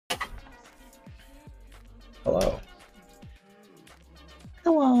Hello.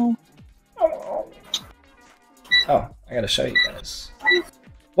 Hello. Oh, I gotta show you guys.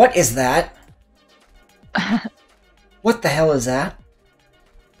 What is that? What the hell is that?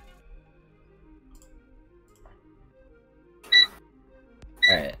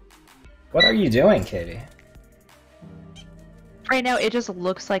 Alright. What are you doing, Katie? Right now, it just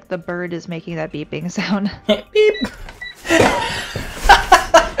looks like the bird is making that beeping sound. Beep!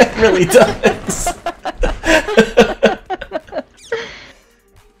 It really does.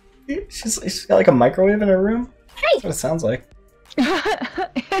 She's got like a microwave in her room? Hey! That's what it sounds like.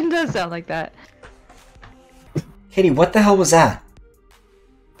 It does sound like that. Katie, what the hell was that?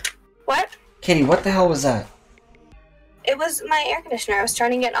 What? Katie, what the hell was that? It was my air conditioner. I was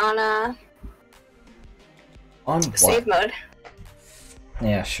turning it on On what? save mode.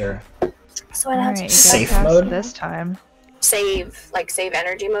 Yeah, sure. So I have to Safe mode? This time. save, like save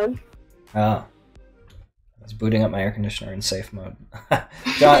energy mode. Oh. I was booting up my air conditioner in safe mode.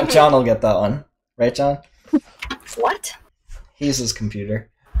 John will get that one. Right, John? What? He uses computer.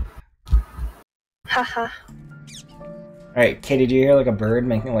 Haha. Alright, Katie, do you hear like a bird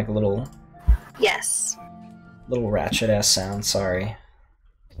making like a little ratchet ass sound? Sorry.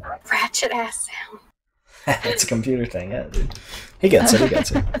 Ratchet ass sound. It's a computer thing, yeah, dude. He gets it, he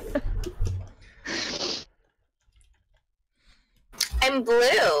gets it. I'm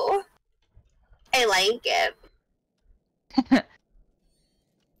blue. I like it.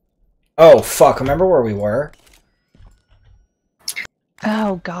 Oh, fuck, remember where we were?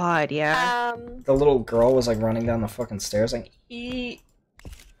 Oh god, yeah. The little girl was like running down the fucking stairs like, eee.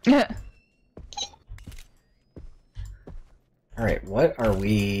 Alright, what are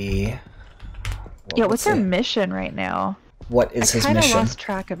we... Yeah, what's our mission right now? What is his I mission? kinda lost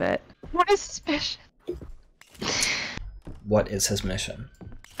track of it. What is his mission? What is his mission?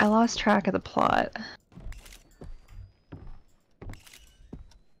 I lost track of the plot.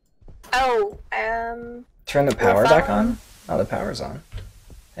 Oh, Turn the power back on? Oh, the power's on.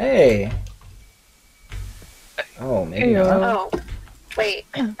 Hey! Oh, maybe not. oh. Wait,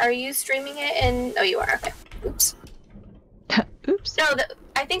 are you streaming it in... Oh, you are, okay. Oops. Oops. No,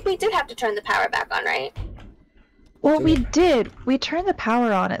 I think we did have to turn the power back on, right? Well, we did. We turned the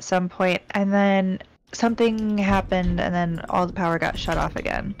power on at some point, and then something happened, and then all the power got shut off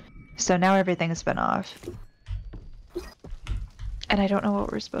again. So now everything's been off. And I don't know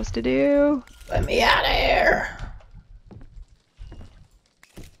what we're supposed to do. Let me out of here!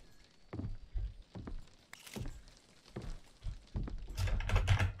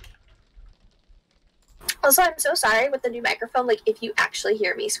 Also, I'm so sorry with the new microphone, like, if you actually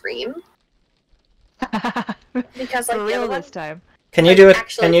hear me scream. Because, like, For the real other one... this time. Can you Like, do it?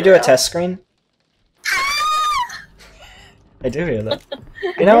 actually Can you for do a real. test screen? I do hear that.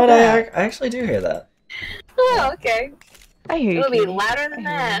 You know what? I actually do hear that. Oh, okay. I hear you. It'll be Katie. louder than I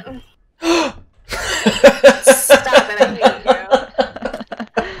that. hear Stop it, I hate you.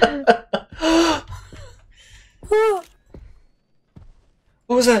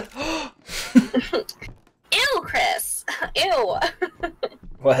 What was that? Ew, Chris! Ew!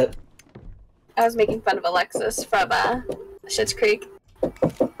 What? I was making fun of Alexis from, Schitt's Creek.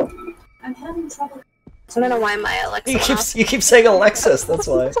 I'm having trouble. I don't know why my Alexa went off. You keep saying Alexis, that's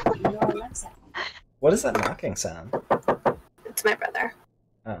why. No, Alexa. What is that knocking sound? It's my brother.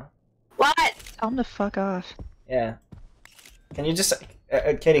 Oh. What? Tell him to fuck off. Yeah. Can you just...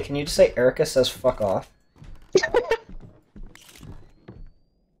 Katie, can you just say Erica says fuck off?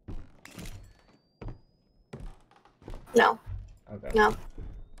 No. Okay. No.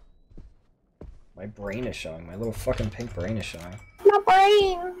 My brain is showing. My little fucking pink brain is showing. My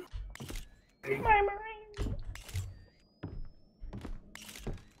brain! My brain!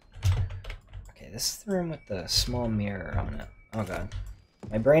 Okay, this is the room with the small mirror on it. Oh god.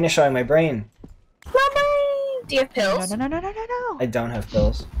 My brain is showing, my brain! My brain! Do you have pills? No. I don't have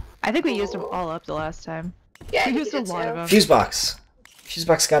pills. I think we used them all up the last time. Yeah, We you used a did lot too. of them. Fuse box! Fuse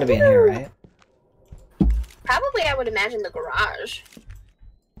box gotta be in here, right? Probably, I would imagine, the garage.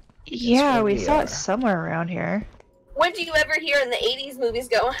 Yeah, where we we saw are. it somewhere around here. When do you ever hear in the 80s movies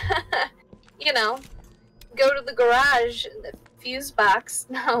go, you know, go to the garage, the fuse box?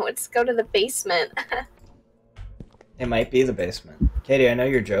 No, it's go to the basement. It might be the basement. Katie, I know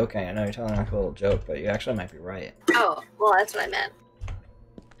you're joking. I know you're telling like a little joke, but you actually might be right. Oh, well, that's what I meant.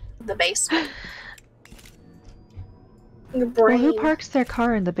 The basement. The Well, brain. who parks their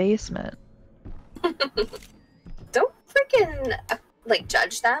car in the basement? Don't freaking, like,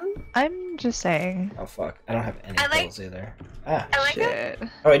 judge them. I'm just saying. Oh fuck. I don't have any I like- pills either. Ah. I like Shit.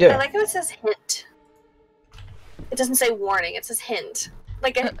 Oh, I do. I like how it says hint. It doesn't say warning, it says hint.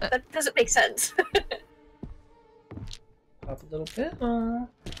 Like, that doesn't make sense. Pop a little pill.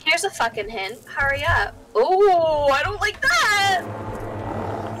 Here's a fucking hint. Hurry up. Oh, I don't like that.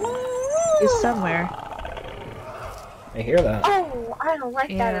 He's somewhere. I hear that. Oh, I don't like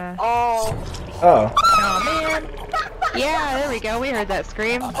that Yeah. at all. Oh. Oh man. Yeah, there we go. We heard that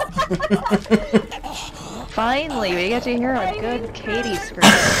scream. Finally, we get to hear a good Katie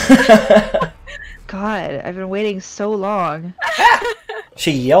scream. God, I've been waiting so long.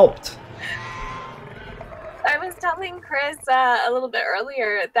 She yelped. I was telling Chris a little bit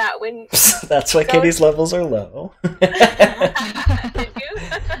earlier that when That's why Katie's levels are low. did you?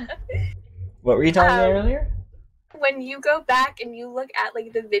 What were you telling me earlier? When you go back and you look at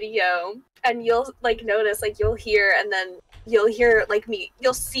like the video and you'll like notice like you'll hear and then you'll hear like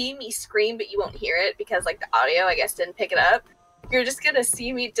you'll see me scream but you won't hear it because like the audio I guess didn't pick it up. You're just gonna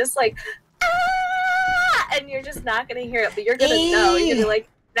see me just like ah! And you're just not gonna hear it, but you're gonna know. You're gonna be like,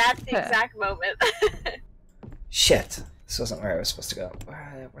 that's the exact moment. Shit. This wasn't where I was supposed to go.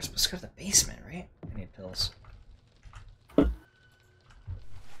 We're supposed to go to the basement, right? I need pills.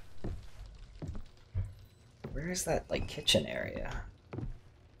 Where is that, like, kitchen area?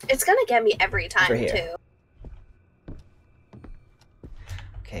 It's gonna get me every time Over here. too.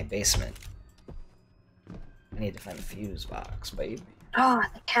 Okay, basement. I need to find the fuse box, baby. Oh,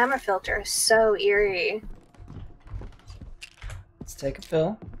 the camera filter is so eerie. Let's take a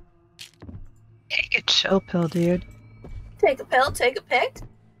pill. Take a chill pill, dude. Take a pill, take a pic.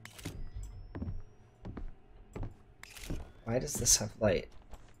 Why does this have light?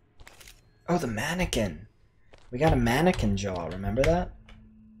 Oh, the mannequin! We got a mannequin jaw, remember that?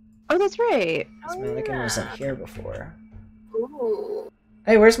 Oh, that's right. This mannequin wasn't here before. Ooh.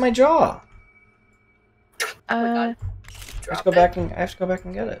 Hey, where's my jaw? Oh my God. I have Drop to go it. back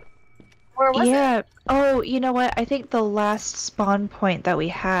and get it. Where was it? Yeah. Oh, you know what? I think the last spawn point that we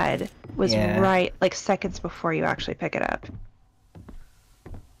had was Yeah. right, like seconds before you actually pick it up.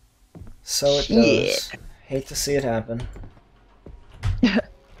 So it goes. Hate to see it happen.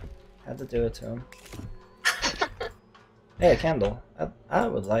 Had to do it to him. Hey, a candle. I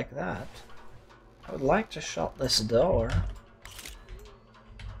would like that. I would like to shut this door.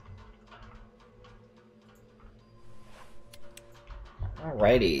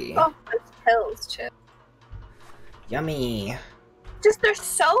 Alrighty. Oh, there's pills too. Yummy. Just there's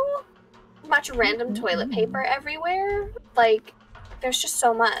so much random toilet paper everywhere. Like, there's just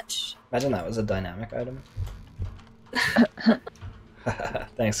so much. Imagine that was a dynamic item.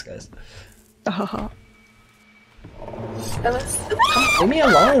 Thanks, guys. Oh. That was. Leave me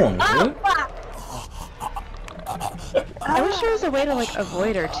alone, Oh, dude. fuck! I wish there was a way to like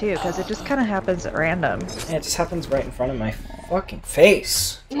avoid her too, because it just kind of happens at random. Yeah, it just happens right in front of my fucking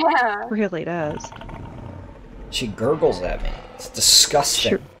face. Yeah. It really does. She gurgles at me. It's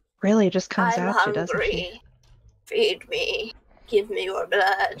disgusting. She really just comes I'm at you, doesn't she? hungry. Feed me. Give me your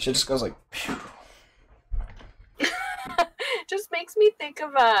blood. She just goes like, phew. Just makes me think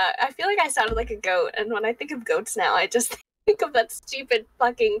of I feel like I sounded like a goat, and when I think of goats now, I just think of that stupid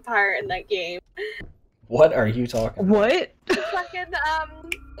fucking part in that game. What are you talking about? What? Fucking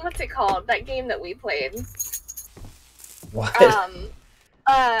what's it called? That game that we played. What?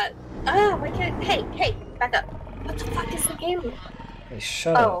 My kid. Hey, back up. What the fuck is the game? Hey,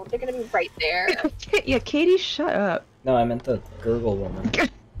 shut Oh, up. they're gonna be right there. Yeah, Katie, shut up. No, I meant the gurgle woman.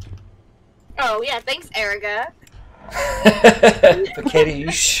 Oh yeah, thanks, Erica. But Katie, you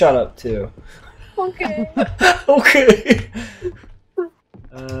shut up too. Okay. Okay.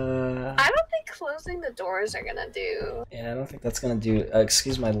 I don't think closing the doors are gonna do. Yeah, I don't think that's gonna do.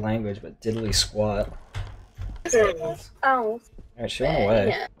 Excuse my language, but diddly squat. Oh. Alright, she went away.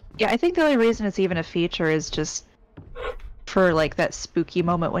 Yeah. Yeah, I think the only reason it's even a feature is just for like that spooky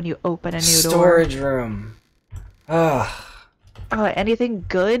moment when you open a new Storage room. Ah. door. Oh, anything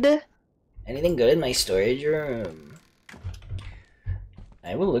good? Anything good in my storage room?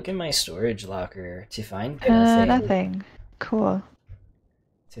 I will look in my storage locker to find nothing. Nothing. Cool.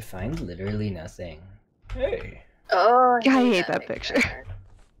 To find literally nothing. Hey. Oh. Yeah, I hate that picture.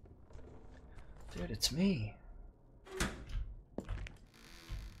 Dude, it's me.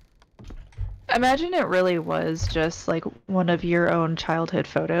 Imagine it really was just like one of your own childhood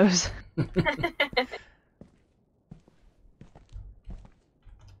photos.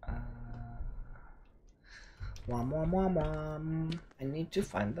 Wom wom wom wom. I need to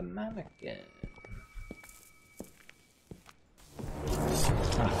find the mannequin.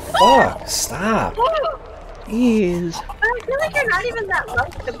 Oh, fuck! Stop! Jeez. I feel like you're not even that low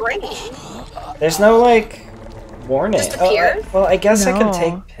to the brain. There's no, like, warning. Just appears? Well, I guess I could No.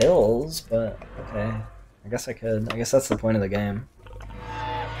 take pills, but okay. I guess I could. I guess that's the point of the game.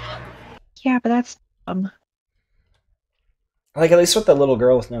 Yeah, but that's Like, at least with the little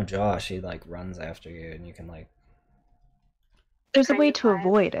girl with no jaw, she, like, runs after you, and you can, like... There's a Kind way of to vibe.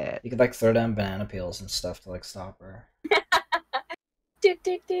 avoid it. You could, like, throw down banana peels and stuff to, like, stop her.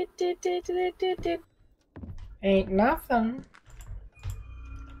 Ain't nothing.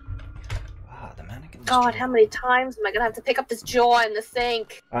 Wow, the mannequin's God, jaw. how many times am I gonna have to pick up this jaw in the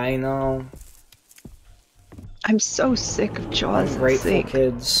sink? I know. I'm so sick of Jaws and Ungrateful sink.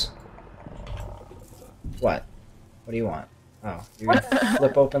 kids. What? What do you want? Oh, you're gonna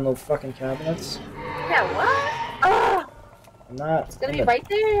flip open the fucking cabinets? Yeah, what? Oh, I'm not. it's gonna in be the- right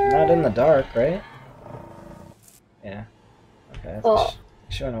there. Not in the dark, right? Yeah. Okay. I Well- think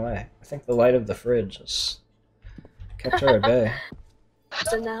she went away. I think the light of the fridge just kept her at bay.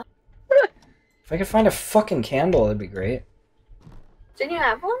 So now, If I could find a fucking candle, that'd be great. didn't you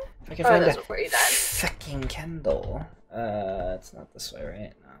have one? If I could Oh, find that's a before you died. fucking candle. It's not this way,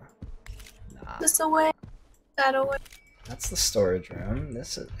 right? No. Nah. This away, that away. That's the storage room.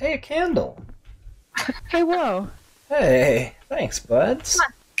 This is. Hey, a candle! Hey, whoa. Hey, thanks, buds.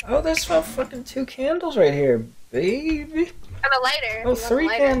 Come Oh, there's fucking 2 candles right here, baby. And a lighter. if Oh, you want a 3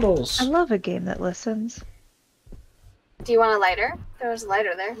 lighter. candles. I love a game that listens. Do you want a lighter? There was a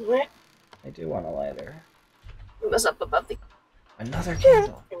lighter there. I do want a lighter. It was up above the. Another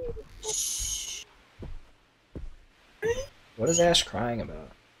candle. Shh. What is Ash crying about?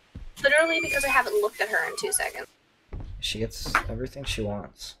 Literally because I haven't looked at her in 2 seconds. She gets everything she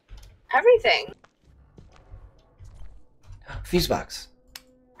wants. Everything. Fuse box.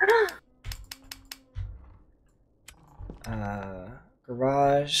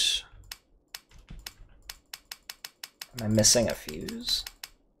 Garage. Am I missing a fuse?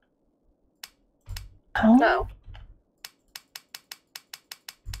 Oh? No.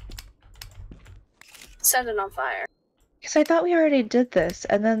 Set it on fire. Because I thought we already did this,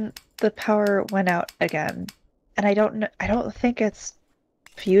 and then the power went out again. And I don't know, I don't think it's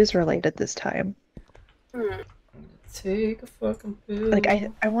fuse related this time. Hmm. Take a fucking pill. Like,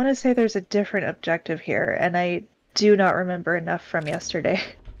 I want to say there's a different objective here, and I do not remember enough from yesterday.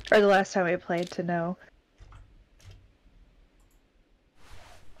 Or the last time we played to know.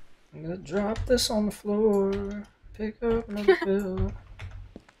 I'm gonna drop this on the floor. Pick up another pill.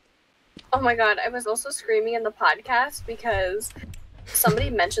 Oh my god, I was also screaming in the podcast because somebody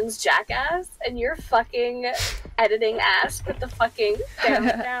mentions Jackass and your fucking editing ass with the fucking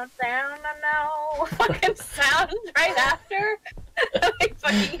down, no, fucking sound right after. I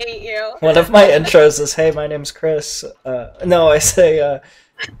fucking hate you. One of my intros is, "Hey, my name's Chris." No, I say,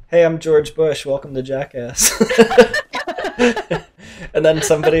 "Hey, I'm George Bush. Welcome to Jackass." And then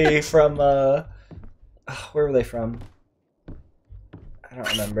somebody from, where were they from? I don't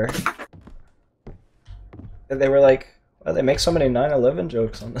remember. And they were like, "Wow, they make so many 9/11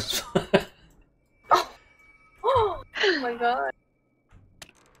 jokes on this." Oh my god.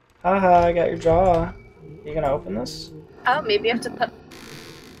 Haha, I got your jaw. You gonna open this? Oh, maybe I have to put.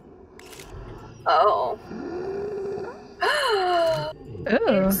 Oh.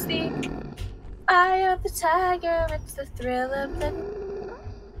 Ooh. It's the eye of the tiger, it's the thrill of the.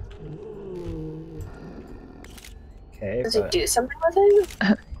 Okay, Does it but... do something with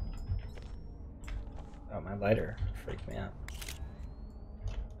it? Oh, my lighter freaked me out.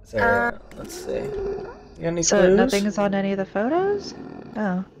 Is there... let's see. You got any So clues? nothing's on any of the photos?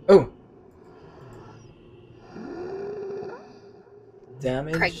 Oh. Oh!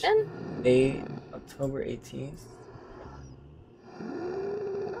 Damage. Pregnant? October 18th.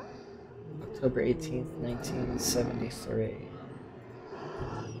 October 18th, 1973.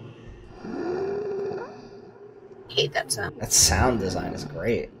 Hate that sound. That sound design is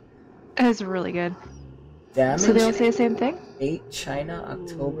great. It's really good. Damage. So they all say the same thing? 8 China,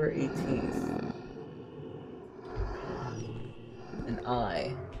 October 18th. An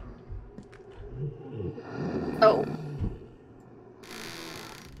eye. Oh.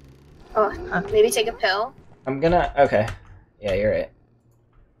 Oh, maybe take a pill? I'm gonna... Okay. Yeah, you're right.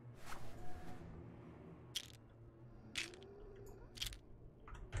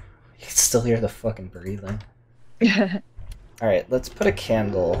 You can still hear the fucking breathing. Alright, let's put a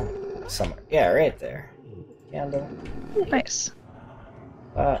candle somewhere. Yeah, right there. Candle. Nice.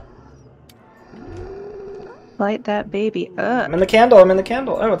 Light that baby up. I'm in the candle, I'm in the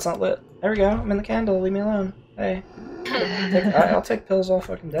candle. Oh, it's not lit. There we go, I'm in the candle, leave me alone. Hey. I'll take pills all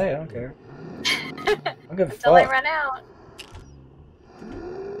fucking day, I don't care. I'm good Until I fuck. run out.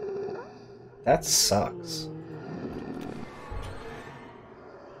 That sucks.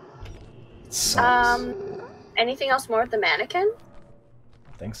 It sucks. Anything else more with the mannequin? I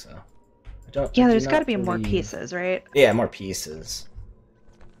don't think so. I don't. Yeah, I do there's not gotta be more believe- pieces, right? Yeah, more pieces.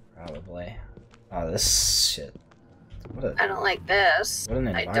 Probably. Oh, this shit. It's I don't like this. What an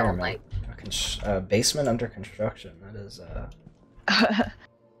I environment. don't like. A basement under construction. That is a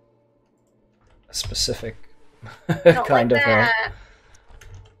specific Don't kind like of. that.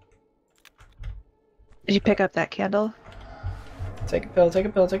 Did you pick up that candle? Take a pill. Take a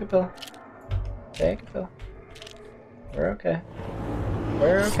pill. Take a pill. Take a pill. We're okay.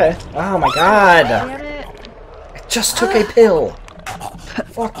 We're okay. Oh my god! Damn it! I just took a pill.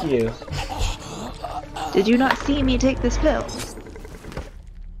 Fuck you. Did you not see me take this pill?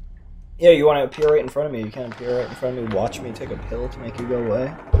 Yeah, you want to appear right in front of me. You can't appear right in front of me. Watch me take a pill to make you go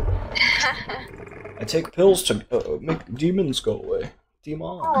away. I take pills to make demons go away.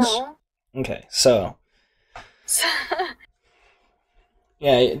 Demons. Aw. Okay, so.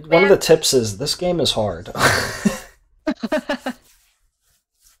 Yeah, one of the tips is this game is hard.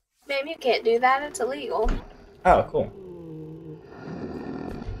 Ma'am, you can't do that. It's illegal. Oh, cool.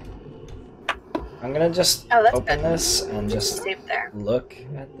 I'm gonna just open this and just Save there. look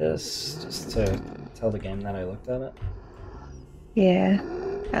at this, just to tell the game that I looked at it. Yeah,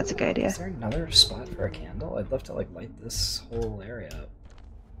 that's a good idea. Is there another spot for a candle? I'd love to like light this whole area up.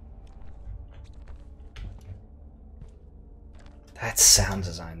 That sound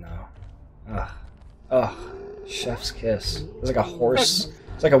design though. Ugh. Ugh. Chef's kiss. There's like a horse.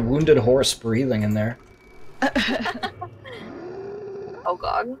 It's like a wounded horse breathing in there. Oh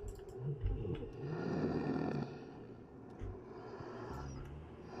god.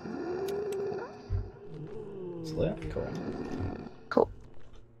 It's lit? Cool. Cool.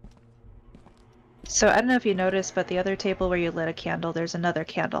 So I don't know if you noticed, but the other table where you lit a candle, there's another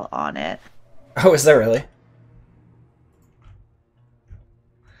candle on it. Oh, is there really?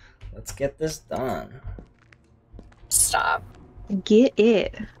 Let's get this done. Stop. Get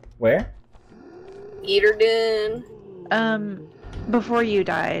it. Where? Eat her done. Before you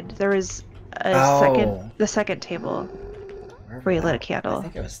died, there was a the second table where you lit a candle. I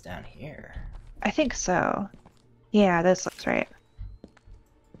think it was down here. I think so. Yeah, this looks right.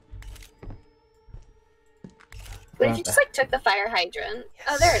 What if you just like took the fire hydrant? Yes.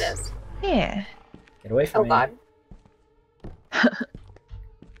 Oh, there it is. Yeah. Get away from Oh me. god.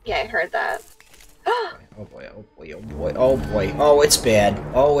 Yeah, I heard that. Oh boy, oh boy, oh boy, oh boy. Oh, it's bad.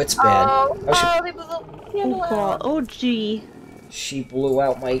 Oh, it's bad. Oh, Oh, they blew the Oh candle god. out. Oh gee. she blew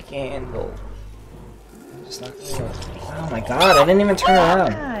out my candle. Just not gonna look. Oh my god, I didn't even turn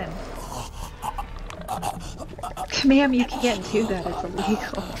around. Ma'am, you can't do that. It's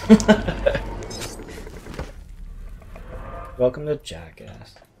illegal. Welcome to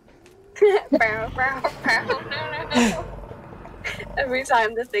Jackass. Bow, bow, bow. No, no. Every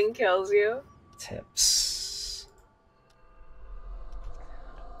time the thing kills you. Tips.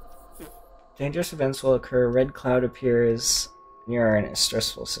 Dangerous events will occur. Red cloud appears. You're in a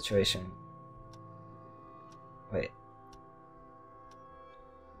stressful situation. Wait.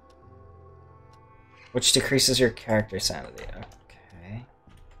 Which decreases your character sanity. Okay.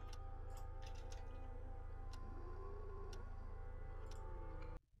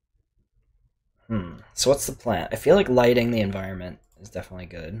 So what's the plan? I feel like lighting the environment is definitely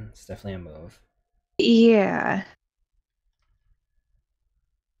good. It's definitely a move. Yeah.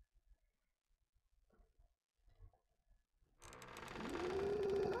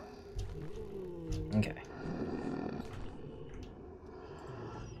 Okay.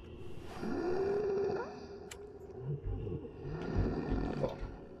 Cool.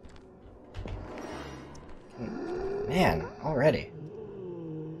 Man, already.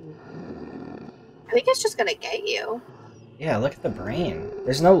 I think it's just gonna get you. Yeah, look at the brain.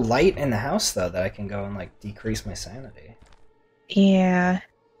 There's no light in the house, though, that I can go and, like, decrease my sanity. Yeah.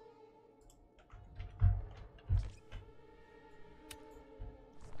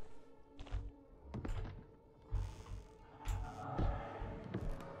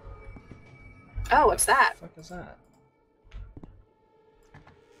 Oh, what's that? What the fuck is that?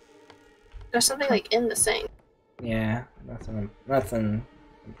 There's something like in the sink. Yeah, nothing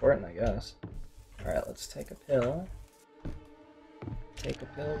important, I guess. Alright, let's take a pill. Take a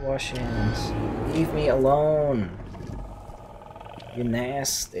pill, wash hands. Leave me alone. You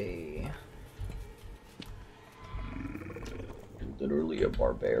nasty. You're literally a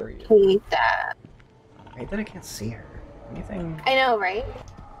barbarian. Hate that. I hate that I can't see her. Anything? I know, right?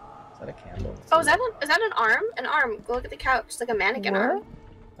 Is that a candle? Oh, is that an arm? An arm. Go look at the couch. It's like a mannequin What? arm.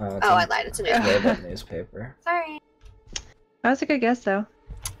 Oh, Oh, I lied. It's a newspaper. labeled newspaper. Sorry. That was a good guess, though.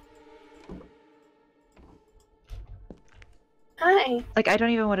 Hi. Like, I don't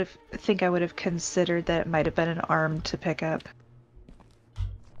even think I would have considered that it might have been an arm to pick up.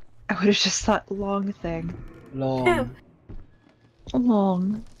 I would have just thought long thing. Long.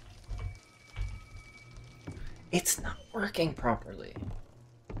 Long. It's not working properly.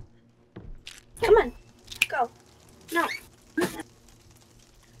 Come on. Go. No.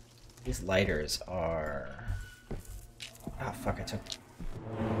 These lighters are... Oh, fuck, I took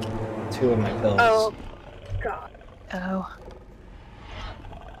 2 of my pills. Oh, God. Oh.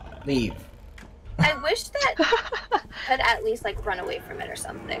 Leave. I wish that could at least, like, run away from it or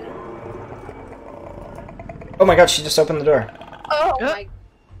something. Oh my god, she just opened the door. Oh, Yep. my...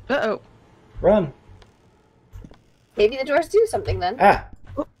 Uh-oh. Run. Maybe the doors do something then. Ah.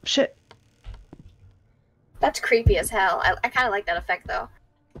 Oh, shit. That's creepy as hell. I kind of like that effect, though.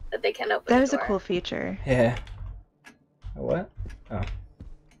 That they can open That the is a door. cool feature. Yeah. Oh, what? Oh.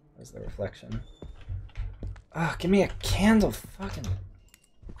 There's the reflection. Oh, give me a candle. Fucking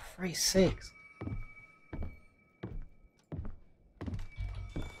Christ's sakes.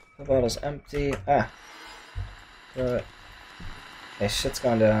 The bottle's empty. Ah. Throw it. Okay, shit's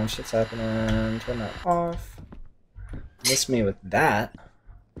gone down. Shit's happening. Turn that off. Miss me with that.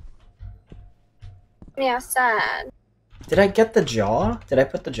 Yeah, sad. Did I get the jaw? Did I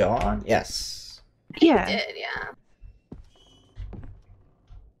put the jaw on? Yes. Yeah. You did, yeah.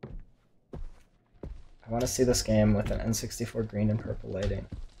 I want to see this game with an N64 green and purple lighting.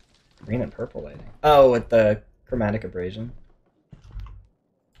 Green and purple lighting. Oh, with the chromatic abrasion.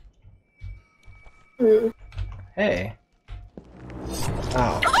 Hmm. Hey.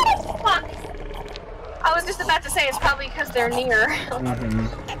 Oh. Oh, fuck! I was just about to say it's probably because they're near.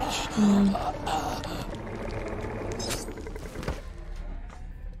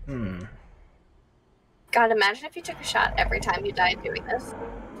 God, imagine if you took a shot every time you died doing this.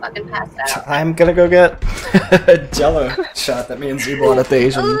 Fucking passed out. I'm gonna go get a Jello shot that me and Z bought at the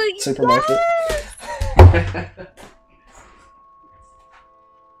Asian Oh, supermarket.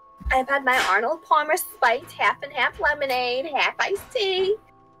 I've had my Arnold Palmer spiked half and half lemonade, half iced tea.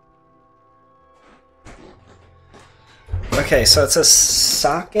 Okay, so it's a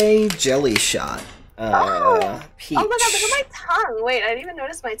sake jelly shot. Peach. Oh my god, look at my tongue. Wait, I didn't even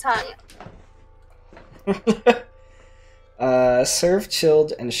notice my tongue. Serve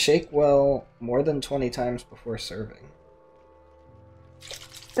chilled and shake well more than 20 times before serving.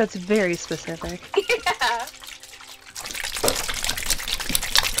 That's very specific. Yeah.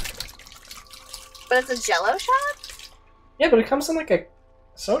 But it's a Jello shot? Yeah, but it comes in like a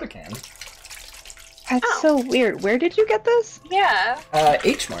soda can. That's Oh. so weird. Where did you get this? Yeah.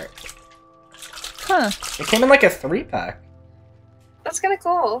 H-Mart. Huh. It came in like a 3-pack. That's kind of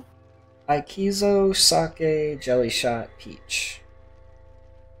cool. Aikizo sake jelly shot peach.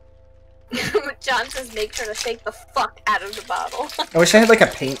 John says make sure to shake the fuck out of the bottle. I wish I had like a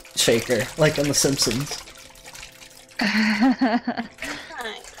paint shaker, like in The Simpsons.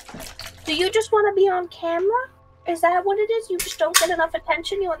 Do you just want to be on camera? Is that what it is? You just don't get enough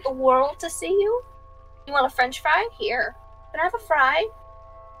attention? You want the world to see you? You want a french fry? Here. Can I have a fry?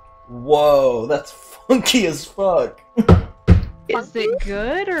 Whoa, that's funky as fuck. Is it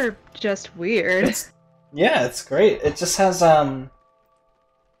good or just weird? Yeah, it's great. It just has, how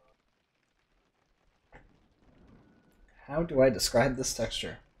do I describe this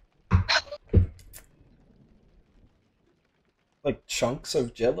texture? Like chunks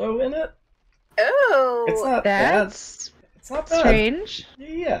of Jello in it? Oh. It's not bad. That's It's not bad. strange.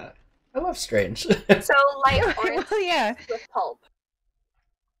 Yeah, I love strange. So light orange Well, yeah. with pulp.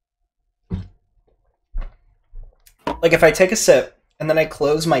 Like if I take a sip and then I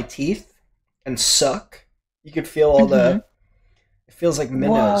close my teeth and suck, you could feel all the. It feels like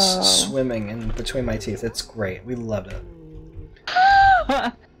minnows Whoa. swimming in between my teeth. It's great. We love it.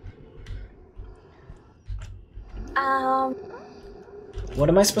 What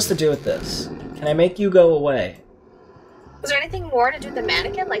am I supposed to do with this? Can I make you go away? Was there anything more to do with the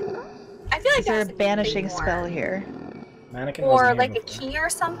mannequin? Like, I feel like Is there there a has to be banishing more. spell here? Mannequin Or wasn't here like a before. key or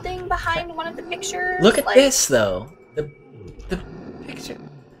something behind one of the pictures? Look at like... this though. The picture.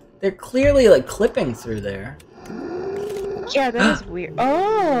 They're clearly like clipping through there. Yeah, that is weird.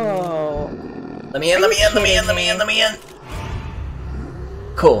 Oh. Let me in. Let me in. Let me in. Let me in. Let me in.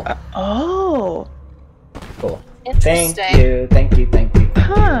 Cool. Oh. Cool. Interesting. Thank you. Thank you. Thank you.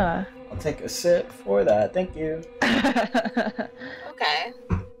 Huh. I'll take a sip for that. Thank you. Okay.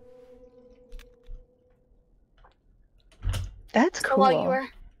 That's So cool. while you were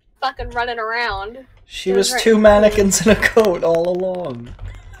fucking running around. She It was was right. 2 mannequins in a coat all along.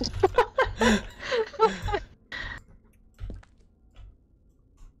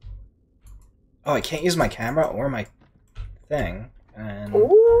 Oh, I can't use my camera or my thing. And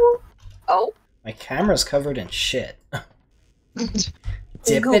Ooh. Oh. my camera's covered in shit.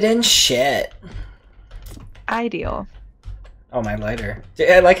 Dip it in shit. Ideal. Oh, my lighter. Dude,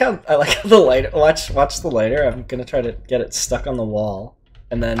 I like how the lighter. Watch the lighter. I'm gonna try to get it stuck on the wall,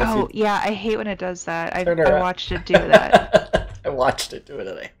 and then if Oh, you yeah, I hate when it does that. I turn around. watched it do that. I watched it do it,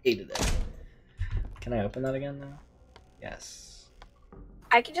 and I hated it. Can I open that again now? Yes.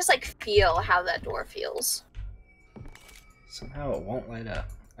 I can just like feel how that door feels. Somehow it won't light up.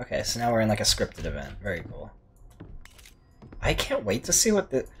 Okay, so now we're in like a scripted event. Very cool. I can't wait to see what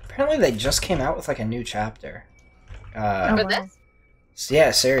the. Apparently, they just came out with like a new chapter. Oh, For wow. this? So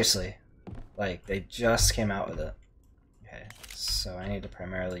yeah, seriously. Like, they just came out with it. Okay, so I need to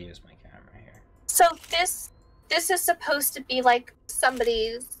primarily use my camera here. So this is supposed to be like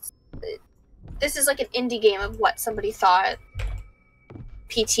somebody's. This is like an indie game of what somebody thought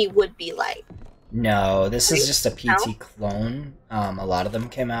PT would be like. No, this is just a PT clone. A lot of them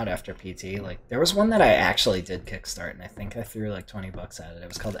came out after PT. Like, there was one that I actually did kickstart, and I think I threw like $20 at it. It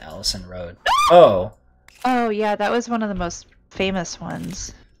was called Allison Road. Oh! Oh, yeah, that was one of the most famous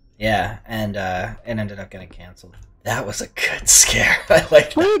ones. Yeah, and it ended up getting canceled. That was a good scare. I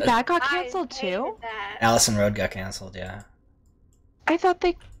like Wait, that. that got I canceled hated too? that. Allison Road got canceled, yeah. I thought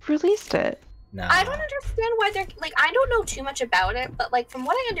they released it. No. I don't understand why they're like. I don't know too much about it, but like from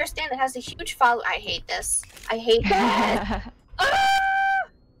what I understand, it has a huge follow. I hate this. I hate that.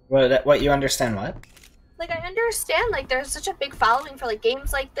 What, you understand what? Like I understand like there's such a big following for like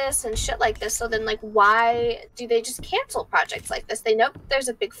games like this and shit like this. So then like why do they just cancel projects like this? They know there's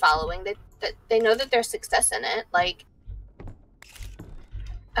a big following. They know that there's success in it. Like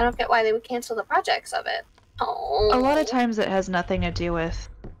I don't get why they would cancel the projects of it. Oh. A lot of times it has nothing to do with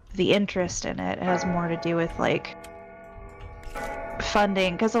the interest in it. It has more to do with like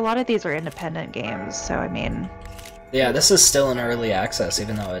funding, because a lot of these are independent games. So I mean, Yeah, this is still in early access,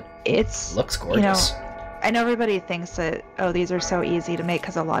 even though it it's looks gorgeous. You know, I know everybody thinks that these are so easy to make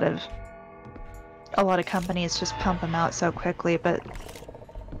because a lot of companies just pump them out so quickly, but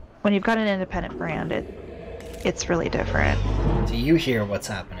when you've got an independent brand, it's really different. Do you hear what's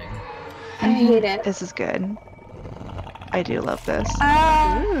happening? I hate it. This is good. I do love this.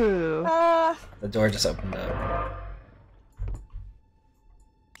 Ooh. The door just opened up.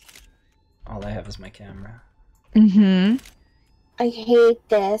 All I have is my camera. Mm-hmm. I hate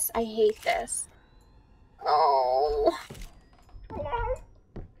this. I hate this. Oh.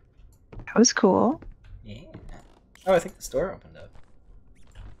 That was cool. Yeah. Oh, I think this door opened up.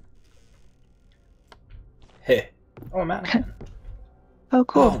 Hey. Oh, a mannequin. Oh,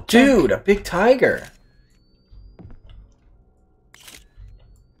 cool. Oh, dude, a big tiger.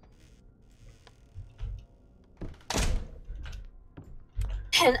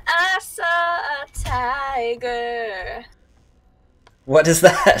 And I saw a tiger. What is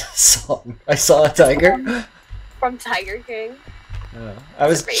that song? I saw a tiger. From Tiger King. Oh, I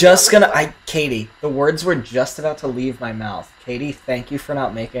was It's a just baby on gonna. Katie, the words were just about to leave my mouth. Katie, thank you for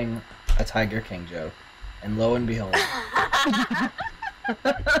not making a Tiger King joke. And lo and behold.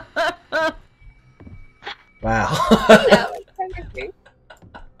 Wow. No, it's Tiger King.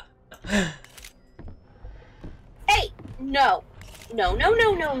 Hey, no. No, no,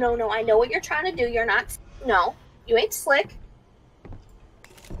 no, no, no, no. I know what you're trying to do. You're not. No, you ain't slick.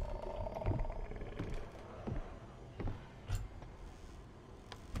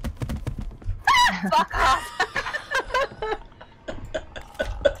 Fuck off.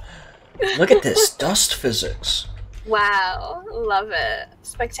 Look at this dust physics. Wow, love it.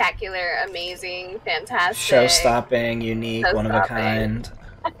 Spectacular, amazing, fantastic. Show-stopping, unique, one of a Show-stopping. kind.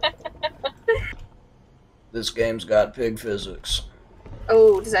 This game's got pig physics.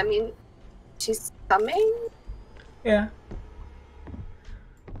 Oh, does that mean she's coming? Yeah.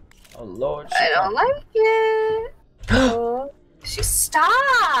 Oh lord. I don't like it. Oh, she What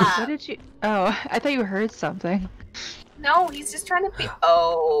stop. did you? Oh, I thought you heard something. No, he's just trying to be.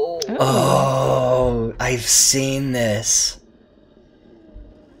 Oh. Oh, I've seen this.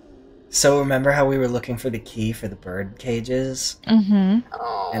 So remember how we were looking for the key for the bird cages? Mm-hmm.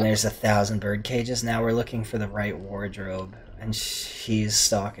 Oh. And there's 1,000 bird cages? Now we're looking for the right wardrobe. And she's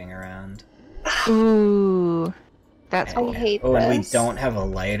stalking around. Ooh, that's I cool. hate Oh, and we this. don't have a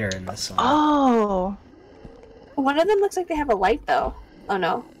lighter in this one. Oh, One of them looks like they have a light though. Oh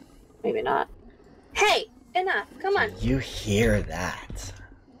no, maybe not. Hey, enough! Come on. You hear that?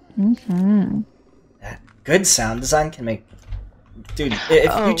 mm-hmm. That good sound design can make... Dude,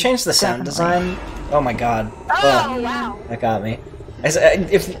 if you change the sound definitely. design... Oh my god. Oh wow. That got me.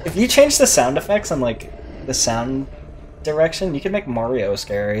 If you change the sound effects and, like, the sound direction, you could make Mario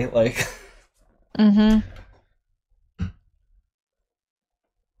scary, like... Mm-hmm.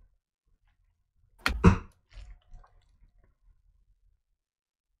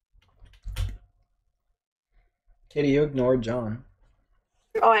 Katie, you ignored John.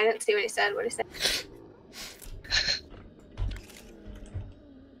 Oh, I didn't see what he said. What did he say?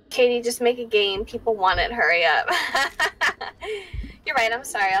 Katie, just make a game. People want it. Hurry up. You're right. I'm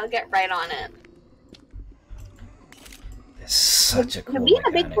sorry. I'll get right on it. It's such a cool You're being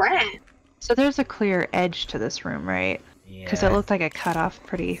a big mechanic. brat. So there's a clear edge to this room, right? Yeah, Because it looked like it cut off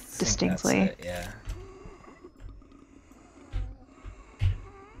pretty I think distinctly. that's it, yeah.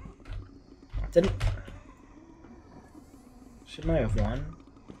 Didn't... Shouldn't I have won?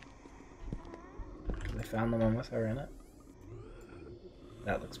 I found the one with her in it.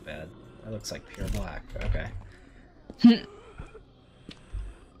 That looks bad. That looks like pure black. Okay.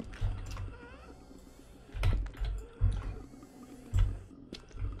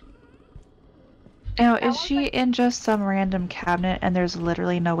 Now, is she in just some random cabinet and there's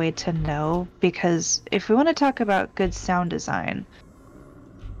literally no way to know? Because if we want to talk about good sound design,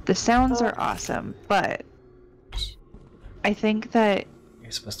 the sounds are awesome, but I think that,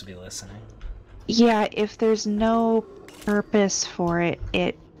 You're supposed to be listening. yeah, if there's no purpose for it,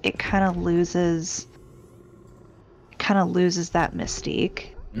 it kind of loses that mystique.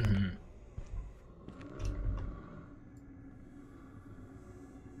 Mm-hmm.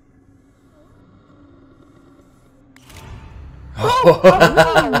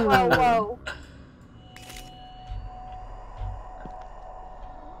 Whoa.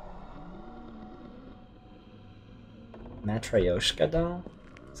 Matryoshka doll?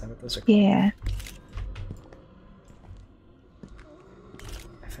 Is that what those are called? Yeah.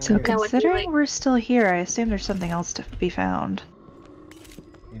 I found So her- Now, what do you considering like? we're still here, I assume there's something else to be found.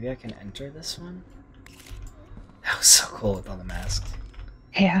 Maybe I can enter this one? That was so cool with all the masks.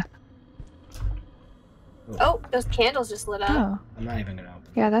 Yeah. Ooh, Oh, those candles just lit up. Oh, I'm not even gonna open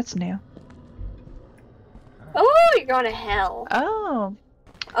yeah, that's new. Oh, you're going to hell. Oh,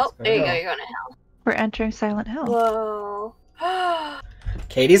 Oh, there you go. go. You're going to hell. we're entering Silent Hill. Whoa. Oh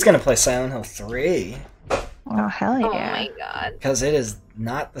Katie's gonna play Silent Hill 3. Oh, hell yeah. my god. Because it is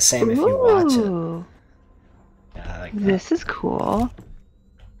not the same if you watch it. Ooh, Yeah, I like that. this is cool.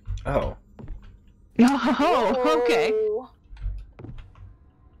 Oh. Oh, okay. Whoa.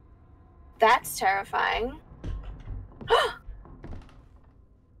 That's terrifying.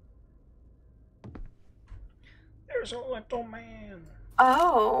 There's a little man.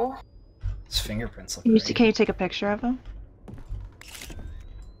 Oh. His fingerprints look Can great. you take a picture of him?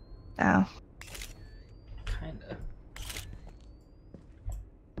 Oh. Kinda.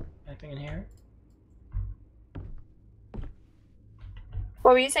 Anything in here?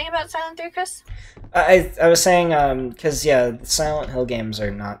 What were you saying about Silent 3, Chris? I was saying, because, yeah, the Silent Hill games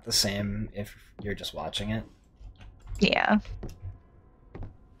are not the same if you're just watching it. Yeah.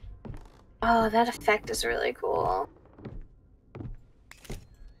 Oh, that effect is really cool.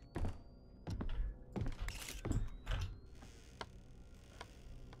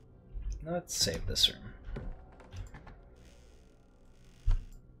 Let's save this room.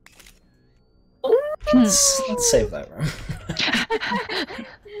 Let's save that room.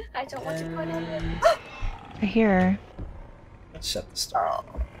 I don't want to put it. I hear. Let's shut this door.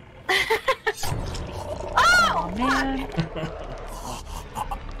 Oh, man.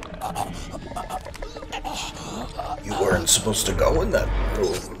 You weren't supposed to go in that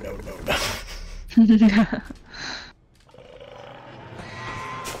room. No.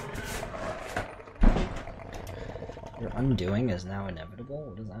 Your undoing is now inevitable?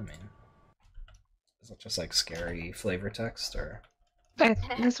 What does that mean? Is it just like scary flavor text, or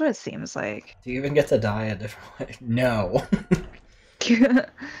That's what it seems like. do you even get to die a different way? No.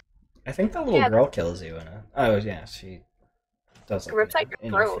 I think the little Yeah. girl kills you in a... Oh, yeah, she does like Rips an out your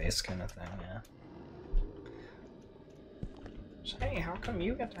in your throat. face kind of thing, yeah. So, hey, how come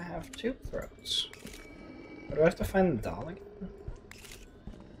you get to have two throats? But do I have to find the doll again?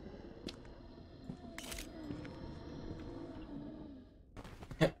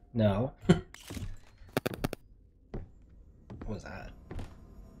 No. What was that?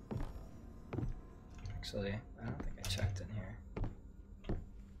 Actually, I don't think I checked in here.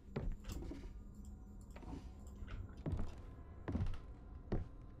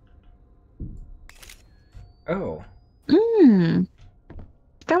 Oh.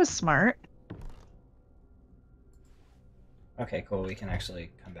 That was smart. Okay, cool. We can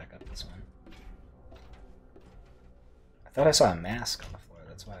actually come back up this one. I thought I saw a mask on the floor.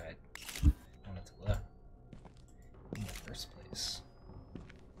 That's why I wanted to look in the first place.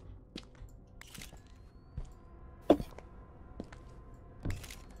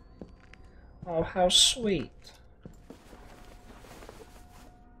 Oh, how sweet.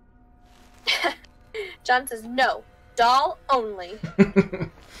 John says no. Doll only.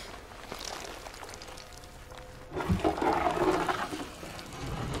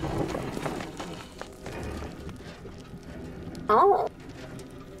 Oh.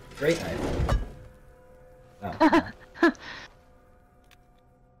 Great knife. Oh. No.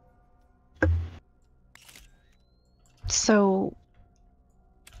 So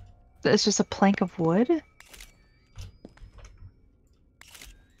it's just a plank of wood?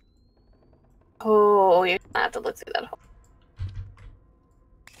 Oh, you're gonna have to look through that hole.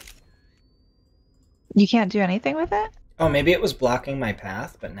 You can't do anything with it? Oh, maybe it was blocking my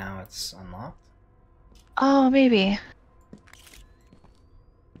path, but now it's unlocked. Oh, maybe.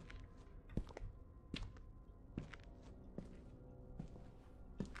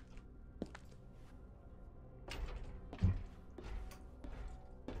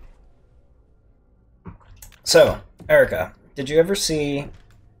 So, Erica, did you ever see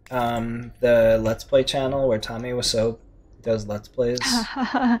the Let's Play channel where Tommy Wiseau does Let's Plays?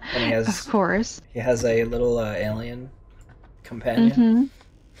 And he has, of course. He has a little alien companion.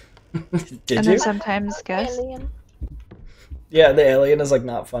 Mm-hmm. Did and you? then sometimes guess. Alien. Yeah, the alien is like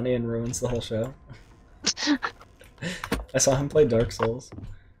not funny and ruins the whole show. I saw him play Dark Souls.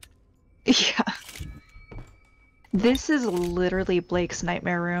 Yeah. This is literally Blake's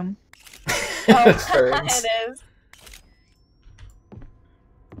nightmare room. Oh, Burns. it is.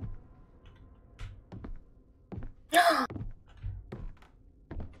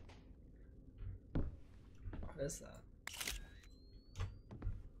 What is that?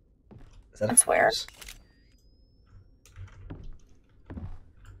 Is that That's a weird. horse?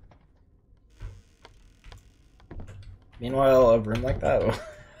 Meanwhile, a room like that,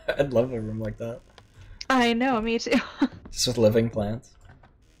 I'd love a room like that. I know, me too. Just with living plants.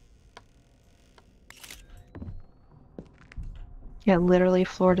 Yeah, literally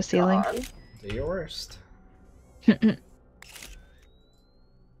floor to ceiling. God. Do your worst.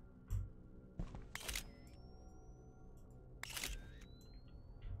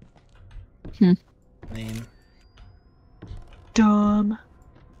 Lame. Dumb.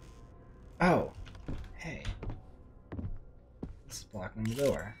 Oh. Hey. This is blocking the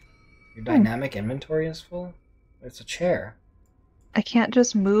door. Your dynamic inventory is full? It's a chair. I can't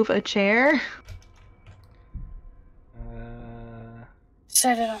just move a chair?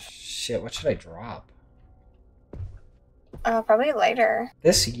 Set it off. Shit, what should I drop? Probably later.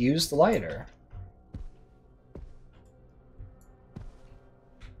 This used lighter.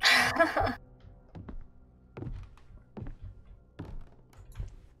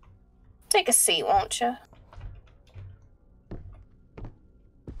 Take a seat, won't you?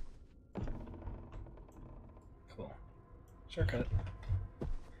 Cool. Shortcut.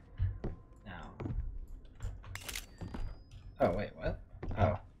 Now. Oh, wait, what?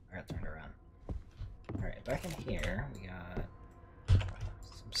 Oh, I got turned around. Alright, back in here, we got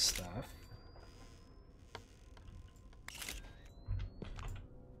some stuff.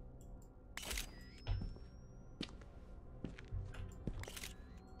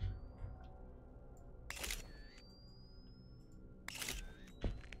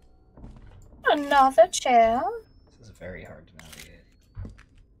 Another chair. This is very hard to navigate.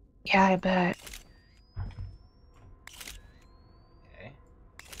 Yeah, I bet. Okay.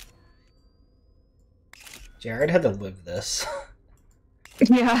 Jared had to live this.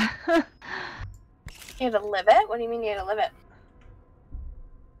 Yeah. You had to live it? What do you mean you had to live it?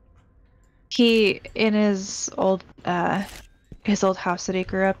 He, in his old house that he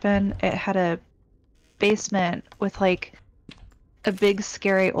grew up in, it had a basement with like a big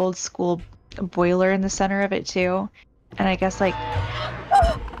scary old school boiler in the center of it too. And I guess like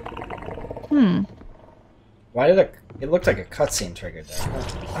Why did it looked like a cutscene triggered there.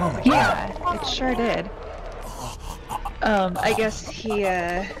 Oh my god. yeah, it sure did. I guess he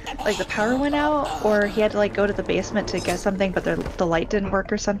like the power went out, or he had to like go to the basement to get something, but the light didn't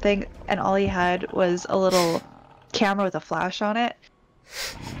work or something, and all he had was a little camera with a flash on it.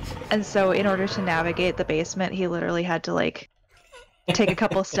 And so in order to navigate the basement, he literally had to like take a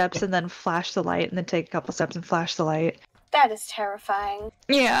couple steps and then flash the light, and then take a couple steps and flash the light. That is terrifying.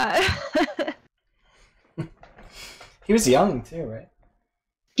 Yeah. He was young too, right?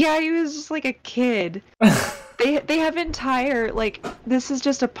 Yeah, he was just like a kid. They have entire, like, this is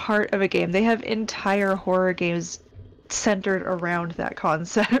just a part of a game. They have entire horror games centered around that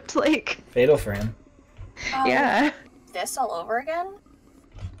concept. Like, Fatal Frame. yeah. This all over again?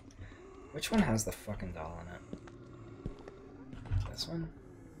 Which one has the fucking doll in it? This one?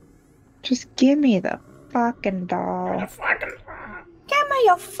 Just give me the fucking doll. Give me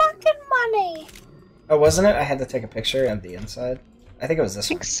your fucking money! Oh, wasn't it? I had to take a picture of the inside. I think it was this I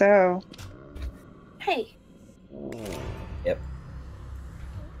think one. so. Hey. Yep.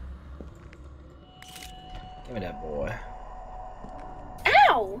 Give me that boy.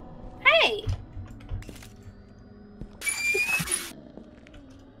 Ow! Hey!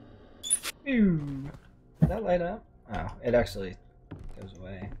 Did that light up? Oh, it actually goes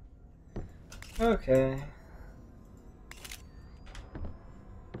away. Okay.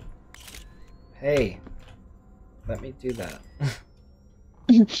 Hey, let me do that.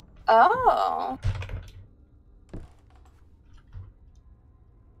 Oh.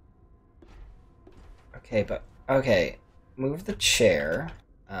 Okay, but okay, move the chair.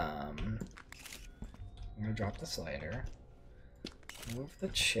 I'm gonna drop the slider. Move the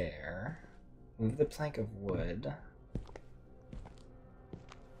chair. Move the plank of wood.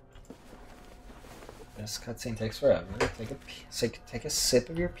 This cutscene takes forever. Take a sip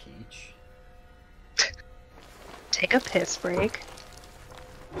of your peach. Take a piss break.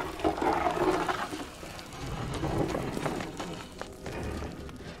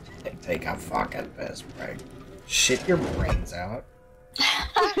 Take a fucking piss break. Shit your brains out.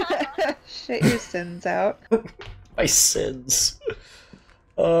 Shit your sins out. My sins.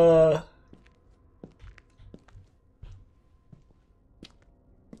 Whoa.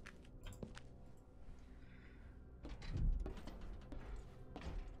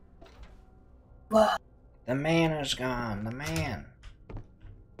 The man is gone. The man.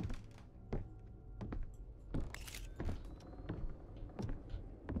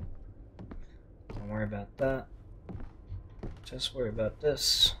 Don't worry about that. Just worry about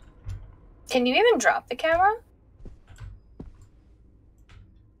this. Can you even drop the camera?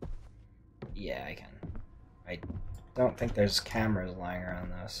 Yeah, I can. I don't think there's cameras lying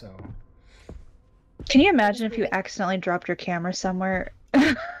around though, so. Can you imagine if you accidentally dropped your camera somewhere?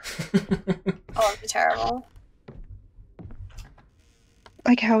 Oh, it'd be terrible.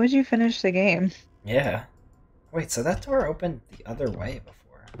 Like, how would you finish the game? Yeah. Wait, so that door opened the other way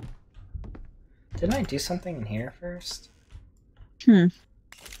before. Didn't I do something in here first? I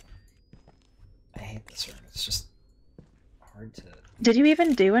hate this room. It's just hard to... Did you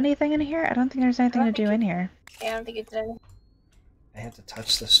even do anything in here? I don't think there's anything to do in here. Yeah, I don't think it did. I had to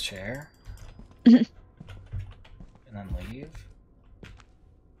touch this chair. And then leave.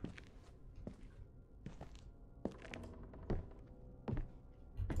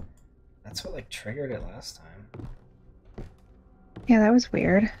 That's what, like, triggered it last time. Yeah, that was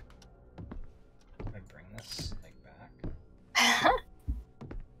weird. If I bring this, like, back.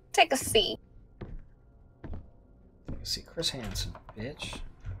 Take a seat. Take a seat. Chris Hansen, bitch.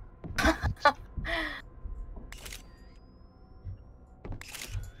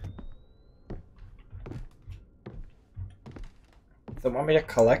 They want me to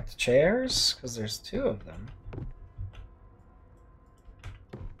collect chairs? Because there's 2 of them.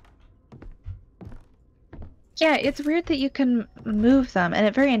 Yeah, it's weird that you can move them, and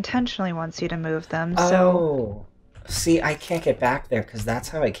it very intentionally wants you to move them, so... Oh! See, I can't get back there, because that's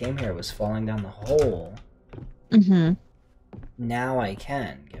how I came here, was falling down the hole. Mm-hmm. Now I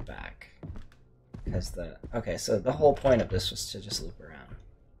can get back. Because the... Okay, so the whole point of this was to just loop around.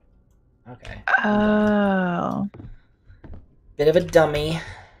 Okay. Oh. Bit of a dummy.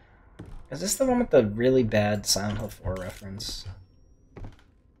 Is this the one with the really bad Silent Hill 4 reference?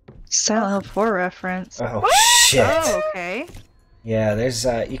 Silent Hill 4 reference. Oh, shit! Oh, okay. Yeah, there's,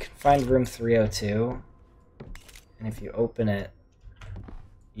 you can find room 302. And if you open it,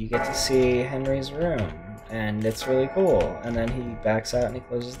 you get to see Henry's room. And it's really cool. And then he backs out and he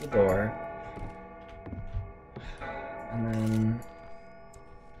closes the door. And then...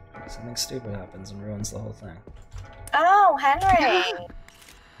 something stupid happens and ruins the whole thing. Oh, Henry!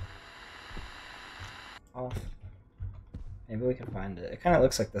 Off. Maybe we can find it. It kind of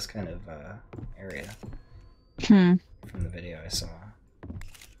looks like this kind of area from the video I saw.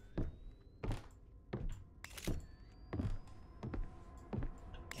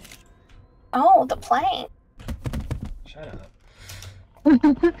 Oh, the plane. Shut up.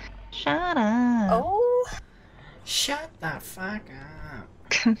 Shut up. Oh. Shut the fuck up.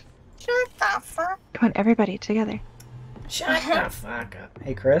 Shut the fuck. Come on, everybody, together. Shut the fuck up.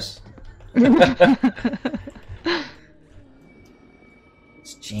 Hey, Chris.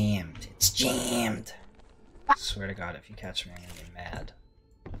 It's jammed. It's jammed. I swear to God, if you catch me, I'm gonna be mad.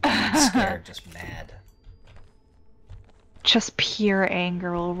 I'm not scared, just mad. Just pure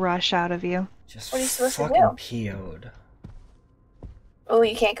anger will rush out of you. What are you supposed to fucking do? PO'd. Oh,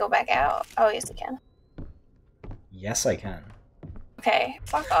 you can't go back out. Oh, yes, you can. Yes, I can. Okay,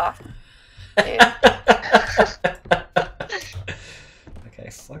 fuck off. Dude. Okay,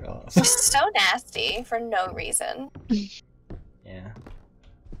 fuck off. So nasty for no reason. Yeah.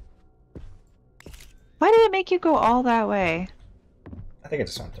 Why did it make you go all that way? I think I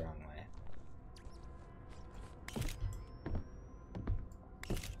just went the wrong way.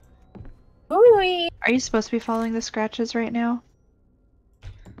 Ooh-wee. Are you supposed to be following the scratches right now?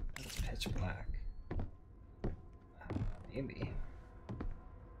 It's pitch black.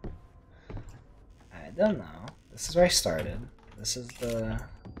 don't know. This is where I started. This is the...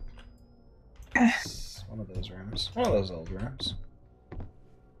 It's one of those rooms. One of those old rooms.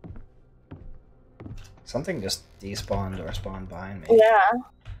 Something just despawned or spawned behind me. Yeah.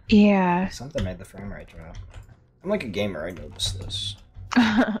 Yeah. Something made the frame rate drop. I'm like a gamer, I noticed this.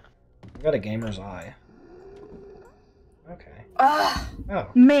 I've got a gamer's eye. Okay. Ugh. Oh.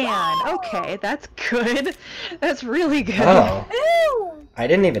 Man, okay, that's good. That's really good. Oh. Ew. I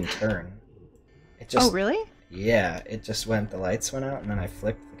didn't even turn. It just... Oh, really? Yeah, it just went, the lights went out, and then I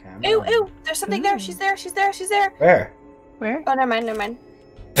flipped the camera. Ew, and- ew. There's something there. She's there. She's there. She's there. Where? Where? Oh, never mind. Never mind.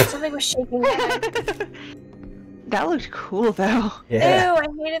 Something was shaking my head. That looked cool, though. Yeah. Ew, I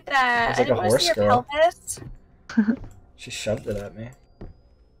hated that. It's like I didn't a want to see horse your girl. pelvis. She shoved it at me.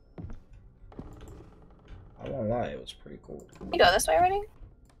 I won't lie, it was pretty cool. You go this way already?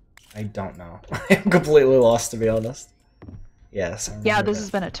 I don't know. I'm completely lost, to be honest. Yes. I Yeah, remember this that.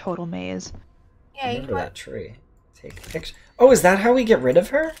 has been a total maze. I Yeah, you remember go. that tree. Take pictures. Oh, is that how we get rid of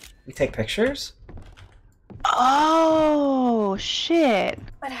her? We take pictures? Oh, shit.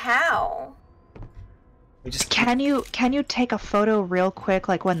 But how? We just Can you take a photo real quick,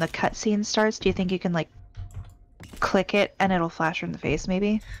 like when the cutscene starts? Do you think you can, like, click it and it'll flash her in the face,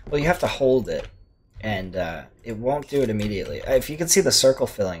 maybe? Well, you have to hold it, and it won't do it immediately. If you can see the circle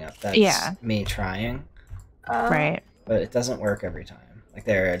filling up, that's Yeah. me trying, Right. but it doesn't work every time. Like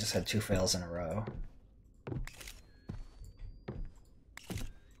there, I just had 2 fails in a row.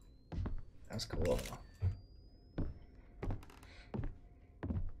 That was cool, though.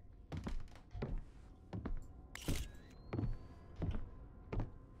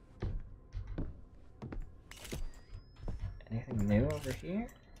 Anything new over here?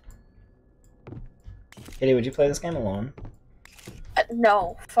 Katie, would you play this game alone?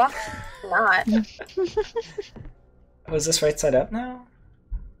 No, fuck not. Oh, is this right side up now?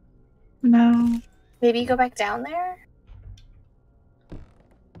 No. Maybe go back down there?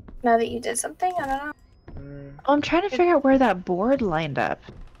 Now that you did something? I don't know. Oh, I'm trying to figure out where that board lined up.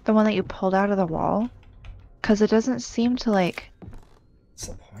 The one that you pulled out of the wall. Because it doesn't seem to, like... What's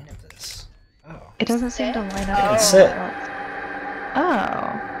the point of this? Oh. It doesn't seem to line up Oh. with That's it.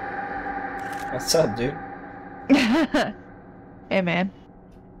 Oh. What's up, dude? Hey, man.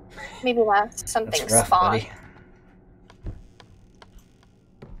 Maybe that's something That's rough, spawned. buddy.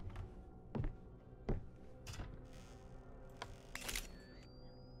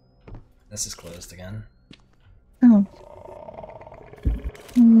 This is closed again. Oh.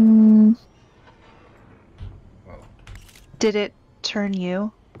 Hmm. Whoa. Did it turn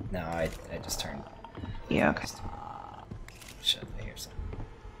you? No, I just turned. Yeah, okay. Shit, I hear something.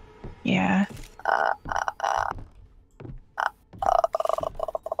 Yeah.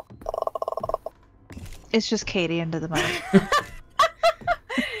 It's just Katie into the mic.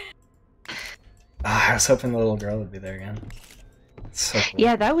 I was hoping the little girl would be there again. It's so cool.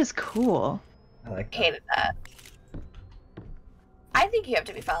 Yeah, that was cool. I like that. Hated that. I think you have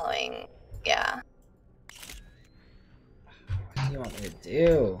to be following. Yeah. What do you want me to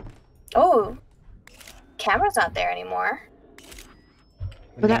do? Oh. Camera's not there anymore.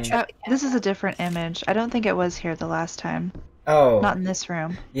 What do you But mean? this is a different image. I don't think it was here the last time. Oh, Not in this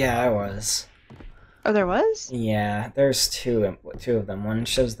room. yeah, I was. Oh, there was? Yeah, there's two of them. One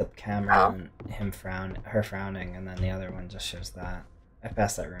shows the camera Oh. and her frowning, and then the other one just shows that. I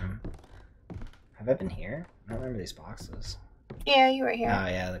passed that room. Have I been here? I don't remember these boxes. Yeah, you were here. Oh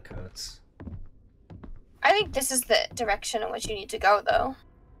yeah, the coats. I think this is the direction in which you need to go, though.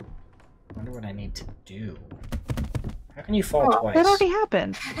 I wonder what I need to do. How can you fall Oh, twice? That already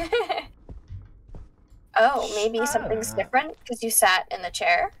happened. Oh, maybe Shut something's up. different because you sat in the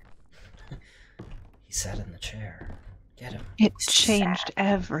chair. He sat in the chair. Get him. It changed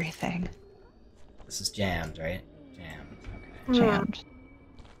everything. This is jammed, right? Jammed. Okay. Hmm. Jammed.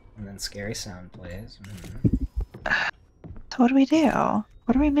 And then scary sound plays. Mhm. So what do we do?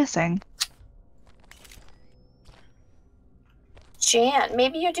 What are we missing? Jan,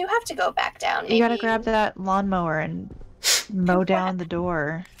 maybe you do have to go back down. Maybe... You gotta grab that lawnmower and mow down the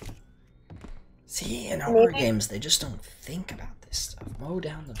door. See, in horror Maybe- games, they just don't think about this stuff. Mow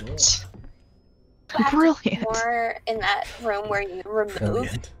down the door. You have to be Brilliant. More in that room where you removed,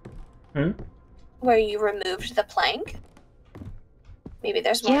 Brilliant. where you removed the plank. Maybe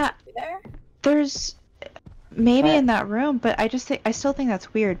there's more Yeah. to do there. There's maybe But- in that room, but I still think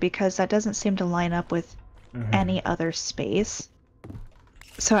that's weird because that doesn't seem to line up with Mhm. any other space.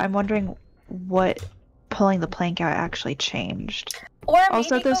 So I'm wondering what pulling the plank out actually changed. Or maybe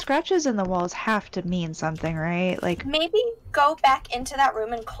Also, go, those scratches in the walls have to mean something, right? Like, maybe go back into that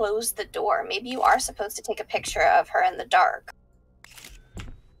room and close the door. Maybe you are supposed to take a picture of her in the dark.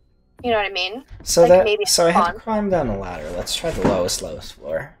 You know what I mean? So Like, that maybe so I had fun. to climb down a ladder. Let's try the lowest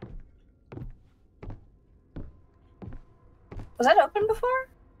floor. Was that open before?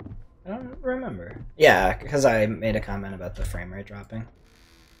 I don't remember. Yeah, because I made a comment about the frame rate dropping.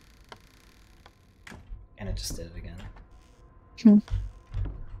 And it just did it again. Hmm.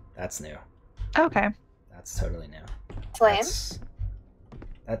 That's new. Okay. That's totally new. Flame?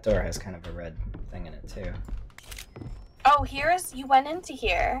 That door has kind of a red thing in it too. Oh, you went into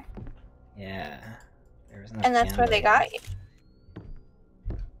here. Yeah. There was no And that's where they candle. got you.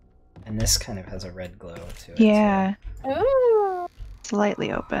 And this kind of has a red glow to it Yeah. Ooh.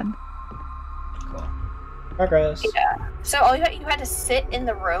 Slightly open. too. Cool. Progress. Yeah. So all you had to sit in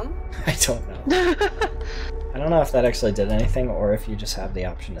the room? I don't know. I don't know if that actually did anything or if you just have the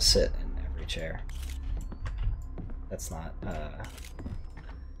option to sit in every chair. That's not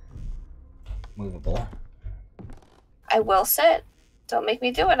movable. I will sit. Don't make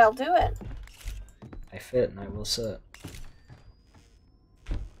me do it, I'll do it. I fit and I will sit.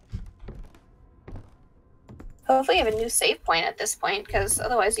 Hopefully you have a new save point at this point, because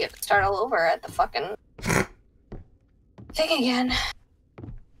otherwise you have to start all over at the fucking thing again.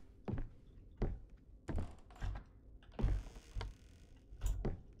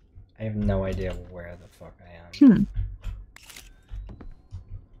 I have no idea where the fuck I am.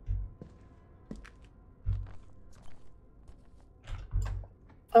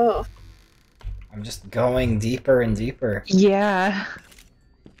 Oh. I'm just going deeper and deeper. Yeah.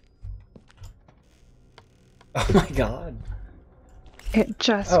 Oh my god. It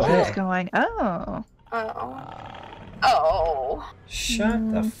just Oh, keeps hey. going. Oh. Oh. Oh.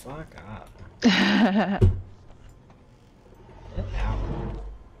 Shut the fuck up. Oh. Get out.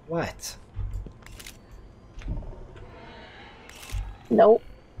 What? Nope.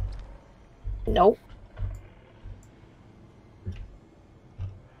 Nope.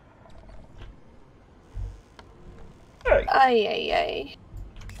 Hey. Ay, ay, ay.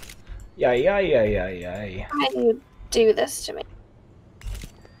 Yay. Why do you do this to me?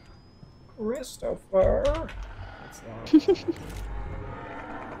 Christopher. That's not...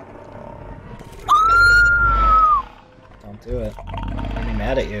 Don't do it. I'm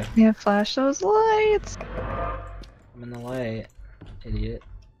mad at you. Yeah, flash those lights. I'm in the light. Idiot.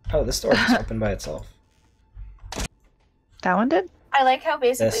 Oh, this door just opened by itself. That one did? I like how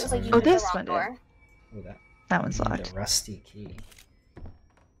basically This it was like one. you Oh, hit the this wrong one did. door. Ooh, That one's I need locked. a rusty key.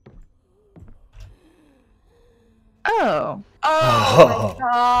 Oh. Oh my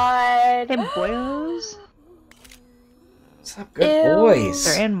god. Hey, boyos. What's up, good Ew. boys?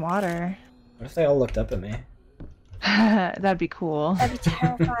 They're in water. What if they all looked up at me? That'd be cool. That'd be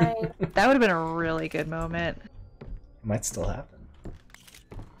terrifying. That would have been a really good moment. It might still happen.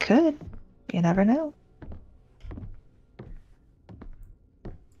 Could. You never know.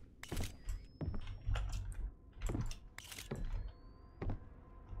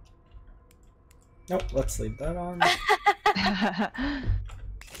 Nope, let's leave that on.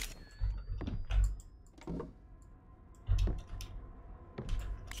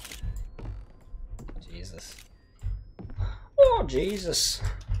 Jesus. Oh, Jesus.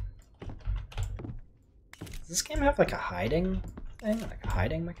 Does this game have like a hiding thing? Like a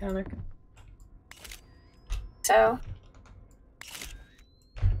hiding mechanic? So,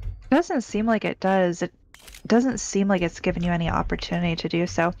 Doesn't seem like it does. It doesn't seem like it's given you any opportunity to do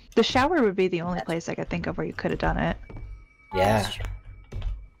so. The shower would be the only place I could think of where you could have done it. Yeah. that's true.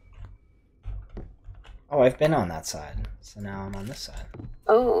 Oh, I've been on that side. So now I'm on this side.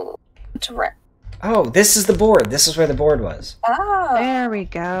 Oh. Oh, this is the board. This is where the board was. Oh. There we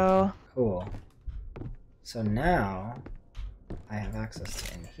go. Cool. So now I have access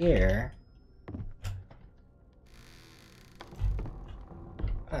to in here.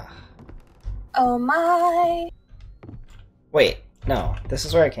 Ugh. Oh my. Wait, no. This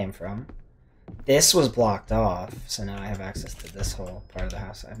is where I came from. This was blocked off, so now I have access to this whole part of the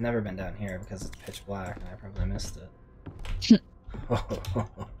house. I've never been down here because it's pitch black and I probably missed it.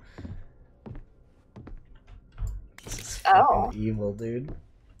 This is fucking evil, dude.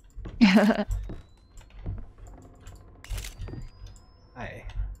 Hi.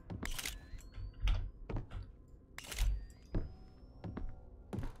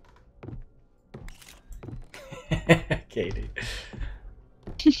 Katie.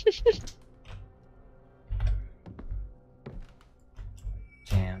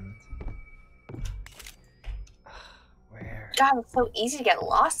 Jammed. Where? God, it's so easy to get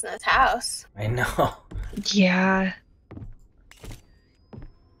lost in this house. I know. Yeah.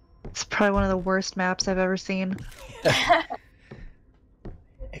 It's probably one of the worst maps I've ever seen.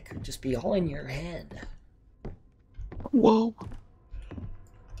 It could just be all in your head. Whoa.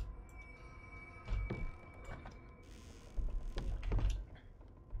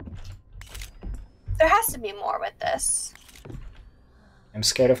 There has to be more with this. I'm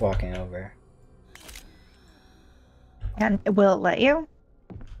scared of walking over. And will it let you?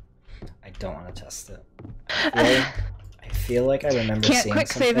 I don't want to test it. I feel like I remember Can't seeing quick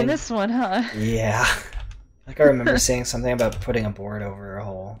something. save in this one, huh? Yeah. Like I remember seeing something about putting a board over a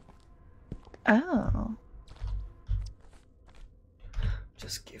hole. Oh.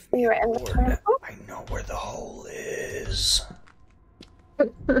 Just give me You're a in the board. tunnel? I know where the hole is.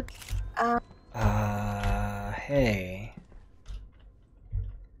 Hey.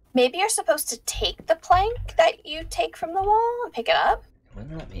 Maybe you're supposed to take the plank that you take from the wall and pick it up? It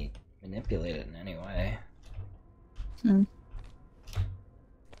wouldn't let me manipulate it in any way. Hmm.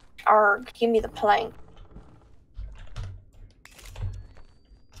 Or give me the plank.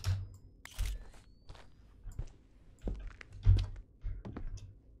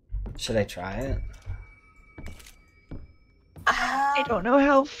 Should I try it? I don't know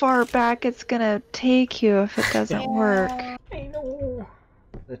how far back it's gonna take you if it doesn't work. I know.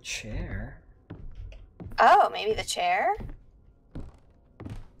 The chair. Oh, maybe the chair?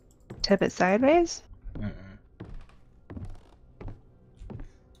 Tip it sideways? Mm-mm.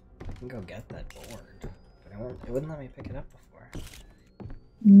 I can go get that board, but it wouldn't let me pick it up before.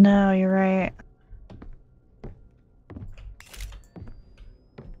 No, you're right.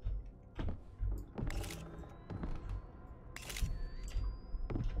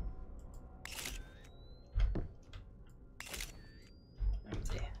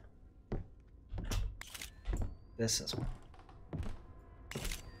 Empty. This is one.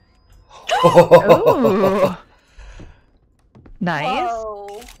 Ooh. Nice.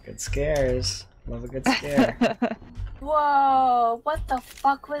 Whoa. Good scares. Love a good scare. Whoa, what the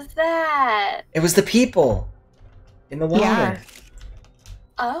fuck was that? It was the people in the water. Yeah.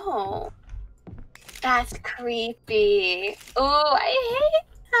 Oh. That's creepy. Oh, I hate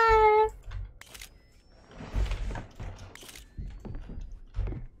that.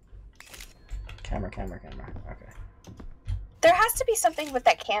 Camera. Okay. There has to be something with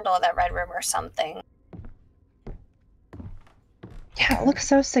that candle in that red room or something. Yeah, it looks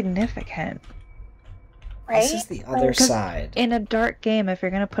so significant. Right? This is the other Like, side. In a dark game, if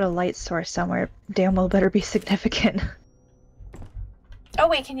you're gonna put a light source somewhere, damn well better be significant. oh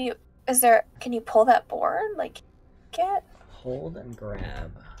wait, can you pull that board? Like, get? Hold and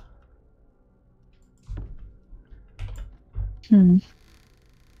grab. Hmm.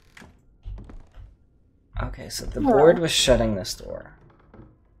 Okay, so the board was shutting this door.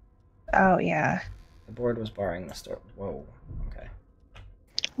 Oh, yeah. The board was barring this door. Whoa. Okay.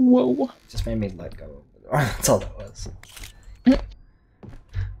 Whoa. Just made me let go of the door. That's all that was.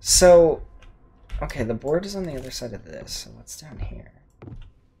 So, okay, the board is on the other side of this. So what's down here?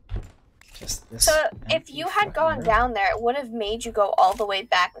 Just this. So if empty you had fucking gone room. down there, it would have made you go all the way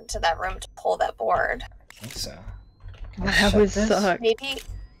back into that room to pull that board. I think so. Can I That shut would this? suck.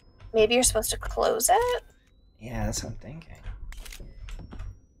 Maybe you're supposed to close it? Yeah, that's what I'm thinking.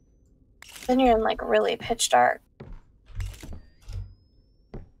 Then you're in like really pitch dark.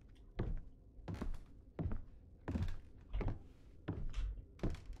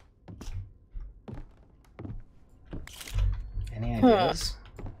 Any ideas?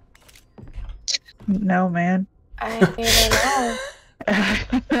 No, man. I don't know.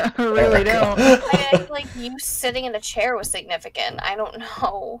 I really don't. I feel like you sitting in a chair was significant. I don't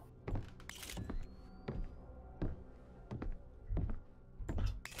know.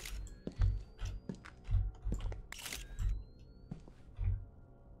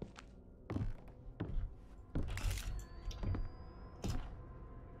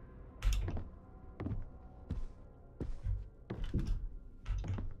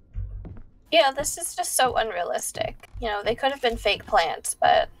 Yeah, this is just so unrealistic. You know, they could have been fake plants,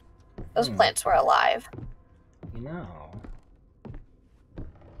 but those plants were alive. You know,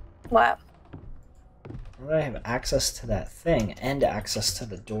 What? now that I have access to that thing and access to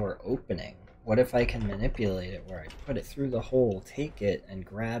the door opening, what if I can manipulate it where I put it through the hole, take it, and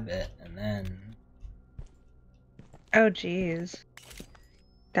grab it, and then... Oh, jeez.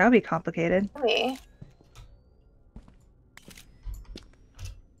 That would be complicated. Me?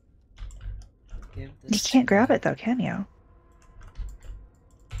 give You this can't to grab me? it, though, can you?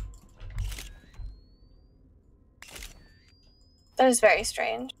 That is very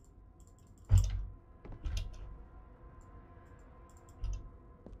strange.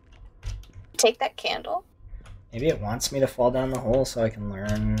 Take that candle. Maybe it wants me to fall down the hole so I can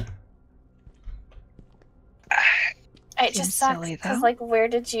learn... It Seems just sucks silly, because, though. like, where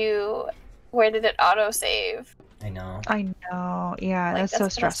did it autosave? I know. I know. Yeah, Like, that's so gonna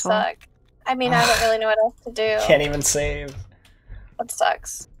stressful. Suck. I mean, I don't really know what else to do. Can't even save. That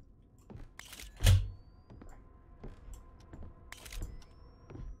sucks.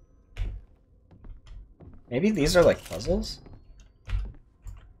 Maybe these are like puzzles?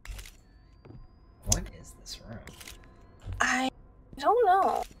 What is this room? I don't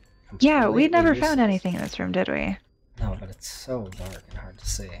know. Yeah, we Completely never found useless. anything in this room, did we? No, but it's so dark and hard to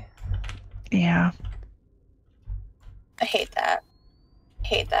see. Yeah. I hate that.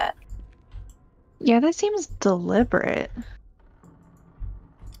 Hate that. Yeah, that seems deliberate.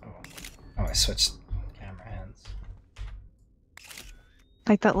 Oh, I switched camera hands.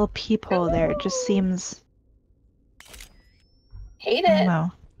 Like that little peephole there, it just seems. Hate I don't it.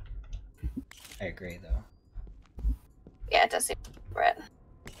 know. I agree, though. Yeah, it does seem red.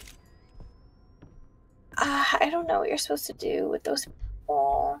 I don't know what you're supposed to do with those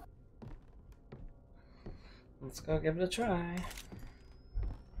people. Let's go give it a try.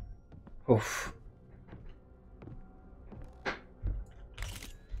 Oof.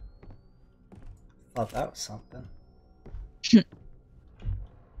 Thought that was something.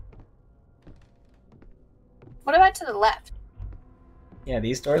 What about to the left? Yeah,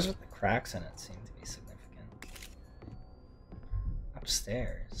 these doors with the cracks in it seem to be significant.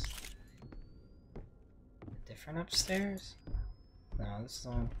 Upstairs. Different upstairs? No, this is the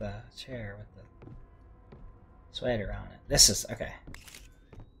one with the chair with the sweater on it. This is okay.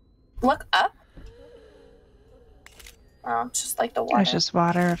 Look up. Oh, it's just like the water. It's just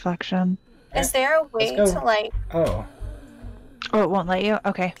water reflection. Is there a way Let's go. to like? Oh, Oh, it won't let you?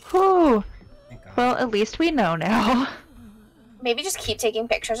 Okay. Whew. thank God. Well, at least we know now. Maybe just keep taking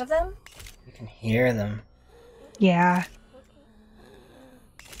pictures of them? You can hear them. Yeah.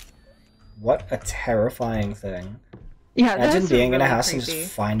 What a terrifying thing. Yeah, Imagine that's being in a really house and creepy.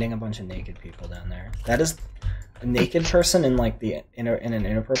 just finding a bunch of naked people down there. That is a naked person in like in an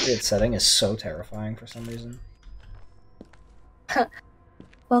inappropriate setting is so terrifying for some reason.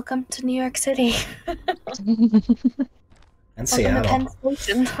 Welcome to New York City. And Welcome to Penn Seattle.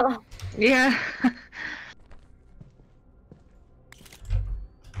 Station. Yeah.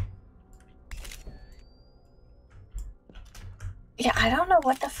 Yeah, I don't know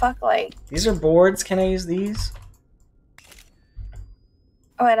what the fuck, like. These are boards. Can I use these?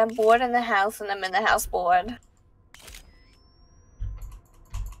 Alright, I'm bored in the house and I'm in the house bored.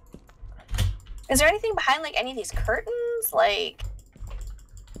 Is there anything behind, like, any of these curtains? Like.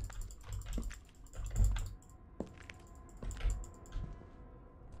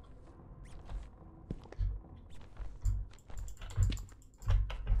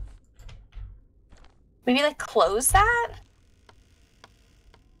 Maybe, like, close that?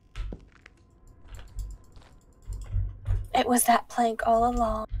 It was that plank all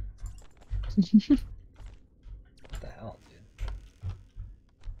along. What the hell, dude?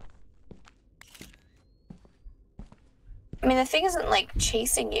 I mean, the thing isn't, like,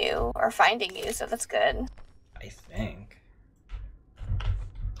 chasing you or finding you, so that's good. I think.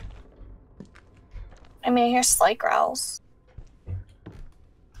 I mean, I hear slight growls.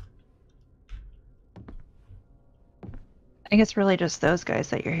 I think it's really just those guys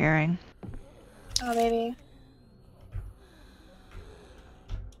that you're hearing. Oh, maybe.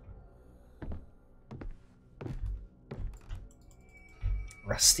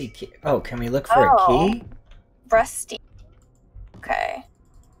 Rusty key. Oh, can we look for a key? Rusty. Okay.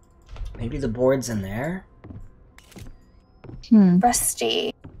 Maybe the board's in there?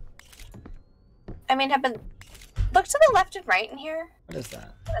 Rusty. I mean, look to the left and right in here. What is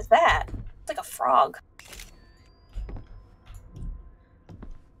that? What is that? It's like a frog.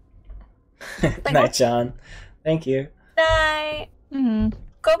 Night, John. Thank you. Night. Mm-hmm.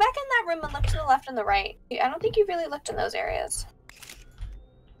 Go back in that room and look to the left and the right. I don't think you really looked in those areas.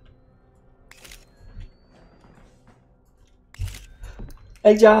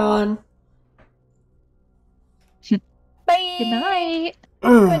 Hey, John. Bye. Good night.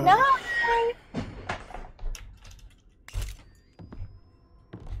 Good night.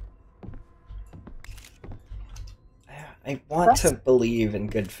 I want to believe in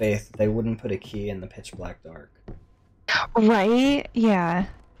good faith they wouldn't put a key in the pitch black dark. Right? Yeah.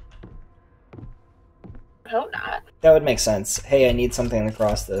 I hope not. That would make sense. Hey, I need something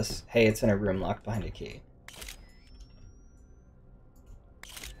across this. Hey, it's in a room locked behind a key.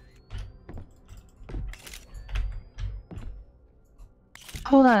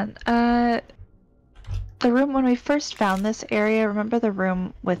 Hold on. The room when we first found this area, remember the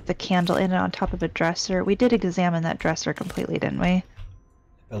room with the candle in it on top of a dresser? We did examine that dresser completely, didn't we? I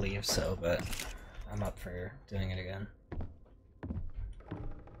believe so, but I'm up for doing it again.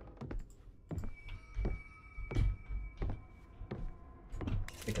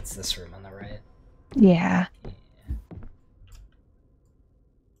 I think it's this room on the right. Yeah.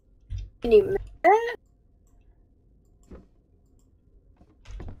 Can you make it?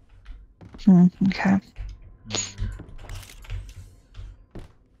 Okay.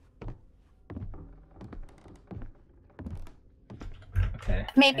 Okay.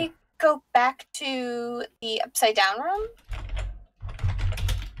 Maybe go back to the upside down room.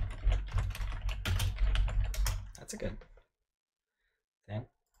 That's a good thing.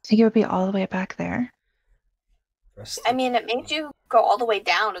 I think it would be all the way back there. I mean, it made you go all the way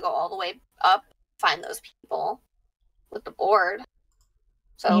down to go all the way up, find those people with the board.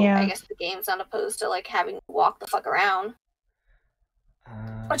 So Yeah. I guess the game's not opposed to like having to walk the fuck around.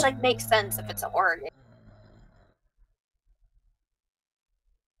 Which like makes sense if it's a horror game.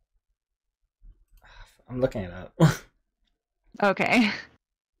 I'm looking it up. Okay.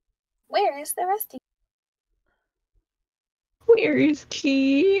 Where is the Rusty? Where is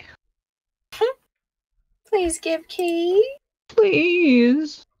Key? Please give key.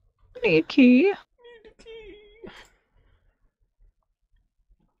 Please. I need Key.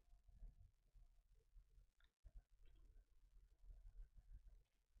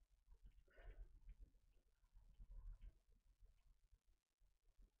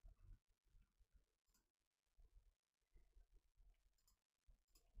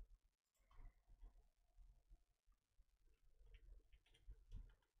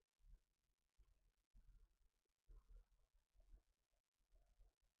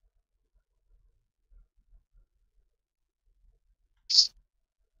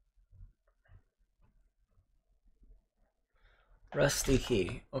 Rusty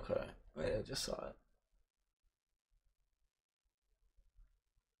key. Okay. Wait, I just saw it.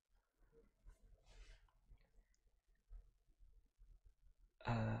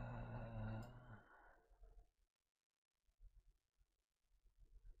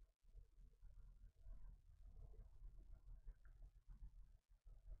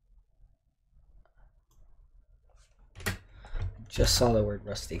 Just saw the word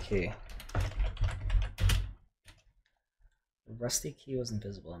rusty key. The rusty key was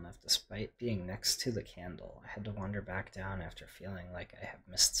invisible enough despite being next to the candle. I had to wander back down after feeling like I have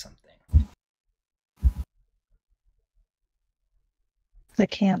missed something. The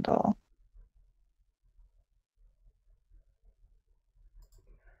candle.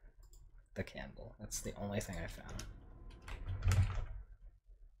 The candle. That's the only thing I found.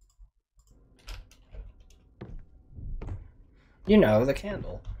 You know, the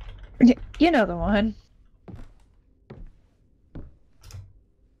candle. You know the one.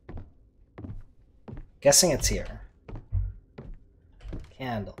 Guessing it's here.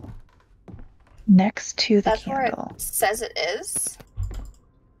 Candle. Next to the That's candle. where it says it is.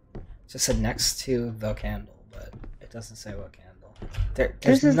 It just said next to the candle, but it doesn't say what candle. There's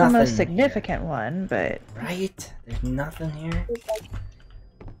This is the nothing most significant here. one, but... Right? There's nothing here.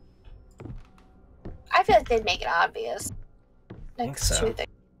 I feel like they'd make it obvious. I think so.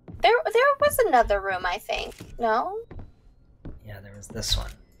 There was another room, I think. No? Yeah, there was this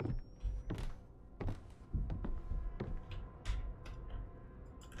one.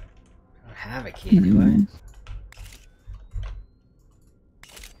 I don't have a key, do I?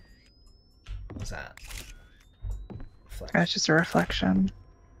 What was that? That's just a reflection.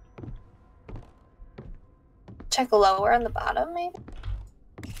 Check lower on the bottom, maybe?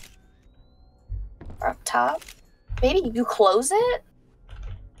 Or up top? Maybe you close it?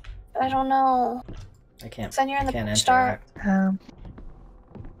 I don't know. I can't. Then you're in the can't start. interact.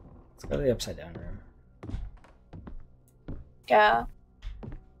 Let's go to the upside down room. Yeah.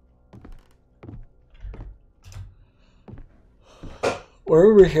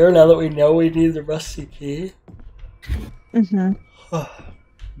 We're over here now that we know we need the rusty key. Mm-hmm.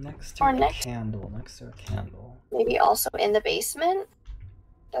 Next to Or a candle. Next to a candle. Maybe also in the basement?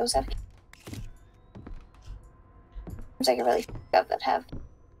 Those have... Seems like a really up that have...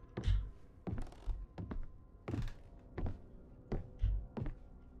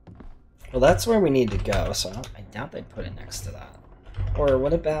 Well, that's where we need to go, so I doubt they'd put it next to that. Or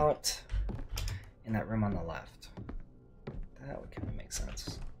what about in that room on the left? That would kind of make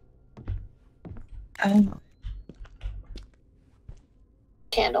sense. Oh.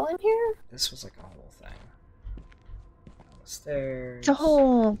 Candle in here? This was like a whole thing. On the stairs. It's a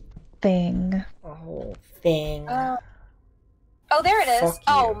whole thing. A whole thing. Oh, there it is. Fuck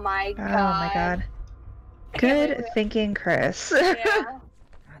Oh you. my god. Oh my god. I can't believe Good it. thinking, Chris. Yeah.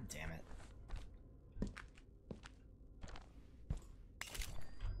 God damn it.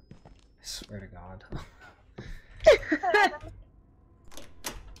 I swear to God.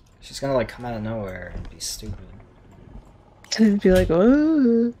 She's gonna like come out of nowhere and be stupid. To be like,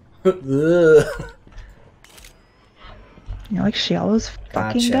 oh. Ugh. You know, like she always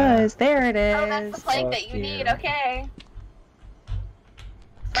fucking Gotcha. does. There it is. Oh, that's the plank that Fuck you need, you. okay.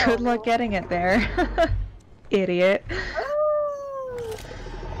 Good Oh. luck getting it there. Idiot.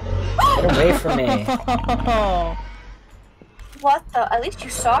 Get away from me. What the? At least you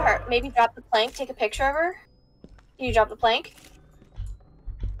saw her. Maybe drop the plank, take a picture of her. Can you drop the plank?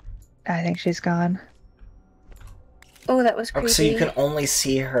 I think she's gone. Oh, that was creepy. Oh, so you can only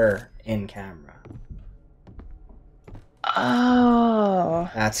see her in camera. Oh,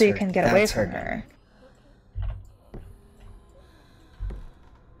 That's so you her- can get away that's her from her.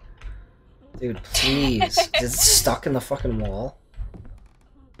 Dude, please. It's stuck in the fucking wall.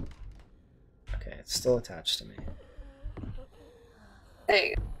 Okay, it's still attached to me. There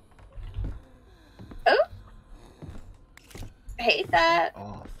you go. Oh. I hate that.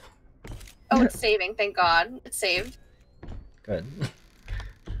 Off. Oh, it's saving. Thank God. It's saved. Good.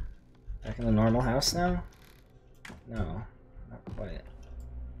 Back in the normal house now? No, not quite.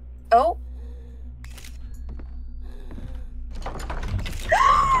 Oh.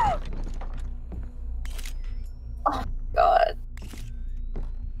 Oh, God.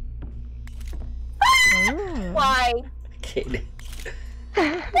 Ooh. Why? Katie.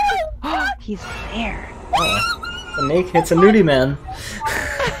 He's there. Oh, it's a nudie man.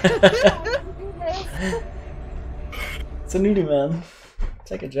 It's a nudie man.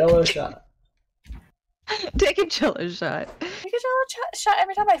 Take a jello shot. Take a jello shot. You get a shot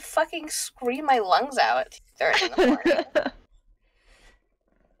every time I fucking scream my lungs out at 2:30 in the morning.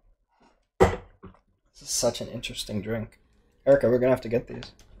 This is such an interesting drink. Erica, we're gonna have to get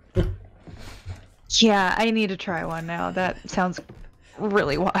these. Yeah, I need to try one now. That sounds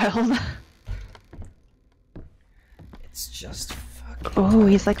really wild. It's just fucking. Oh,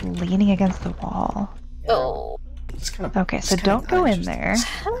 he's like leaning against the wall. Yeah, Oh. just kind of. Okay, so don't go in there.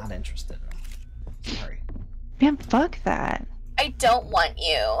 Not interested. Sorry. Man, fuck that. I don't want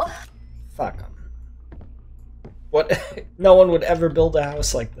you. Fuck them. What? No one would ever build a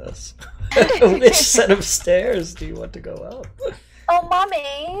house like this. Which set of stairs do you want to go up? Oh,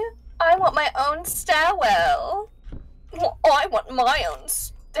 Mommy, I want my own stairwell. Well, I want my own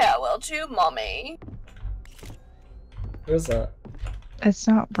stairwell too, Mommy. Who's that? It's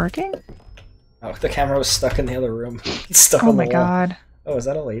not working? Oh, the camera was stuck in the other room. It's stuck Oh on the my wall. god. Oh, is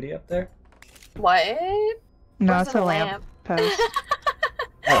that a lady up there? What? No, Where's it's the a lamp post.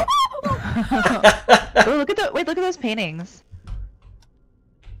 Oh. Oh, look at look at those paintings.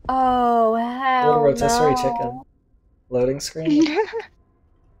 Oh, hell Little rotisserie no. chicken. Loading screen.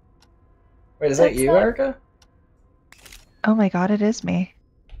 Wait, is that That's you, not- Erica? Oh my god, it is me.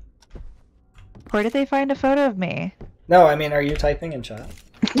 Where did they find a photo of me? No, I mean, are you typing in chat?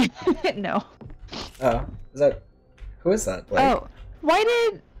 No. Oh, is that? Who is that? Blake? Oh, why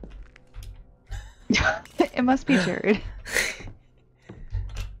did... It must be Jared.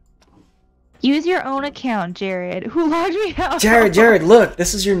 Use your own account, Jared. Who logged me out? Jared, look!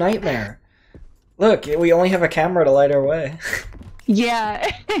 This is your nightmare. Look, we only have a camera to light our way. Yeah.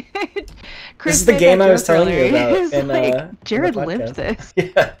 This is the game I was telling you about It's in, like, in the Jared podcast. lived this.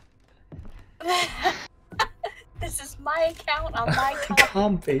 Yeah. This is my account on my copy.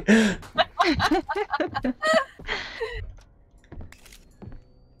 Comfy.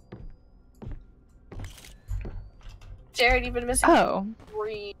 Jared, you've been missing Oh,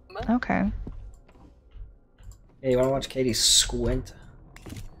 dream. okay. Hey, you want to watch Katie squint?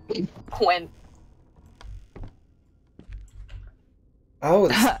 When? Oh,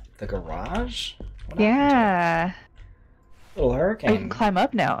 the garage? What happened to Yeah. it? Little I hurricane. can climb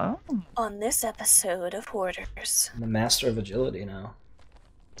up now. Oh. On this episode of Hoarders. I'm the master of agility now.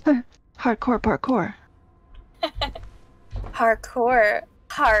 Hardcore parkour. Parkour.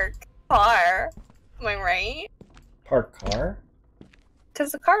 Park-car. Am I right? Park car?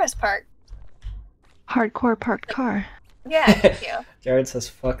 Because the car is parked. Hardcore parked car. Yeah, thank you. Jared says,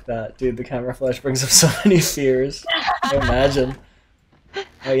 fuck that. Dude, the camera flash brings up so many fears. Imagine.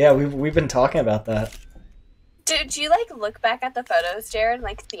 Oh yeah, we've been talking about that. Did you, like, look back at the photos, Jared, and,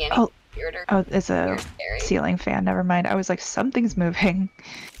 like, see anything weird or Oh, it's a scary? ceiling fan. Never mind. I was like, something's moving.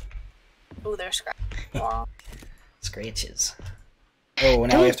 Ooh, they're scratching the wall. Scratches. Oh,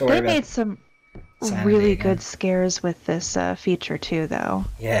 now we have to worry They about... made some sanity really again. good scares with this feature too, though.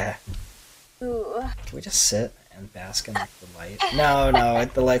 Yeah. Ooh. Can we just sit and bask in like, the light? No,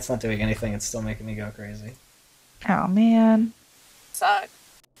 the light's not doing anything. It's still making me go crazy. Oh man. Suck.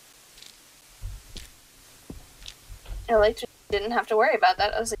 I like didn't have to worry about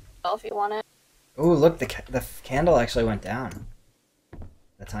that. I was like, well, if you want it. Ooh, look, the candle actually went down.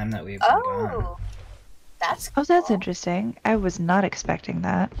 The time that we've been gone. Oh. That's Oh, that's cool. interesting. I was not expecting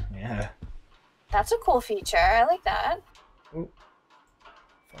that. Yeah. That's a cool feature. I like that. Ooh.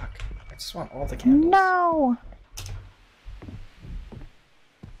 Fuck. I just want all the candles. No.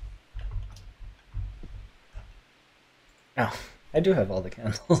 Oh, I do have all the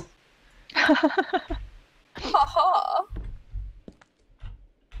candles. Ha ha.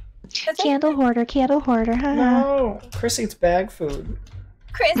 Candle hoarder, haha. No! Chris eats bag food.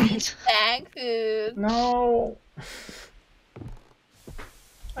 Chris eats bag food. No!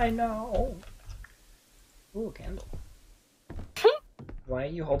 I know. Ooh, a candle. Why are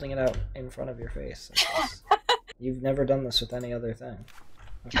you holding it out in front of your face like this? You've never done this with any other thing.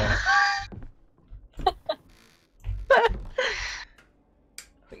 Okay.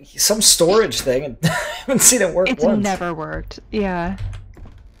 Some storage thing, and I haven't seen it work It's once. never worked. Yeah.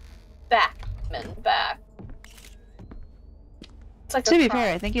 Back, man, back. It's like To be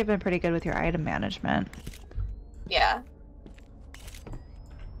fair, I think you've been pretty good with your item management. Yeah.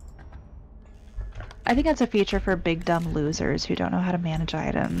 I think that's a feature for big dumb losers who don't know how to manage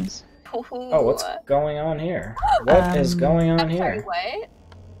items. Oh, what's going on here? What is going on I'm sorry, here? what?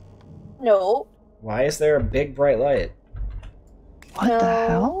 No. Why is there a big bright light? What the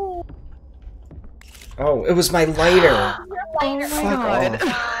hell? Oh, it was my lighter! Your lighter. Oh my God.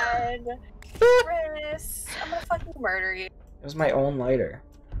 God. Chris, I'm gonna fucking murder you. It was my own lighter.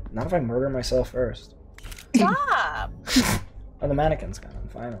 Not if I murder myself first. Stop. Oh, the mannequin's gone,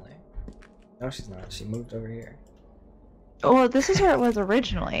 finally. No, she's not. She moved over here. Well, this is where it was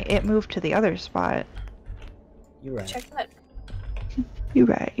originally. It moved to the other spot. You right. Check that. You're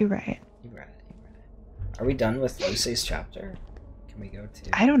right, you're right. You right. Are we done with Lucy's chapter? Can we go to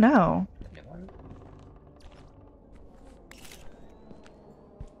I don't know. the new one?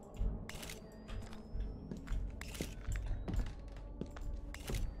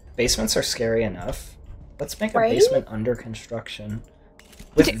 Basements are scary enough. Let's make a Right? basement under construction.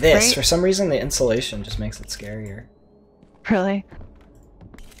 With this, Right? for some reason the insulation just makes it scarier. Really?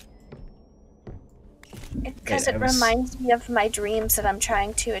 It's because Wait, it I was- reminds me of my dreams that I'm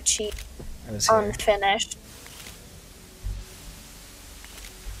trying to achieve I was here. unfinished.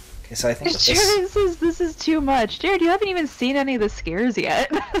 Okay, so I think with Jared this... says this is too much. Jared, you haven't even seen any of the scares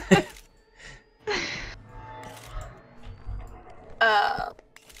yet. I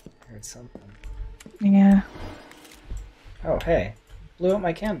heard something. Yeah. Oh, hey. Blew out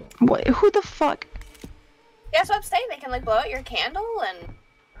my candle. What? Who the fuck? Yeah, that's what I'm saying. They can like blow out your candle and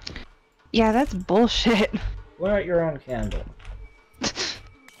Yeah, that's bullshit. Blow out your own candle.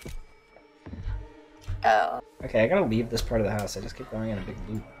 oh. Okay, I gotta leave this part of the house. I just keep going in a big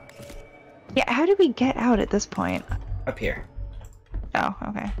loop. Yeah, how do we get out at this point? Up here. Oh,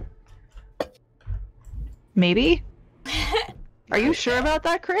 okay. Maybe? Are you sure about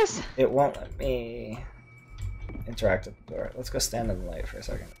that, Chris? It won't let me interact with the door. Let's go stand in the light for a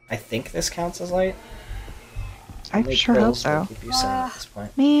second. I think this counts as light. I Only sure hope pills will so. keep you sane at this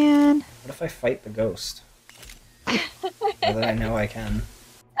point. Man. What if I fight the ghost? Now that I know I can.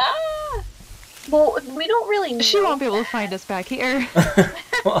 Ah. Well, we don't really know. She won't be able to find us back here.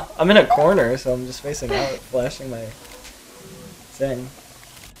 Well, I'm in a corner, so I'm just facing out, flashing my thing.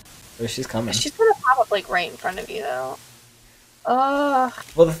 So she's coming. She's gonna pop up like right in front of you though. Ugh.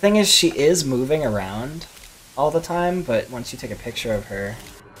 Well, the thing is, she is moving around all the time, but once you take a picture of her...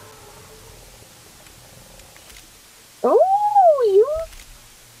 Ooh, you.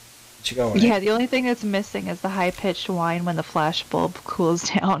 Did she go away? Yeah, the only thing that's missing is the high-pitched whine when the flash bulb cools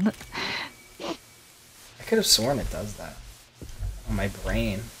down. I could have sworn it does that. On my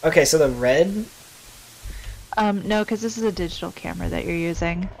brain. Okay, so the red... No, because this is a digital camera that you're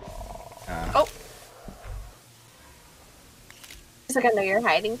using. Oh. She's like, I know you're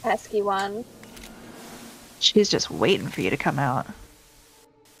hiding, pesky one. She's just waiting for you to come out.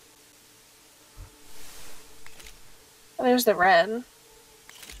 Oh, there's the red.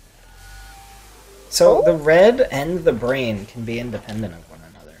 So the red and the brain can be independent of one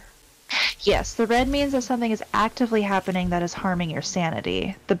another. Yes, the red means that something is actively happening that is harming your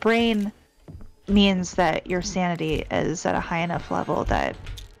sanity. The brain means that your sanity is at a high enough level that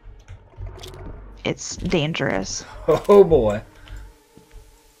it's dangerous. Oh boy.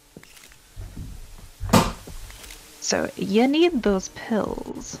 So you need those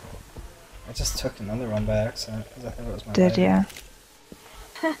pills. I just took another one by accident because I thought it was my Did lighter. ya?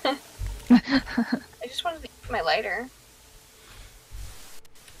 I just wanted to use my lighter.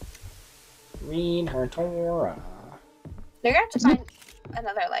 Read her Torah. You're gonna have to find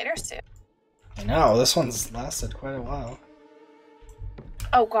another lighter soon. I know, this one's lasted quite a while.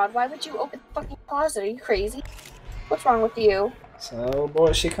 Oh god, why would you open the fucking closet? Are you crazy? What's wrong with you? So, boy,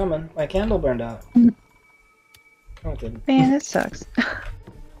 is she coming. My candle burned out. Oh, it didn't. Man, it sucks.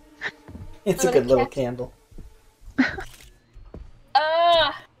 It's a good little candle.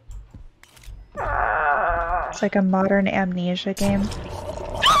 It's like a modern amnesia game.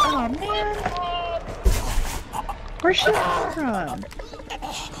 Oh man! Where's she from?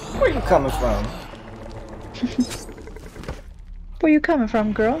 Where are you coming from? Where you coming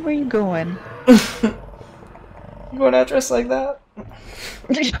from, girl? Where you going? You going out dressed like that?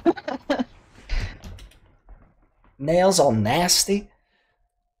 Nails all nasty.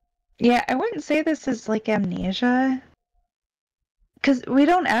 Yeah, I wouldn't say this is like amnesia. Because we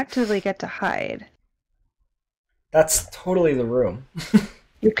don't actively get to hide. That's totally the room.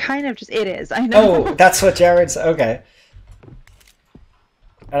 You're kind of just... It is, I know. Oh, that's what Jared said. Okay.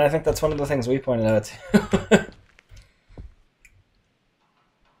 And I think that's one of the things we pointed out too.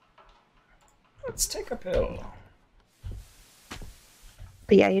 Let's take a pill.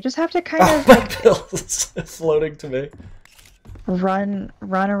 But yeah, you just have to kind of my like pill is floating to me. run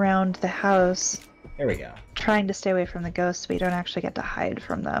around the house Here we go. trying to stay away from the ghosts, but you don't actually get to hide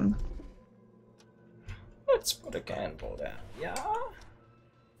from them. Let's put a candle down. Yeah?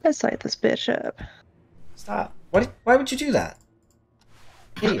 Let's light this bitch up. Stop. What? Why would you do that?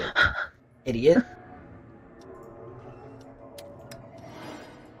 Idiot. Idiot.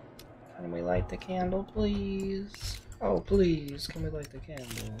 Can we light the candle, please? Oh, please, can we light the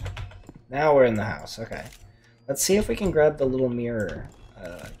candle? Now we're in the house, okay. Let's see if we can grab the little mirror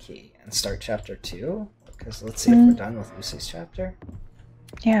key and start chapter 2. Because let's see if we're done with Lucy's chapter.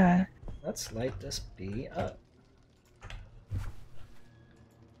 Yeah. Let's light this bee up.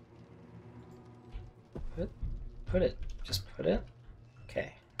 Put it. Just put it.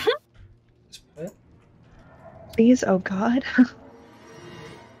 Okay. Just put it. Please, oh god.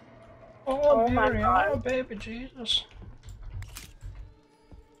 Oh, my Mary, God. oh, baby Jesus.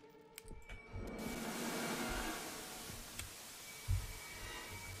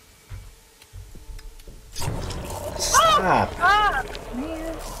 Stop. Ah!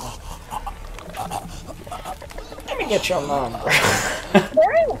 Let me get your mom.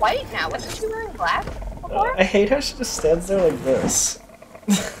 Wearing white now. Wasn't she wearing black before? I hate how she just stands there like this.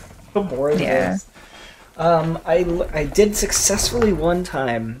 How boring Yeah. it is. I did successfully one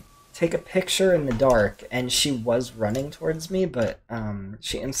time take a picture in the dark, and she was running towards me, but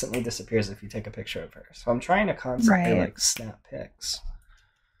she instantly disappears if you take a picture of her. So I'm trying to constantly Right. like snap pics,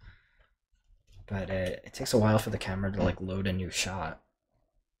 but it takes a while for the camera to like load a new shot.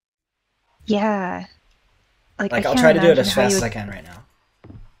 Yeah. Like, Like I I'll can't try to do it imagine as how fast you as would- I can right now.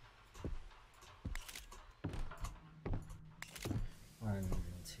 1,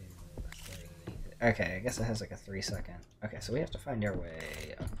 2, 3. Okay, I guess it has like a 3-second. Okay, so we have to find our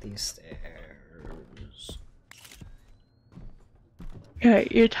way up these stairs. Yeah,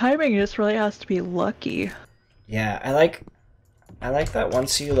 your timing just really has to be lucky. Yeah, I like that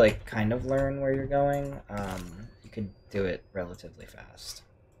once you like kind of learn where you're going, you could do it relatively fast.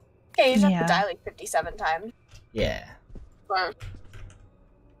 Yeah, you just have Yeah. to die like 57 times. Yeah. Or-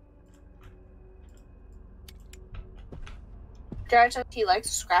 Jared says he likes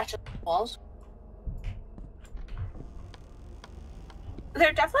scratching the walls.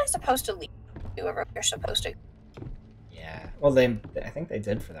 They're definitely supposed to leave you wherever you're supposed to. Yeah. Well, I think they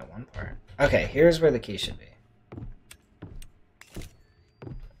did for that one part. Okay, here's where the key should be.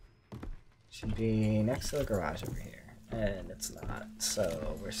 Should be next to the garage over here. And it's not.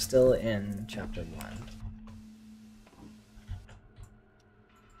 So we're still in chapter 1.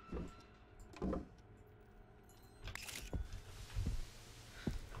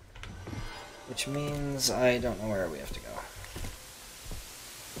 Which means I don't know where we have to go.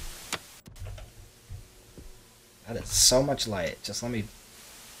 That is so much light. Just let me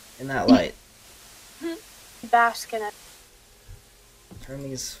in that light. Bask in it. Turn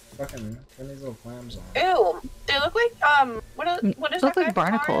these little clams on. Ew, they look like what is Look that like guy from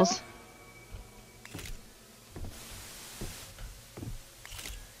barnacles.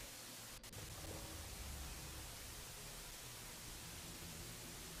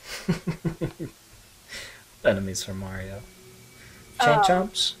 Enemies from Mario. Chain Oh.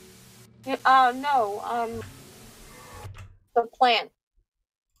 chomps? Mario? No, the plant.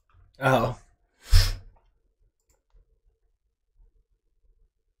 Oh.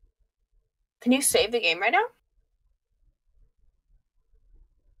 Can you save the game right now?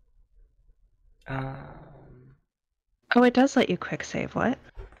 Oh, it does let you quick save, what?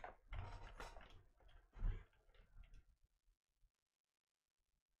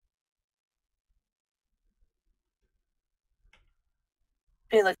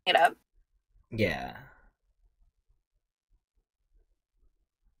 Are you looking it up? Yeah.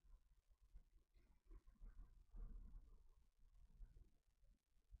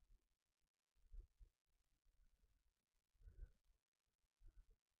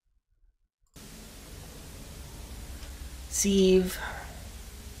 Sieve.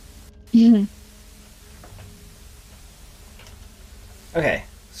 Okay,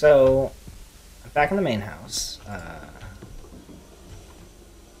 so I'm back in the main house.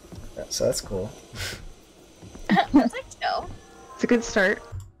 So that's cool. That's like chill. It's a good start.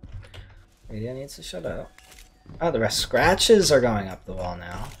 Radio needs to shut up. Oh, the rest scratches are going up the wall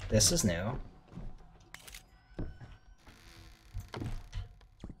now. This is new.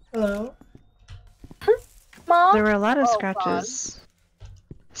 Hello. Mom? There were a lot of Oh, scratches.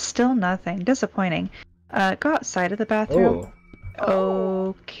 Still nothing. Disappointing. Go outside of the bathroom.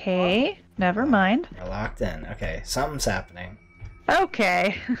 Oh, Okay. Never mind. we're locked in. Okay, something's happening.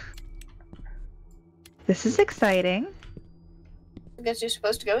 Okay. This is exciting. I guess you're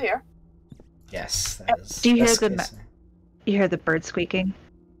supposed to go here. Yes, that is. Do you hear best the case You hear the bird squeaking?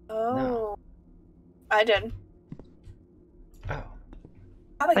 Oh. No. I did. Oh.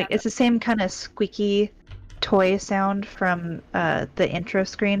 Like it's the same kind of squeaky toy sound from the intro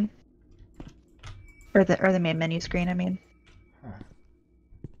screen, or the main menu screen. I mean. Huh.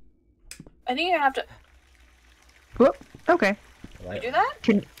 I think you have to Whoop. Okay. you do that?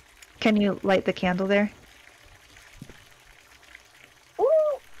 Can you light the candle there?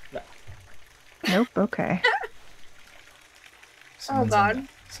 Ooh. Nope. Okay. Someone's God. in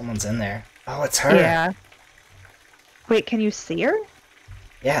someone's in there. Oh, it's her. Yeah. Wait, can you see her?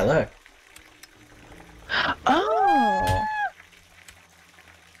 Yeah, look. Oh.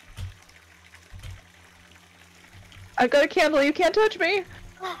 I've got a candle. You can't touch me.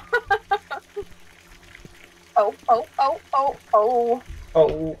 Oh, oh, oh, oh, oh.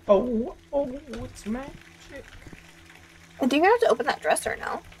 Oh, oh, oh, it's magic. I think I have to open that dresser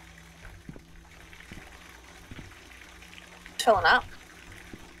now. Filling up.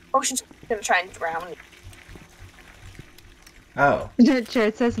 Oh, she's gonna try and drown me. Oh.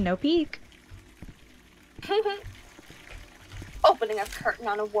 Jared says no peek. Opening a curtain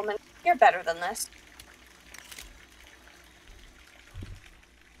on a woman. You're better than this.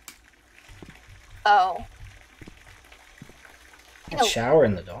 Oh. You can shower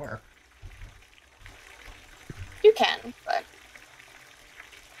in the dark. You can, but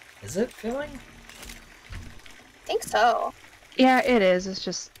Is it filling? I think so. Yeah, it is. It's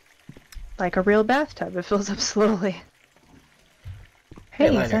just like a real bathtub. It fills up slowly. Hey,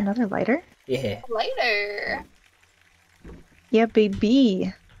 is lighter. that another lighter? Yeah. Later. Yeah,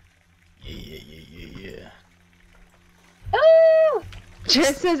 baby. Yeah. Oh!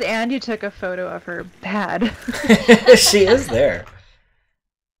 Jared says, and you took a photo of her. Bad. She is there.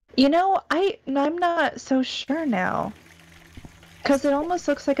 You know, I'm not so sure now. Because it almost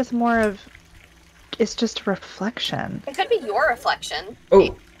looks like it's more of... It's just a reflection. It could be your reflection.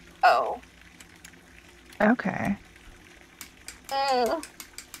 Oh. Oh. Okay.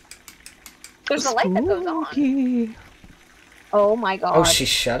 There's a light that goes on. Spooky. Oh my god. Oh, she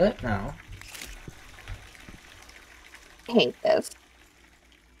shut it? No. I hate this.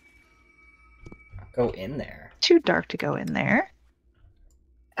 Go in there. Too dark to go in there.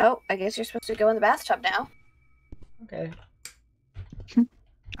 Oh, I guess you're supposed to go in the bathtub now. Okay.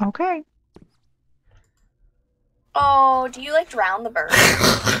 Okay. Oh, do you like drown the bird?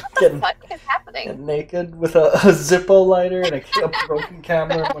 What the fuck is happening? Get naked with a Zippo lighter and a broken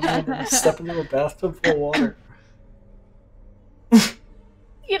camera in one hand and step into a bathtub full of water.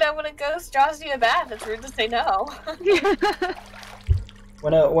 You know, when a ghost draws you a bath, it's rude to say no.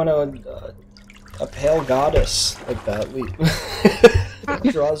 When a pale goddess like that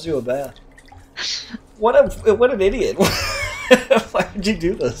draws you a bath. What an idiot! Why would you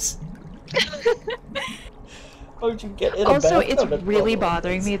do this? Why would you get in a Also, bathtub it's and really fall?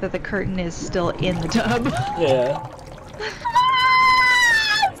 bothering me that the curtain is still in the tub. Yeah.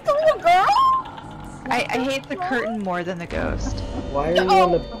 It's the little girl? I hate the curtain more than the ghost. Why are you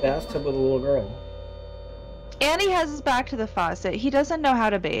in the bathtub with a little girl? And he has his back to the faucet. He doesn't know how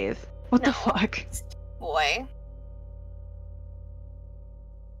to bathe. What the No. fuck? Boy.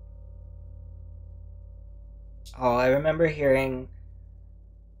 Oh, I remember hearing,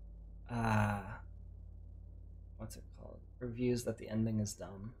 what's it called? Reviews that the ending is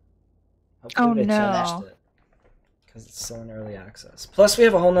dumb. Hopefully Oh, they no. changed it. Because it's still in early access. Plus, we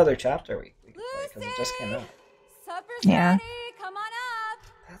have a whole nother chapter we can play, because it just came out. Supper's Yeah. ready. Come on up.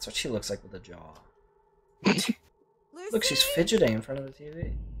 That's what she looks like with a jaw. Lucy? Look, she's fidgeting in front of the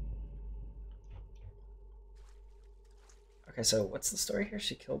TV. Okay, so what's the story here?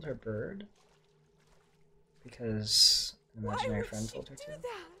 She killed her bird? Because an Why imaginary would friend she told her do to?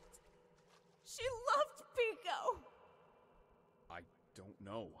 that? She loved Pico. I don't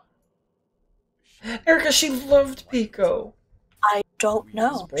know. Erica, she loved Pico! I don't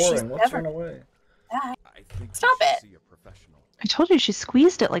know. It's boring. Let's never run away. that. I think Stop you should it. see a professional. I told you she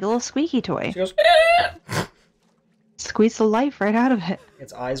squeezed it like a little squeaky toy. She goes, Squeezed the life right out of it.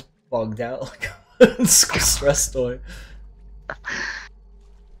 its eyes bugged out like a stress toy.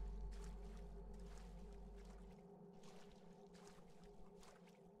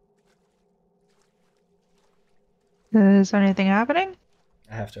 Is anything happening?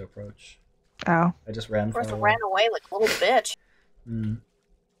 I have to approach. Oh. I just ran Of course, far away. ran away like a little bitch. Hmm.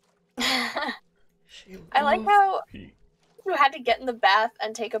 I like how you had to get in the bath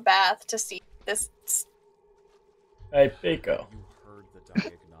and take a bath to see this. Hey, Pico. You heard the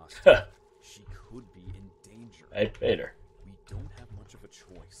diagnostic. She could be in danger. Hey, Peter. We don't have much of a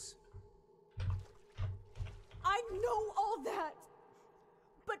choice. I know all that.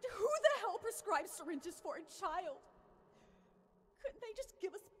 But who the hell prescribes syringes for a child? Couldn't they just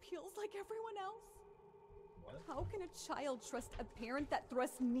give us pills like everyone else? What? How can a child trust a parent that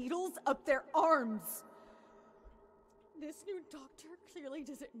thrusts needles up their arms? This new doctor clearly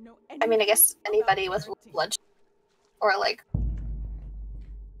doesn't know anything. I mean, I guess anybody about with parenting. blood or like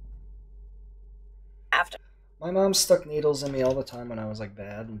after. My mom stuck needles in me all the time when I was like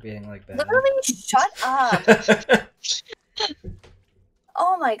bad and being like bad. Literally, shut up.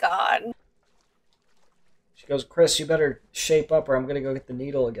 Oh my god. She goes, Chris, you better shape up or I'm gonna go get the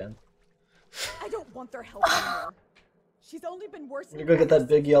needle again. I don't want their help anymore. She's only been worse. I'm gonna go get that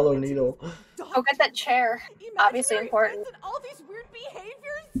big yellow needle. Go get that chair. Obviously important. And all these weird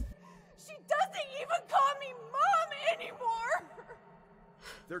behaviors. She doesn't even call me mom anymore.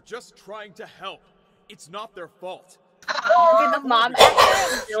 They're just trying to help. It's not their fault. Okay, the mom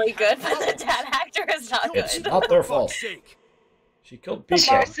actor is really good, but the dad actor is not It's good. not their For fault. fuck's sake. She killed The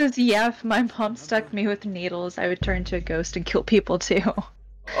Pico. bar says, yeah, if my mom stuck me with needles, I would turn to a ghost and kill people too.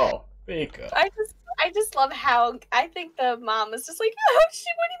 Oh, Pico. I just love how I think the mom is just like, oh, she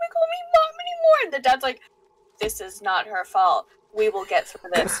wouldn't even call me mom anymore. And the dad's like, this is not her fault. We will get through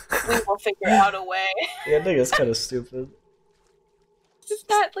this. We will figure out a way. The ending is kind of stupid. Just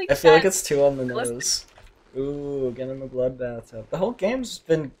that, like, I feel like that- it's too on the Listen. nose. Ooh, get in the bloodbath. The whole game's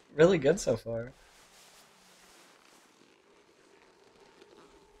been really good so far.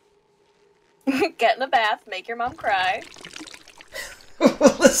 get in the bath, make your mom cry.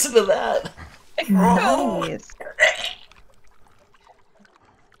 Listen to that. Nice.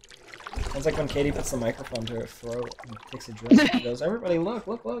 Sounds like when Katie puts the microphone to her throat and takes a drink. She goes, everybody look,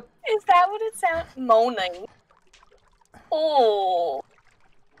 look, look. Is that what it sounds? Moaning. Oh.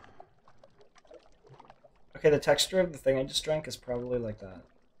 Okay, the texture of the thing I just drank is probably like that.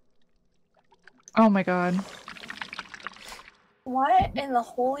 Oh my god. What in the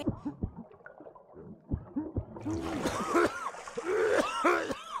holy...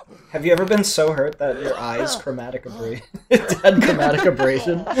 Have you ever been so hurt that your eyes chromatic abrasion? Had chromatic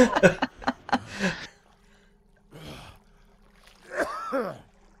abrasion?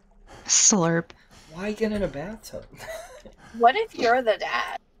 Slurp. Why get in a bathtub? What if you're the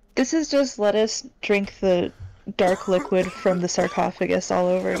dad? This is just let us drink the dark liquid from the sarcophagus all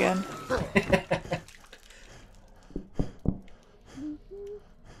over again.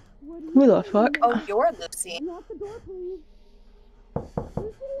 Who the fuck? Oh, you're Lucy.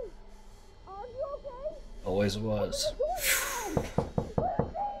 Always was.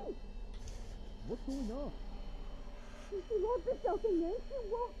 What's going on?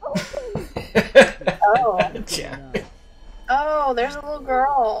 Oh. Yeah. Oh, there's a little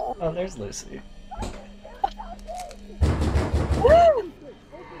girl. Oh, there's Lucy.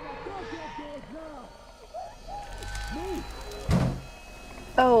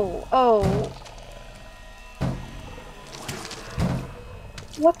 Oh, oh.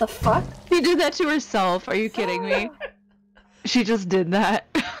 What the fuck? She did that to herself. Are you kidding me? She just did that.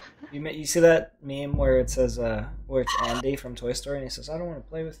 You see that meme where it says, where it's Andy from Toy Story and he says, I don't want to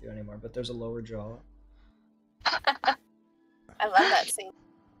play with you anymore, but there's a lower jaw. I love that scene.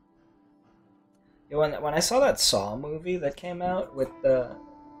 Yeah, when I saw that Saw movie that came out with the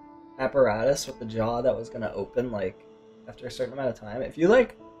apparatus with the jaw that was gonna open like after a certain amount of time, if you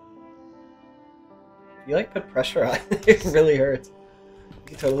put pressure on it, it really hurts. You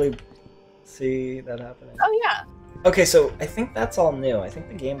can totally see that happening. Oh, yeah. Okay, so I think that's all new. I think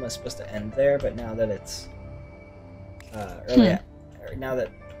the game was supposed to end there, but now that it's or now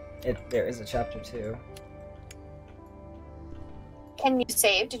that there is a chapter 2. Can you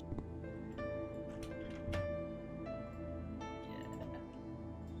save? Did you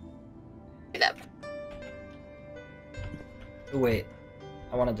do that? Oh, wait,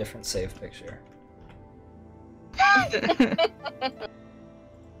 I want a different save picture.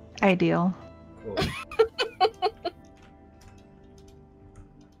 Ideal. Cool.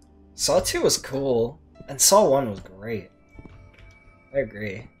 Saw 2 was cool, and Saw 1 was great. I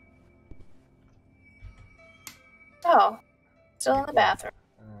agree. Oh. Still in the bathroom.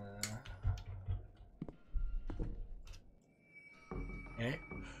 Eh?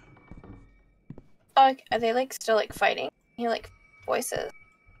 Oh, are they like still like fighting? You hear like voices.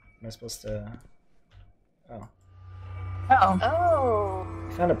 Am I supposed to... Oh. Oh. Oh.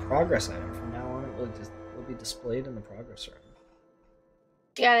 We found a progress item. From now on, it will be displayed in the progress room.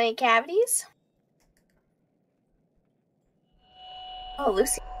 Do you got any cavities? Oh,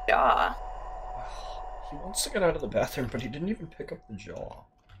 Lucy's jaw. He wants to get out of the bathroom, but he didn't even pick up the jaw.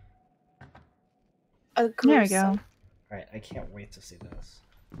 Oh, There we gruesome. go. Alright, I can't wait to see this.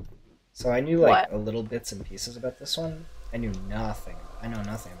 So I knew like What? a little bits and pieces about this one. I knew nothing. I know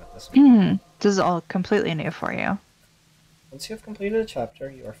nothing about this one. Hmm. This is all completely new for you. Once you have completed a chapter,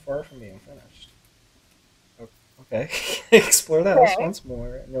 you are far from being finished. Okay. Explore the house Okay. once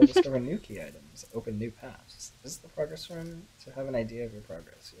more, and you'll discover new key items. Open new paths. Visit the progress room to have an idea of your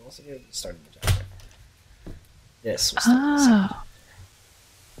progress. You'll also be able to start a new chapter. This was the second Oh.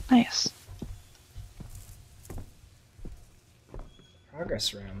 Nice.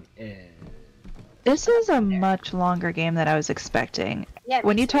 progress room is. This is a much longer game than I was expecting. Yeah.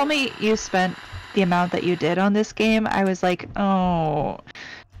 When you told me you spent the amount that you did on this game, I was like, oh.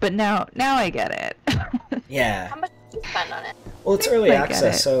 But now I get it. Yeah. How much did you spend on it? Well, it's early I get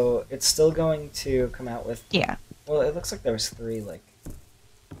access, it. so it's still going to come out with. Yeah. Well, it looks like there was 3 like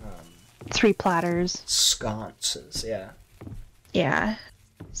 3 platters. sconces. Yeah. Yeah.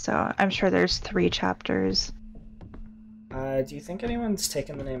 So I'm sure there's 3 chapters. Do you think anyone's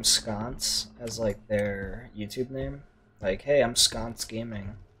taken the name Sconce as like their YouTube name? Like, hey, I'm Sconce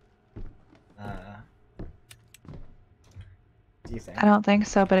Gaming. Do you think? I don't think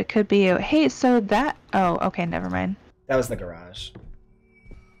so, but it could be you. Hey, so that... Oh, okay, never mind. That was the garage.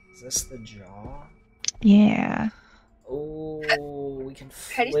 Is this the jaw? Yeah. Oh, we can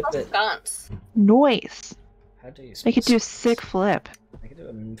How do you flip spell it. sconce? Noise. How do you They could do sconce? sick flip. I could do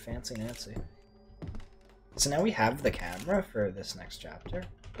a fancy Nancy. So now we have the camera for this next chapter.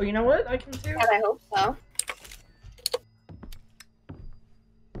 Oh, you know what I can do? God, I hope so.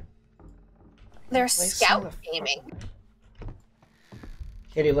 They're Place some scout of the gaming. fucking-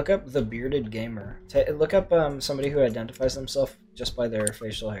 Katie, look up the bearded gamer. Look up somebody who identifies themselves just by their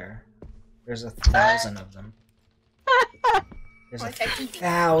facial hair. There's 1,000 of them. There's Why can't you-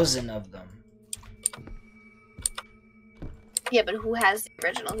 1,000 of them. Yeah, but who has the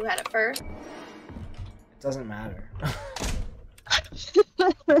original? Who had it first? It doesn't matter.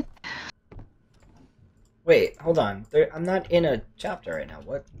 Wait, hold on. I'm not in a chapter right now.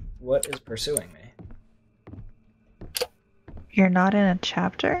 What is pursuing me? You're not in a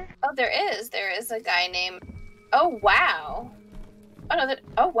chapter? Oh, there is. There is a guy named. Oh wow. Oh no.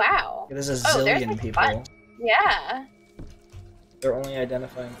 Oh wow. There's a Oh, there's, zillion like, people. fun. Yeah. Their only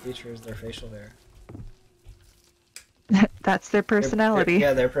identifying feature is their facial hair. That's their personality.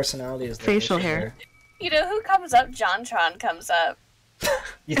 Yeah, their personality is their Facial hair. You know who comes up? JonTron comes up.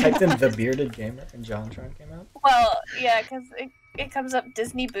 You typed in the bearded gamer and JonTron came out? Well, yeah, because it comes up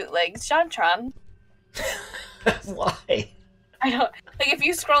Disney bootlegs JonTron. Why? I don't like if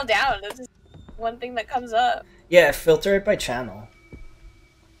you scroll down, it's just one thing that comes up. Yeah, filter it by channel.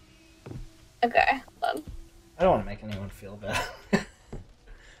 Okay, hold on. I don't want to make anyone feel bad.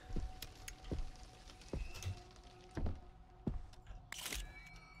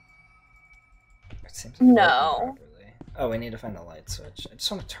 It seems like it's No. working properly. Oh, we need to find the light switch. I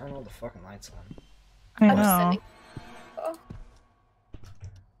just want to turn all the fucking lights on. I I'm just know. sending. Oh,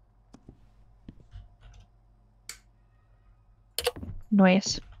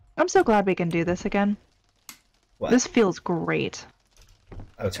 Noise. I'm so glad we can do this again. What? This feels great.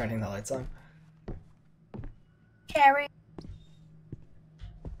 Oh, turning the lights on? carry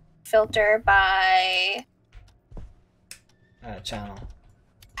filter by Channel.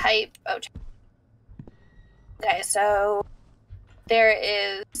 type. Oh, okay. So there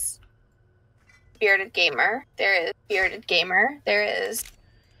is bearded gamer. There is bearded gamer. There is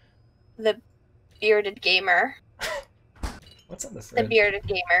the bearded gamer. What's on the The thread? bearded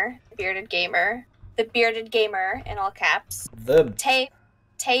gamer. The bearded gamer. The bearded gamer in all caps. The Tay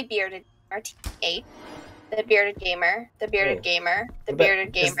bearded gamer. T8. The bearded gamer. The bearded Oh. gamer. The what about-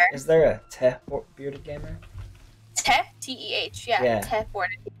 bearded gamer. Is there a bearded gamer? Te T-E-H. Yeah. Yeah. Te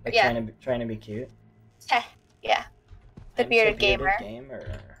bearded. Like Yeah. trying to be cute? Te. Yeah. The I'm bearded gamer.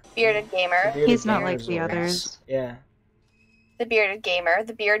 gamer. Bearded The gamer. bearded He's not gamer like is the a race. others. Yeah. The bearded gamer.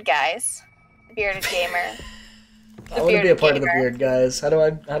 The beard guys. The bearded gamer. I want to be a bearded part of the gamer. beard guys. How do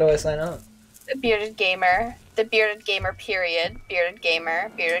I sign up? The bearded gamer. The bearded gamer. Period. Bearded gamer.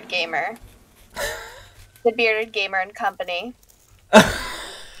 Bearded gamer. The bearded gamer and company.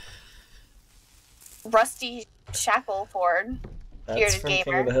 Rusty Shackleford. That's Bearded from King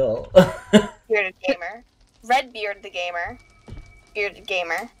gamer. of the Hill. Bearded gamer. Redbeard the gamer. Bearded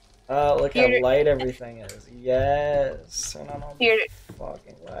gamer. Oh, look how Bearded- light everything is. Yes. Turn on all the Bearded.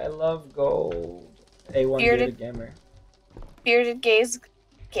 fucking light. I love gold. A1 Bearded- bearded gamer. Bearded guys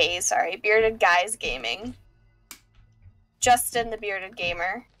gaming. Justin the bearded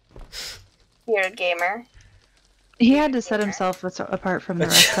gamer. Bearded gamer. He had to set himself apart from the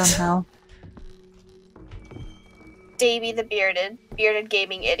rest somehow. Davey the bearded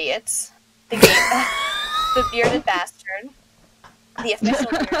gaming idiots. The bearded bastard. The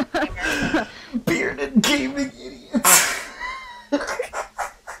official bearded gamer. Bearded gaming idiots.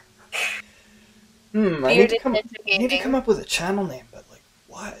 I need to come up with a channel name, but like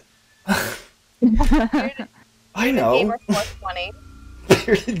what? Bearded I know. Gamer 420.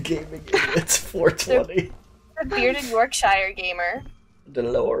 Bearded gaming idiots 420. The bearded Yorkshire gamer.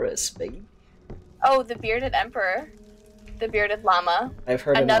 Dolores, baby. Oh, the bearded emperor. The bearded llama. I've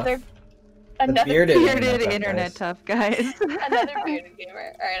heard Another bearded internet tough guys. Another bearded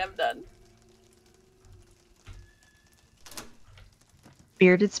gamer. Alright, I'm done.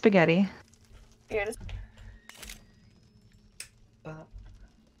 Bearded spaghetti. Bearded.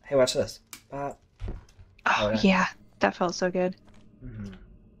 Hey, watch this. Oh yeah, that felt so good.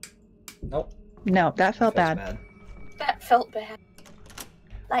 Nope. No, that felt bad. That felt bad.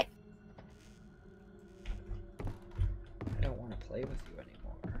 Like. I don't want to play with you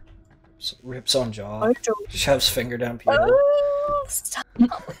anymore. Rips on jaw. I don't. Shoves finger down pupil. Oh, stop.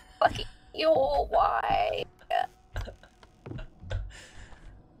 Fucking you. Why?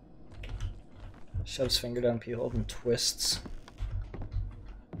 Shoves finger down pupil and twists.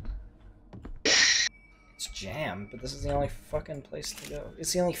 It's jammed, but this is the only fucking place to go.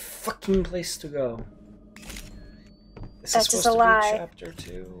 It's the only fucking place to go. This is supposed to be chapter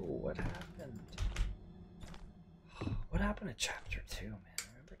 2. What happened? What happened to chapter 2, man?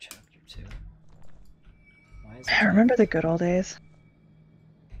 Remember chapter 2? Why is I remember the good old days.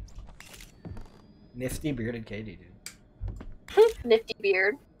 Nifty bearded Katie, dude. Nifty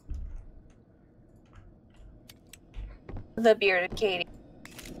beard. The bearded Katie.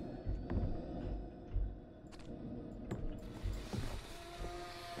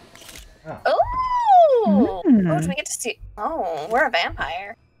 Oh. Oh! Oh, do we get to see? Oh, we're a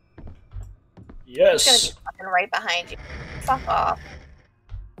vampire. Yes. He's gonna be fucking right behind you. Fuck off.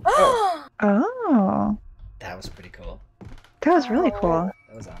 Oh. Oh. That was pretty cool. That was really cool.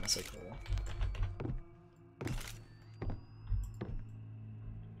 That was honestly cool.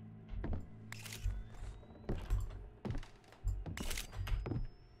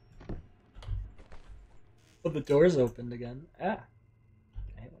 Oh, the door's opened again. Ah. I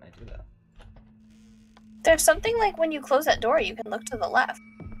hate when I do that. There's something like when you close that door, you can look to the left.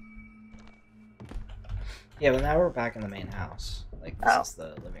 Yeah, but now we're back in the main house. Like, this is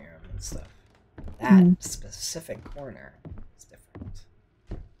the living room and stuff. That specific corner is different.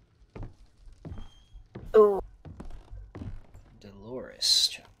 Ooh. Dolores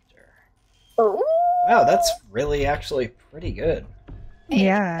chapter. Ooh. Wow, that's really actually pretty good.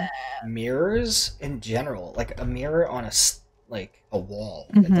 Yeah. Mirrors in general, like a mirror on a wall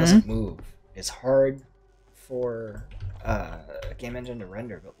that doesn't move, is hard for a game engine to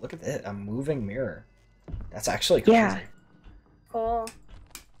render. But look at it, a moving mirror. That's actually crazy. Yeah. Cool.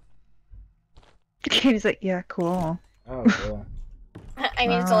 Katie's like, yeah, cool. Oh, cool. I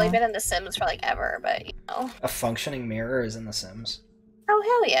mean, it's only been in The Sims for like ever, but you know. A functioning mirror is in The Sims. Oh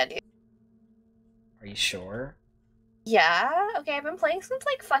hell yeah, dude. Are you sure? Yeah. Okay, I've been playing since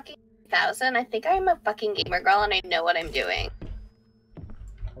like fucking 2000. I think I'm a fucking gamer girl and I know what I'm doing.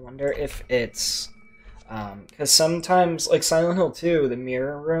 I wonder if it's because sometimes, like Silent Hill 2, the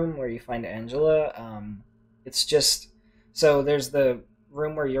mirror room where you find Angela, it's just so there's the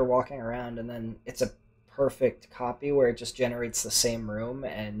room where you're walking around, and then it's a perfect copy where it just generates the same room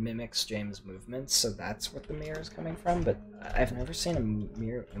and mimics James' movements. So that's what the mirror is coming from. But I've never seen a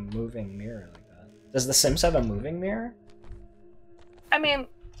moving mirror like that. Does The Sims have a moving mirror? I mean,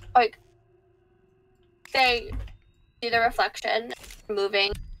 like, they see the reflection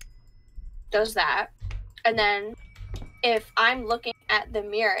moving, does that, and then if I'm looking at the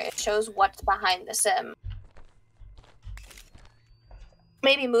mirror, it shows what's behind the sim.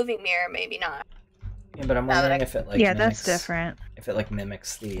 Maybe moving mirror, maybe not. Yeah, but I'm wondering if it like that's different. If it like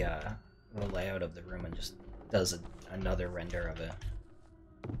mimics the layout of the room and just does another render of it.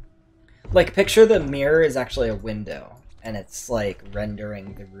 Like, picture the mirror is actually a window, and it's like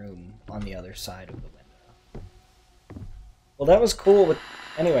rendering the room on the other side of the window. Well, that was cool with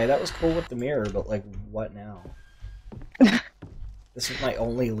that was cool with the mirror, but like, what now? This is my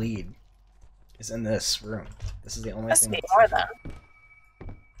only lead. Is in this room. This is the only thing. Be more then.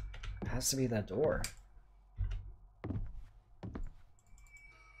 It has to be that door.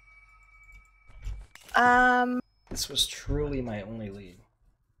 This was truly my only lead.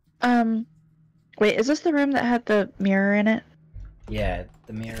 Wait, is this the room that had the mirror in it? Yeah,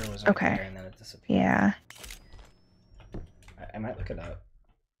 the mirror was right Okay. there and then it disappeared. Yeah. I might look it up.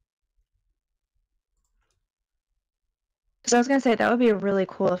 Because I was gonna say that would be really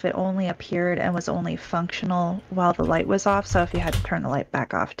cool if it only appeared and was only functional while the light was off. So if you had to turn the light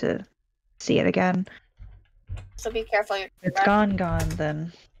back off to see it again, So be careful. if it's gone,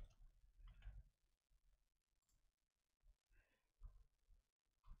 then.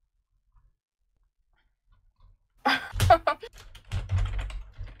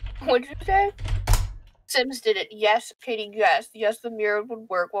 What'd you say? Sims did it. Yes, Katie, yes. Yes, the mirror would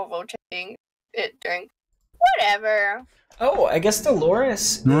work while rotating it during... Whatever. Oh, I guess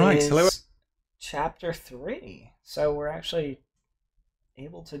Dolores Right, is hello. chapter 3. So we're actually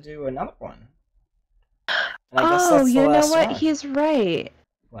able to do another one. And I guess Oh, that's the you know last what? one. He's right.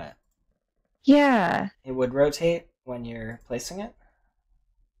 What? Yeah. It would rotate when you're placing it?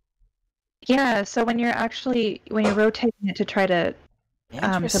 Yeah, so when you're rotating it to try to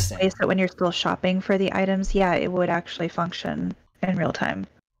Interesting. place it when you're still shopping for the items, yeah, it would actually function in real time.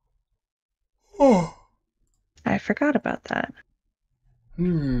 Oh. I forgot about that.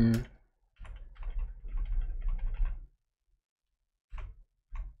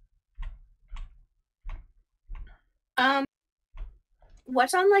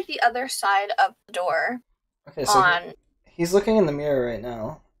 What's on, like, the other side of the door? Okay, so On... he's looking in the mirror right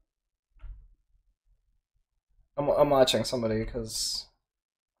now. I'm watching somebody because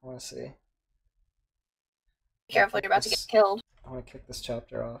I want to see. Be careful, you're about to get killed. I want to kick this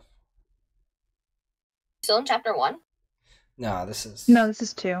chapter off. Still in chapter 1? No, this is... No, this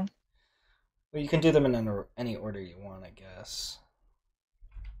is 2. Well, you can do them in any order you want, I guess.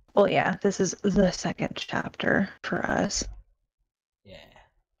 Well, yeah, this is the second chapter for us. Yeah.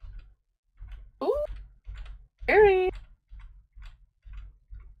 Ooh. Scary.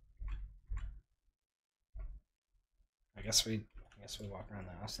 I guess we walk around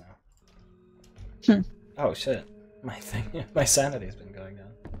the house Hmm. now. Oh shit. My sanity's been going down.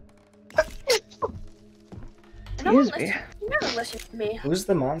 No one Excuse me. listens. You never listen to me. Who's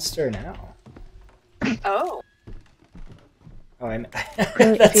the monster now? Oh. Oh, I Really,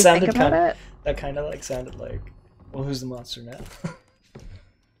 that if you sounded think about kind it, that kind of like sounded like, well, who's the monster now?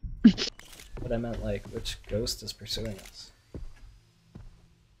 But I meant like, which ghost is pursuing us?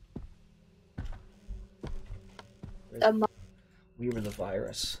 We were the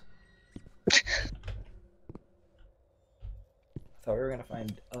virus. I thought we were gonna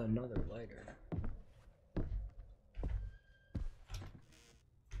find another lighter.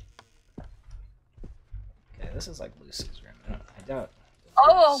 Okay, this is like Lucy's room. I doubt.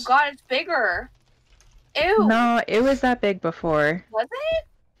 Oh god, it's bigger. Ew. no, it was that big before. Was it?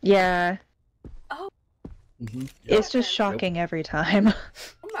 Yeah, Mm-hmm. it's just shocking every time.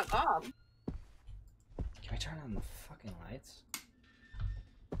 Oh my god. Can we turn on the fucking lights?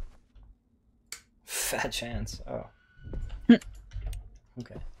 Fat chance. Oh.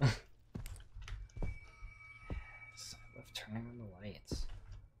 Okay. Yes, I love turning on the lights.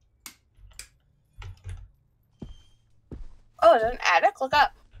 Oh, is it an attic? Look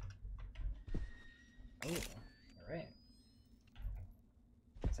up. Oh, alright.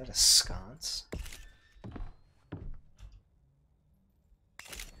 Is that a sconce?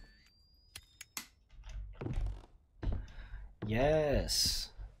 Yes.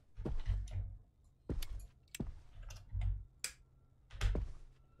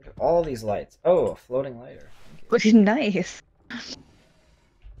 Look at all these lights. Oh, a floating lighter. Thank you. Nice.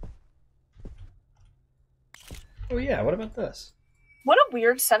 Oh yeah, what about this? What a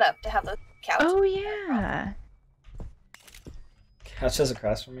weird setup to have the couch. Oh yeah. Couches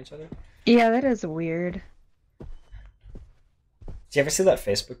across from each other? Yeah, that is weird. Did you ever see that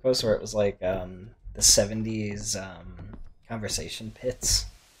Facebook post where it was like the 70s conversation pits?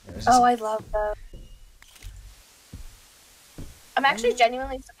 Oh, I love those. I'm actually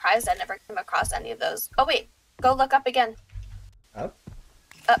genuinely surprised I never came across any of those. Oh wait, go look up again. Up?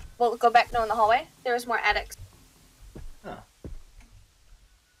 Well, go back. No, in the hallway. There's more attics. Oh.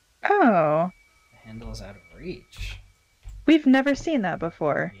 Oh, The handle is out of reach. we've never seen that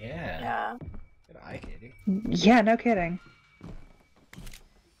before. Yeah. Yeah. Good eye, Katie. Yeah, no kidding.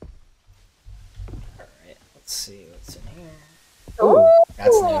 Alright, let's see what's in here. Ooh. Oh, that's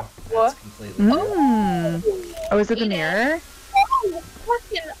new. What? That's completely new. Oh, is it the mirror? Oh,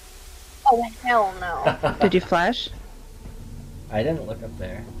 fucking... Oh, hell no. Did you flash? I didn't look up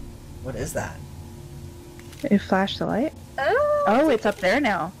there. What is that? You flashed the light? Oh. Oh, it's up there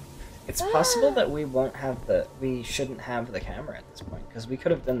now. It's possible that we shouldn't have the camera at this point, because we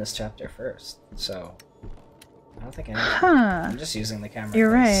could have done this chapter first, so I don't think I Huh. I'm just using the camera You're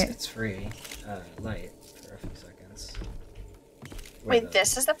 'cause right. it's free light for a few seconds. Wait,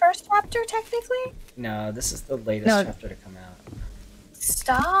 this is the first chapter, technically? No, this is the latest No. chapter to come out.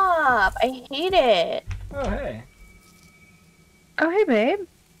 Stop! I hate it. Oh, hey. Oh, hey, babe.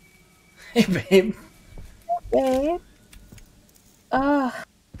 Hey, babe. Babe. Ugh.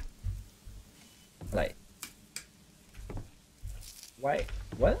 Like. Why?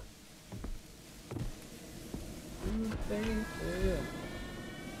 What?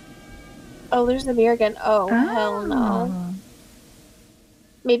 Oh, there's the mirror again. Oh, hell no.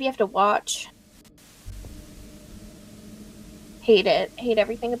 Maybe you have to watch. Hate it. Hate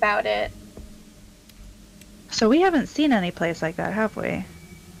everything about it. So we haven't seen any place like that, have we?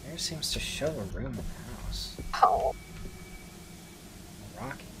 There seems to show a room in the house. Oh. A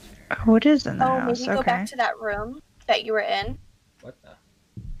rocking chair. Oh, it is in the Oh, house. maybe Okay. go back to that room that you were in. What the?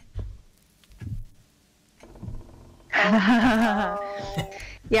 Oh.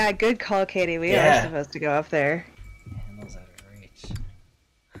 Yeah, good call, Katie. We Yeah. are supposed to go up there. Handles out of reach.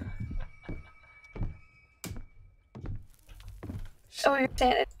 Oh, you're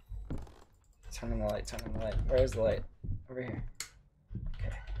saying it. Turn on the light, turn on the light. Where's the light? Over here.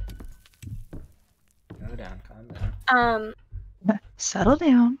 Okay. Go down, calm down. Settle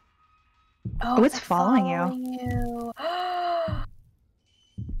down. Oh, it's following you. you.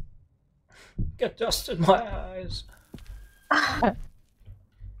 Get dust in my eyes.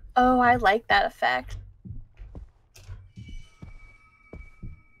 Oh, I like that effect.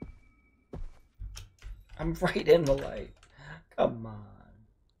 I'm right in the light. Come on.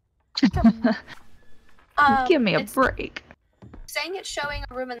 Give me a it's break. saying it's showing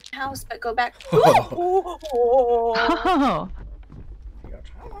a room in the house, but go back. Oh. Oh.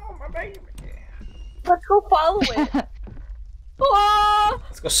 Oh, my baby. Let's go follow it. Oh!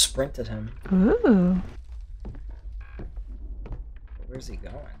 Let's go sprint at him. Ooh. Where's he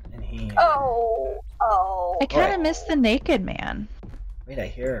going? In here. Oh! Oh! I kind What? of miss the naked man. Wait, I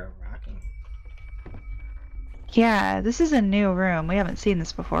hear a rocking. Yeah, this is a new room. We haven't seen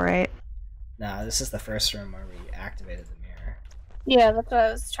this before, right? Nah, this is the first room where we activated the mirror. Yeah, that's what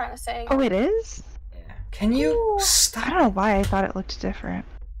I was trying to say. Oh, it is? Yeah. Can you I stop? don't know why I thought it looked different.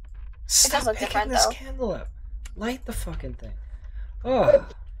 Stop look picking different, this though. candle up. Light the fucking thing. Oh.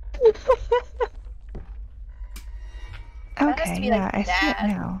 That has to Okay, be, yeah, like, I see it dad.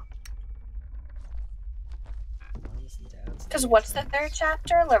 now. Moms and dads. Because what's the third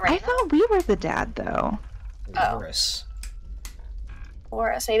chapter? Lorraine? I thought we were the dad, though. Dolores.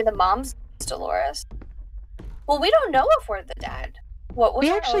 Dolores. Maybe the mom's Dolores. Well, we don't know if we're the dad. What was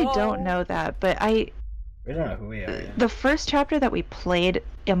We our- actually oh. don't know that, but We don't know who we are yet. the first chapter that we played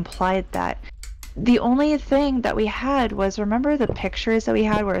implied that. The only thing that we had was, remember the pictures that we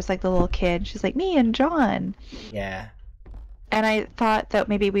had where it's like the little kid? She's like, me and John. Yeah. And I thought that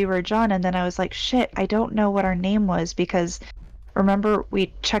maybe we were John, and then I was like, shit, I don't know what our name was, because remember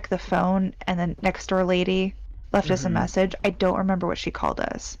we checked the phone and then next door lady left us a Mhm. message. I don't remember what she called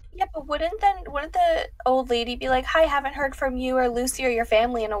us. Yeah, but wouldn't the old lady be like, "Hi, haven't heard from you or Lucy or your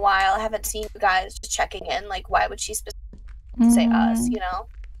family in a while. I haven't seen you guys. Just checking in." Like, why would she specifically say us? You know,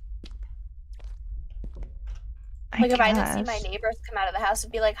 like if I didn't see my guess. neighbors come out of the house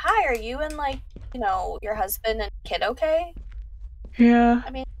and be like, "Hi, are you and like, you know, your husband and kid okay?" Yeah.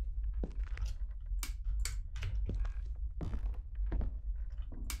 I mean,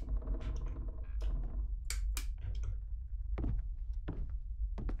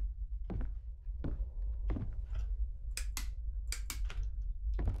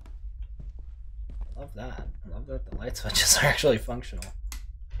 I love that. I love that the light switches are actually functional.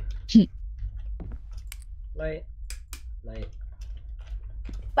 Light. Light.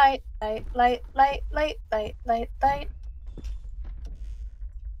 light, light, light, light, light, light, light, light.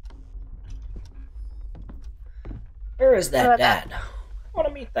 Where is What that about that? dad? I want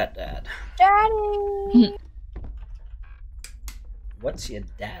to meet that dad. Daddy. What's your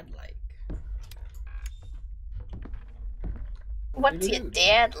dad like? What's your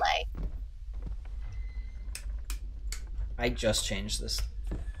dad like? I just changed this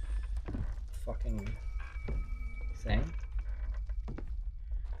fucking thing.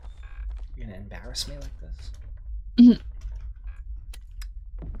 You're gonna embarrass me like this?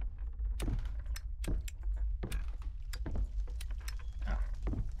 Oh.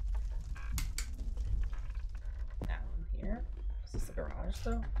 Down here? Is this the garage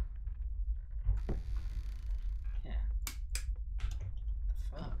though? Yeah.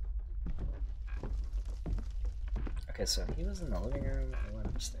 What the fuck? Okay, so he was in the living room and he went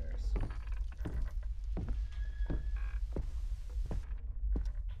upstairs.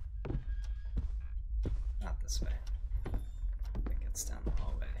 Not this way. It gets down the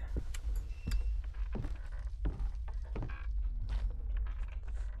hallway.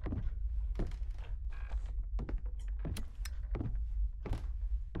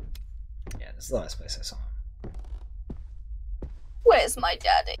 This is the last place I saw him. Where's my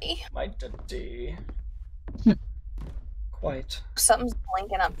daddy? My daddy. Quite. Something's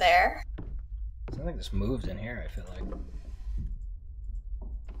blinking up there. Something just moved in here, I feel like.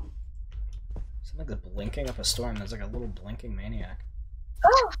 Something that's blinking up a storm. There's like a little blinking maniac.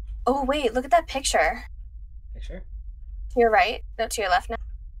 Oh! Oh, wait, look at that picture. Picture? To your right. No, to your left now.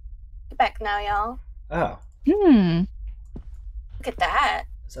 Get back now, y'all. Oh. Hmm. Look at that.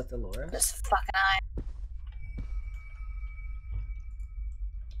 Is that Dolores? This fucking eye.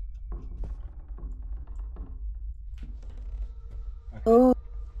 Okay. Ooh.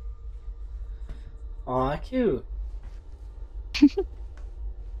 Aw, cute.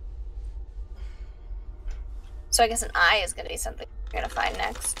 So I guess an eye is gonna be something we're gonna find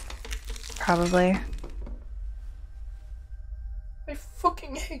next. Probably. I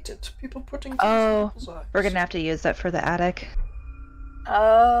fucking hate it. People putting. Oh, we're gonna have to use that for the attic.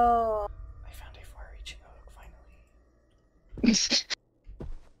 Oh. I found a far-reaching oak finally.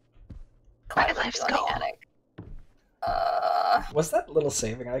 My life's Go on the gone. attic. Was that little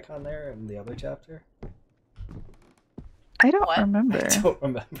saving icon there in the other chapter? I don't What? remember. I don't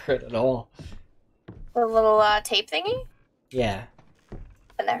remember it at all. The little tape thingy? Yeah.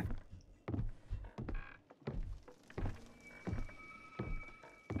 In there.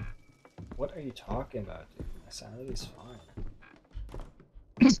 What are you talking about, dude? My sanity's fine.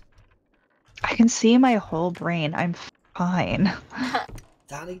 I can see my whole brain. I'm fine.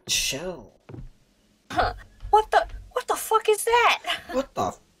 Daddy, chill. What the fuck is that? What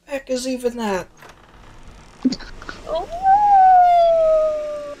the heck is even that? Oh.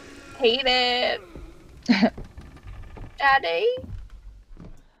 Hate it. Daddy?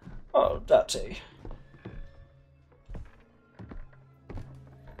 Oh, Daddy.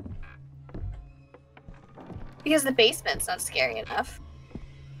 Because the basement's not scary enough.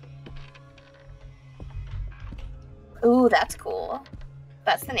 Ooh, that's cool.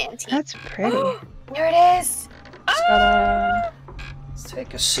 That's an antique. That's pretty. There it is! Let's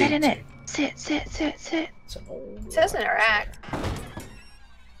take a seat. Sit in it. Sit. It's an old It says rock interact. chair.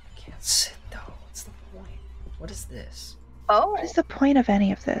 I can't sit though. What's the point? What is this? Oh. What is the point of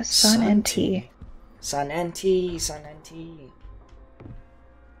any of this? Sun and tea. Sun and tea. Sun and tea.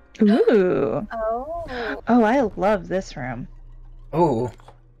 Ooh. Oh. Oh, I love this room. Oh,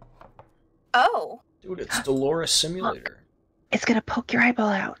 Oh. dude, it's Dolores Simulator. It's gonna poke your eyeball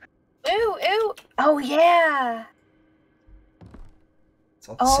out. Ooh, ooh. Oh, yeah. It's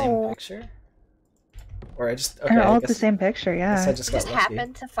all the same Oh. picture. Or I just They're all I the guess- same picture, I guess I yeah. just Just got lucky.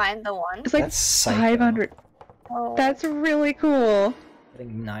 happened to find the one. It's like That's psycho. 500. Oh. That's really cool.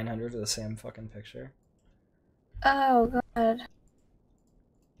 Getting 900 of the same fucking picture. Oh, God.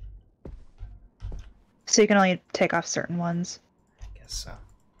 So you can only take off certain ones. I guess so.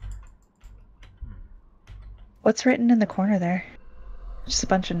 What's written in the corner there? Just a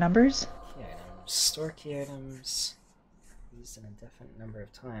bunch of numbers? Key items. Store key items. Used an indefinite number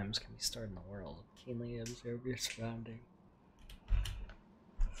of times can be stored in the world. Keenly observe your surrounding.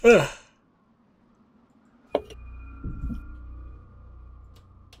 Ugh.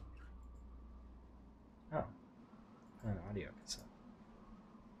 Oh. An audio cassette.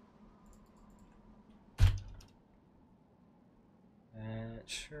 That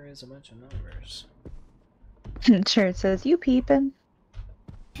sure is a bunch of numbers. Sure, it says, you peeping.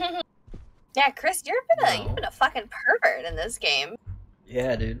 Yeah, Chris, you've been a fucking pervert in this game.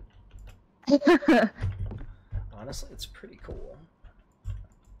 Yeah, dude. Honestly, it's pretty cool.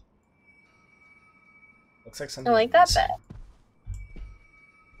 Looks like something. I like that missing. bit.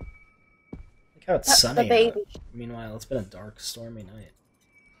 Look how it's The sunny baby. out. Meanwhile, it's been a dark, stormy night.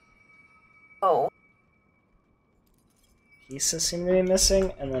 Oh. Pieces seem to be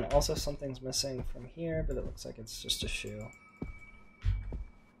missing, and then also something's missing from here, but it looks like it's just a shoe.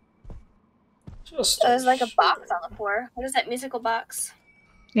 Just There's like a box on the floor. What is that musical box?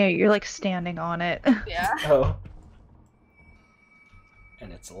 Yeah, you're like standing on it. Yeah. Oh.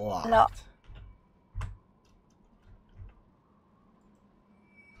 And it's locked. No.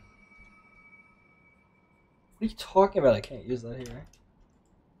 What are you talking about? I can't use that here.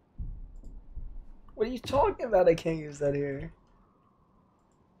 What are you talking about? I can't use that here.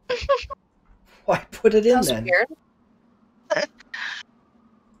 Why put it in That's then? weird.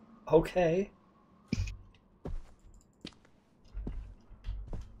 Okay.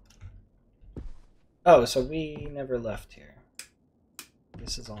 Oh, so we never left here.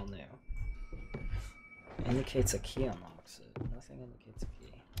 This is all new. Indicates a key unlocks it. Nothing indicates a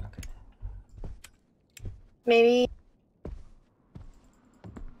key. Okay. Maybe.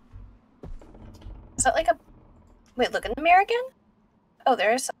 Is that like a. Wait, look in the mirror again? Oh,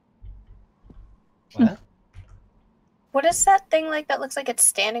 there is. What? What is that thing like that looks like it's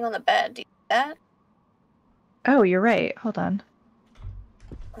standing on the bed? Do you see that? Oh, you're right. Hold on.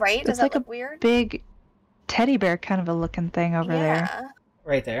 Right? Does It's that like look a weird? big teddy bear kind of a looking thing over there. Yeah.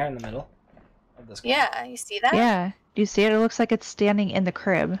 Right there in the middle of this. Yeah, you see that? Yeah. Do you see it? It looks like it's standing in the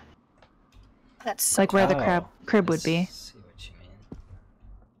crib. That's so Like where the Oh, crib I would be. see what you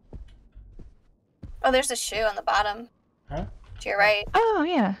mean. Oh, there's a shoe on the bottom. Huh? To your right. Oh,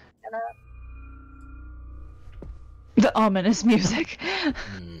 yeah. And, The ominous music.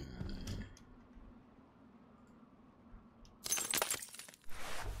 Hmm.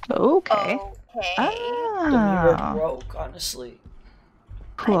 Okay. Okay. The mirror Oh. broke, honestly.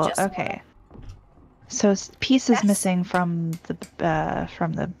 Cool. just Okay. So pieces That's- missing from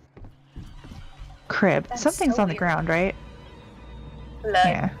the crib. That's Something's so on the weird. ground, right? Blood.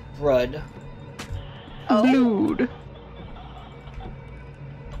 Yeah. Blood. Oh. Blood.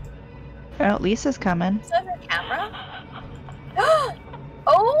 Oh, Lisa's coming. Is that her camera?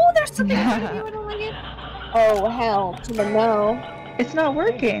 Oh, there's something in front of you. I don't like it. Oh, hell to the no. It's not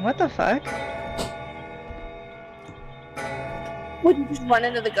working. What the fuck? Would you just run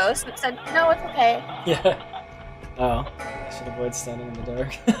into the ghost and said, no, it's okay. Yeah. Oh. I should avoid standing in the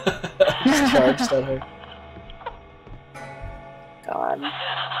dark. Just charged at her. God.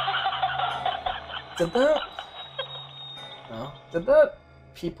 Did that? No. Did that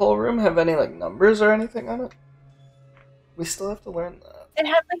peephole room have any like numbers or anything on it? We still have to learn that. It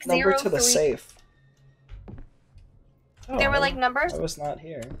had like Number 0, to the 3. safe. Oh, There were like numbers. I was not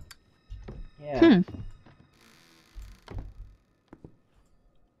here. Yeah. Hmm.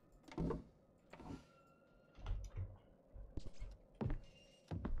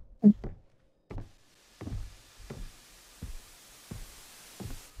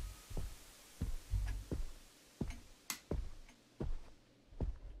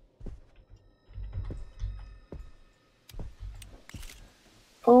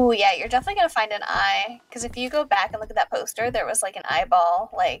 Oh yeah, you're definitely gonna find an eye. Because if you go back and look at that poster, there was like an eyeball,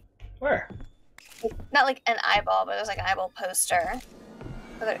 like Where? not like an eyeball, but it was like an eyeball poster.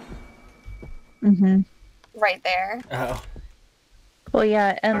 Mm-hmm. Right there. Oh. Well,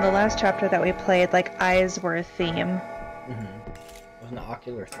 yeah, and the last chapter that we played, like, eyes were a theme. Mm-hmm. It was an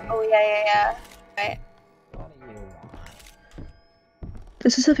ocular thing. Oh yeah. Right. What do you want?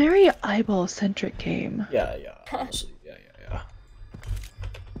 This is a very eyeball-centric game. Yeah. Honestly, yeah.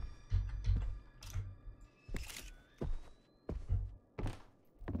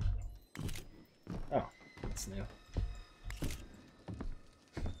 Oh, that's new.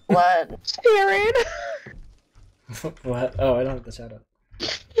 Blood. Spirit! What? Oh, I don't have the chat up.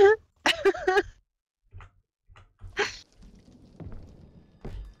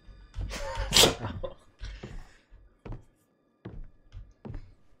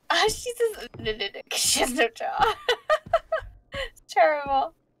 She says she has no jaw. It's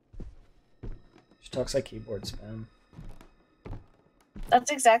terrible. She talks like keyboard spam.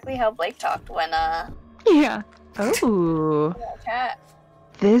 That's exactly how Blake talked when Yeah. Oh, chat.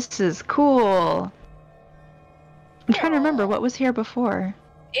 this is cool. I'm trying to remember what was here before.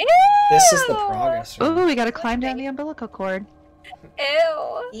 Ew! This is the progress room. Oh, we gotta climb down the umbilical cord.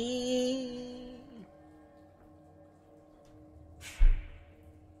 Ew.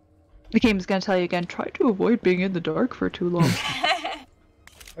 The game's gonna tell you again, try to avoid being in the dark for too long.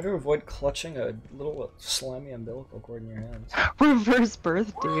 Try to avoid clutching a little slimy umbilical cord in your hands. Reverse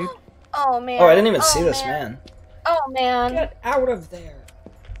birth, dude. Oh man. Oh, I didn't even see this man. Oh man. Get out of there!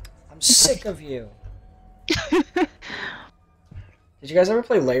 I'm sick of you. Did you guys ever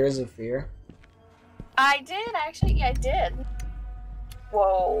play Layers of Fear? I did actually. Yeah, I did.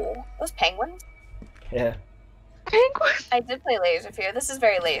 Whoa. Those penguins? Yeah. Penguin. I did play Layers of Fear. This is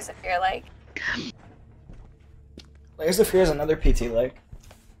very Layers of Fear like. Layers of Fear is another PT like.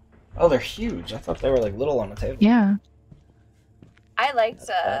 Oh, they're huge. I thought they were like little on the table. Yeah. I liked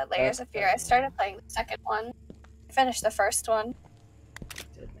Layers of Fear. I started playing the second one. I finished the first one.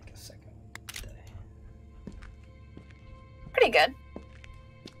 Did make a second one today. Pretty good.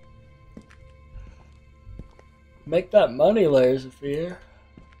 Make that money, Layers of Fear.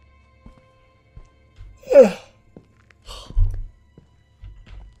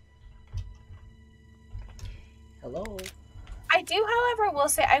 Hello. I do, however, will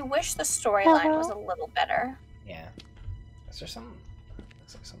say I wish the storyline was a little better. Yeah. Is there some?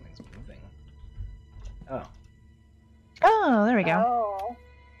 Looks like something's moving. Oh. Oh, there we go.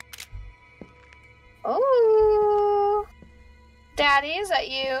 Oh. Ooh. Daddy, is that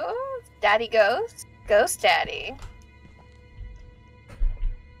you? Daddy Ghost? Ghost Daddy.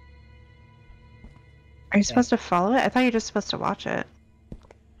 Are you supposed to follow it? I thought you were just supposed to watch it.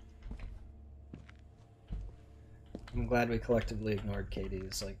 I'm glad we collectively ignored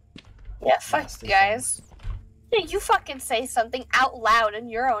Katie's, like... Yeah, fuck nasty you guys. Yeah, you fucking say something out loud in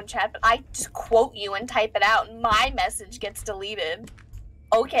your own chat, but I just quote you and type it out, and my message gets deleted.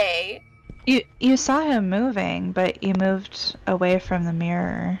 Okay. You saw him moving, but you moved away from the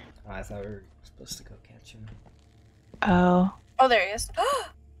mirror. Oh, I thought we were supposed to go catch him. Oh. Oh, there he is.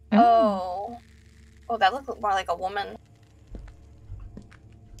 Oh. Oh, that looked more like a woman.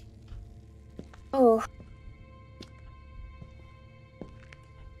 Oh.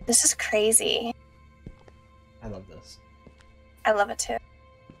 This is crazy. I love this. I love it too.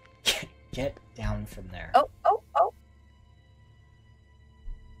 Get down from there. Oh, oh, oh.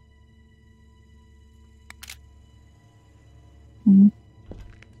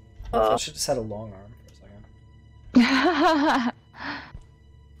 I should just had a long arm for a second.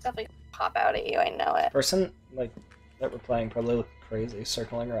 Definitely pop out at you, I know it. Person, like, that we're playing probably looked crazy,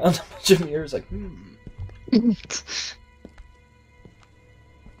 circling around a bunch of mirrors, like,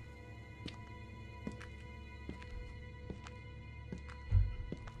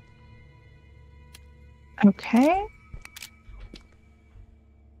 Okay.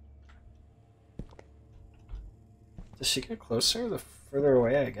 Does she get closer the further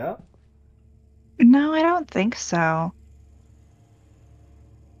away I got? No, I don't think so.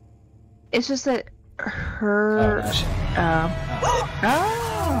 It's just that her... Oh, no, she... Oh.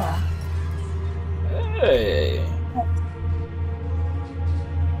 Hey!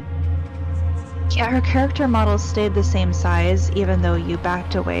 Yeah, her character model stayed the same size even though you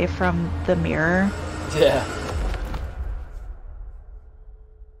backed away from the mirror. Yeah.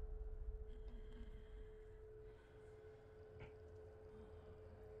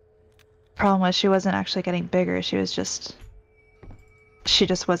 Problem was she wasn't actually getting bigger, she just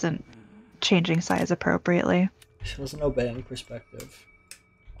wasn't changing size appropriately. She wasn't obeying perspective.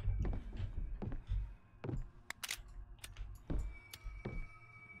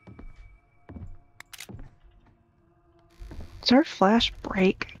 Did our flash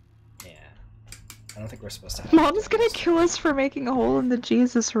break? Yeah. I don't think we're supposed to have Mom's gonna kill us for making a hole in the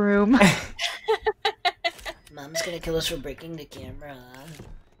Jesus room. Mom's gonna kill us for breaking the camera.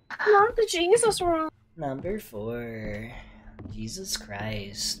 Not the Jesus room. Number 4. Jesus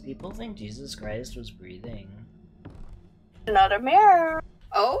Christ. People think Jesus Christ was breathing. Another mirror.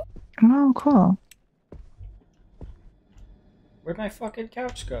 Oh? Oh, cool. Where'd my fucking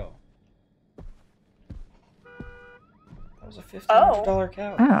couch go? That was a $1,500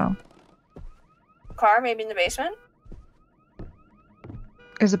 couch. Oh. Car maybe in the basement?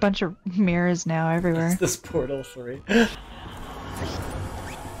 There's a bunch of mirrors now everywhere. It's this Portal 3.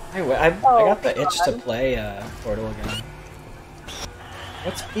 Anyway, I got the itch to play Portal again.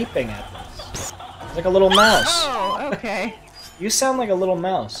 What's beeping at this? It's like a little mouse. Oh, okay. You sound like a little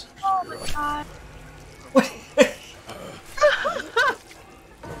mouse. Oh my god. What?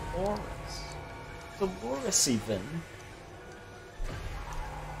 Dolores. Dolores even.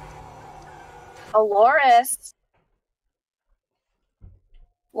 Dolores.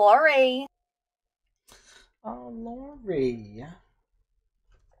 Lori. Oh, Lori.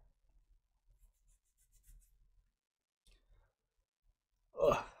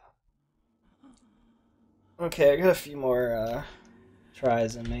 Ugh. Okay, I got a few more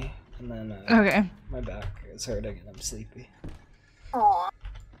tries in me, and then Okay. my back is hurting and I'm sleepy. Aw.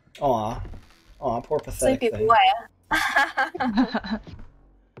 Aw. Aw, poor pathetic Sleepy thing. boy.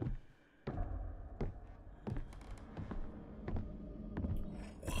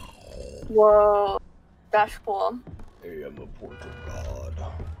 Whoa. That's cool. I am a portal god.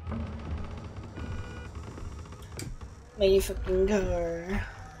 My fucking car.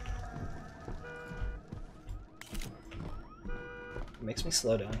 It makes me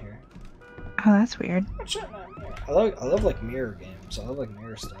slow down here. Oh, that's weird. I love like mirror games. I love like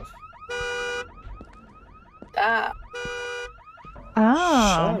mirror stuff. Ah.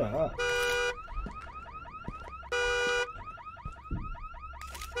 Oh. Shut up.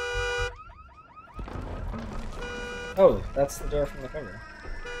 Oh, that's the door from the cover.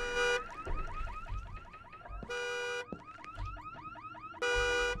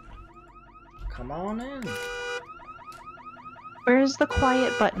 Come on in. Where's the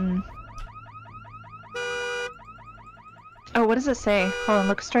quiet button? Oh, what does it say? Hold on,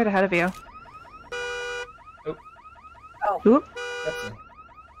 look straight ahead of you. Oh. Oop. That's it.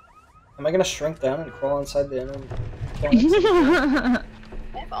 Am I gonna shrink down and crawl inside the inner corner?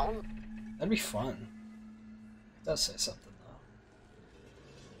 If only. That'd be fun. It does say something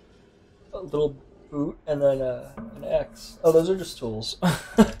though. A little boot and then an X. Oh, those are just tools. Oh.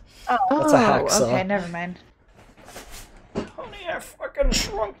 That's a hacksaw. Okay, never mind. Honey, I fucking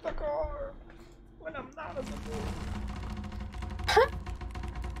shrunk the car when I'm not in the mood.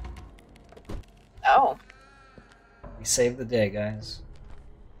 Oh. We saved the day, guys.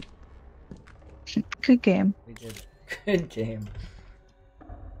 Good game. We did it. Good game.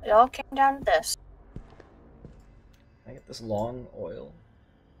 It all came down to this. Can I get this long oil?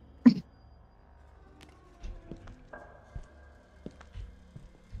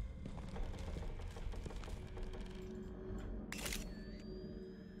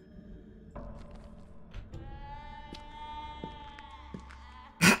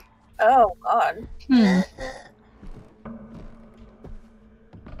 Oh, God. Hmm.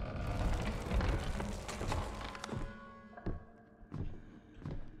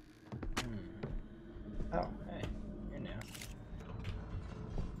 Oh, hey, you're new.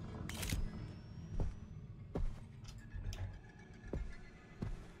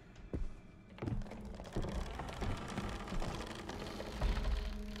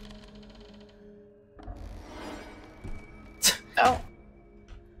 Oh.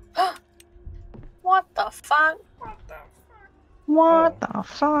 What the fuck? What Oh. the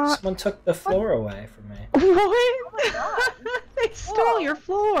fuck? Someone took the floor away from me. What? They stole your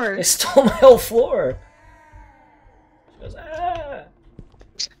floor. They stole my whole floor. She goes, ah.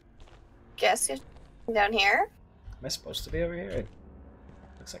 Guess you're down here? Am I supposed to be over here?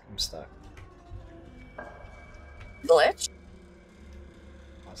 Looks like I'm stuck. Glitch?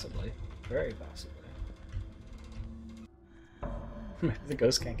 Possibly. Very possibly. Maybe the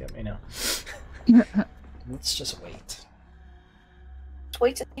ghost can't get me now. Let's just wait. Just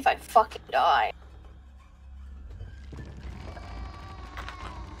wait to see if I fucking die.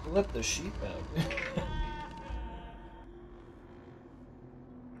 Let the sheep out.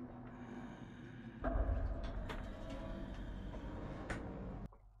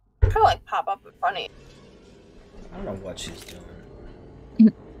 Probably like pop up in front of you. I don't know what she's doing.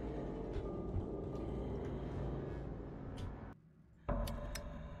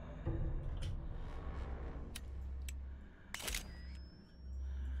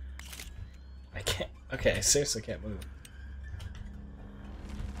 I can't. Okay, I seriously can't move.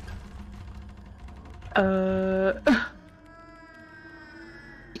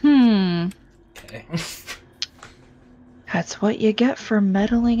 Okay. That's what you get for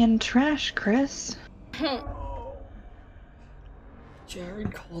meddling in trash, Chris.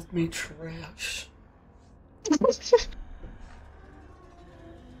 Jared called me trash.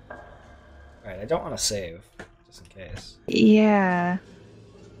 Alright, I don't want to save, just in case. Yeah.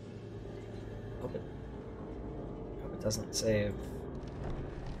 Hope it doesn't save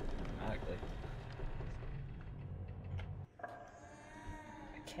automatically.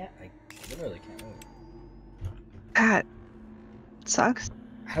 I literally can't move. That sucks.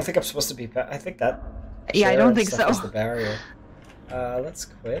 I don't think I'm supposed to be. I think that. Yeah, I don't think stuff so. is the barrier. Let's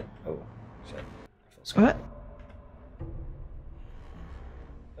quit. Oh, shit. Full screen. What?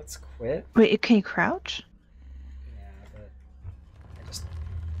 Let's quit. Wait, can you crouch? Yeah, but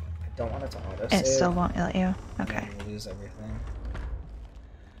I don't want it to auto It still won't let you. Okay. We'll lose everything.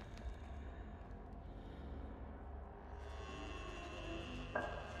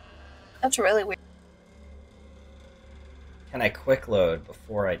 That's really weird. Can I quick load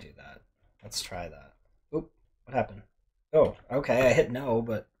before I do that? Let's try that. Oop, what happened? Oh, okay, I hit no,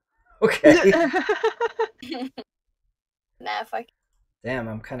 but okay. Nah, fuck. Damn,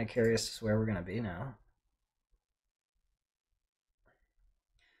 I'm kind of curious as to where we're gonna be now.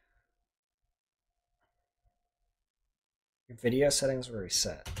 Your video settings were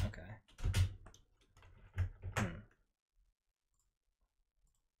reset. Okay.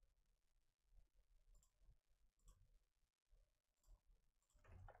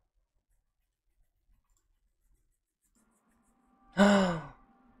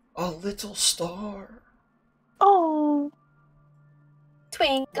 A little star. Oh.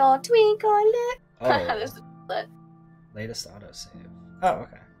 Twinkle, twinkle, look. Oh, There's a lit. latest autosave. Oh,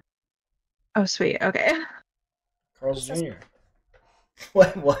 okay. Oh, sweet. Okay. Carl's Jr.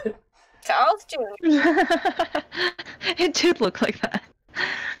 What? What? Charles Jr. It did look like that.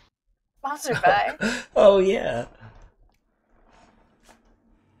 Sponsored by. Oh, yeah.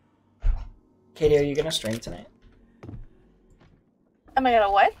 Katie, are you gonna stream tonight? Am I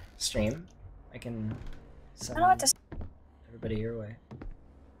gonna what? Stream? I can I send don't know what to. everybody your way.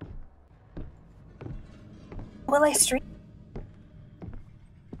 Will I stream?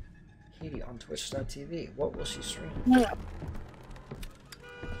 Katie on Twitch.tv. What will she stream? No.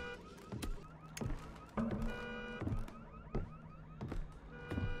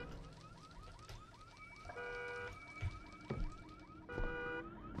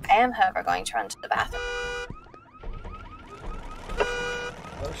 I am, however, going to run to the bathroom.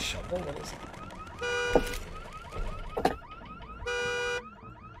 Oh, shovel? What is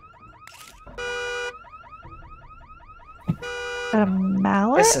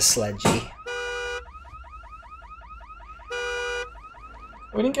This is sledgy.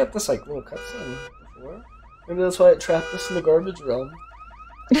 We didn't get this like little cutscene before. Maybe that's why it trapped us in the garbage realm.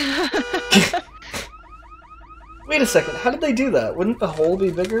 Wait a second, how did they do that? Wouldn't the hole be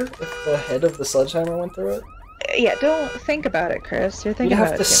bigger if the head of the sledgehammer went through it? Yeah, don't think about it, Chris. You're thinking You'd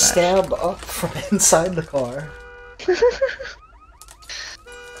about have it to too stab up from inside the car.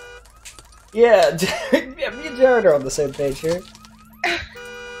 Yeah, yeah, me and Jared are on the same page here.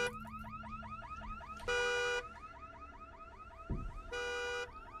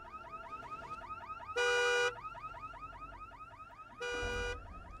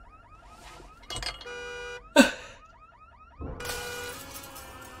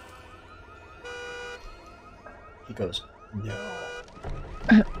 He goes, no.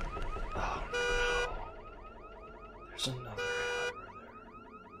 Oh no. There's another hat right there.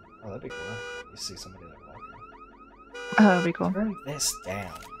 Oh, that'd be cool. You see somebody like walking. Oh, that'd be cool. Turn this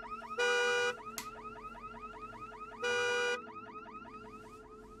down.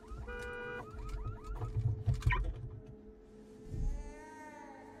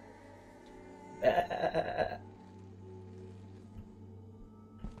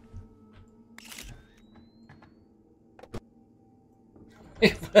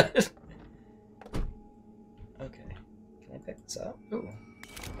 Wait, what? Okay. Can I pick this up? Ooh.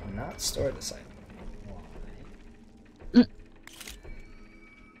 Cannot store this item. Why?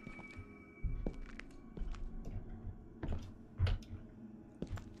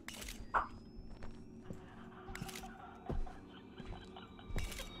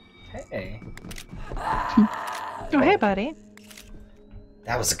 Hey. Oh, hey, buddy.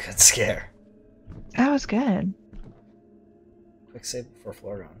 That was a good scare. That was good. Quick save before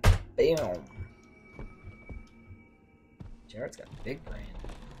floor run. Bam! Jared's got a big brain.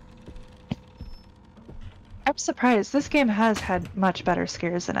 I'm surprised. This game has had much better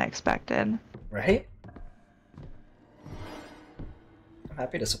scares than I expected. Right? I'm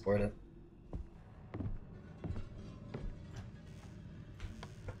happy to support it.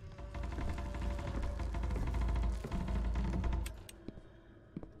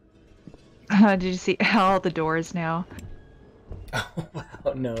 Did you see all the doors now? Oh,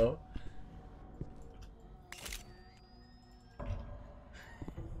 wow, no.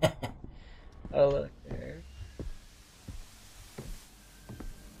 Oh, look there.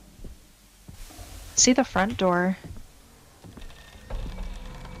 See the front door.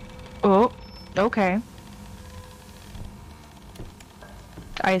 Oh, okay.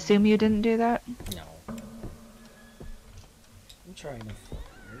 I assume you didn't do that? No. I'm trying to...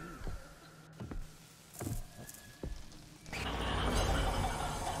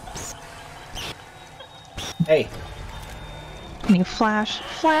 Hey! Can you flasher?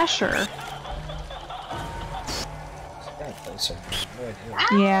 She's got closer. No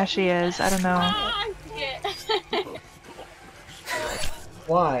idea. Yeah, she is. I don't know.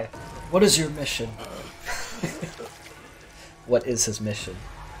 Why? What is your mission? What is his mission?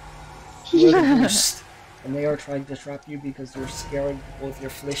 You're the worst. And they are trying to trap you because you're scaring people with your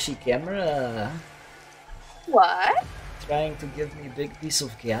flashy camera. What? Trying to give me a big piece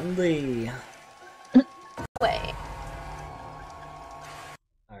of candy. Wait.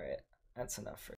 Alright, that's enough for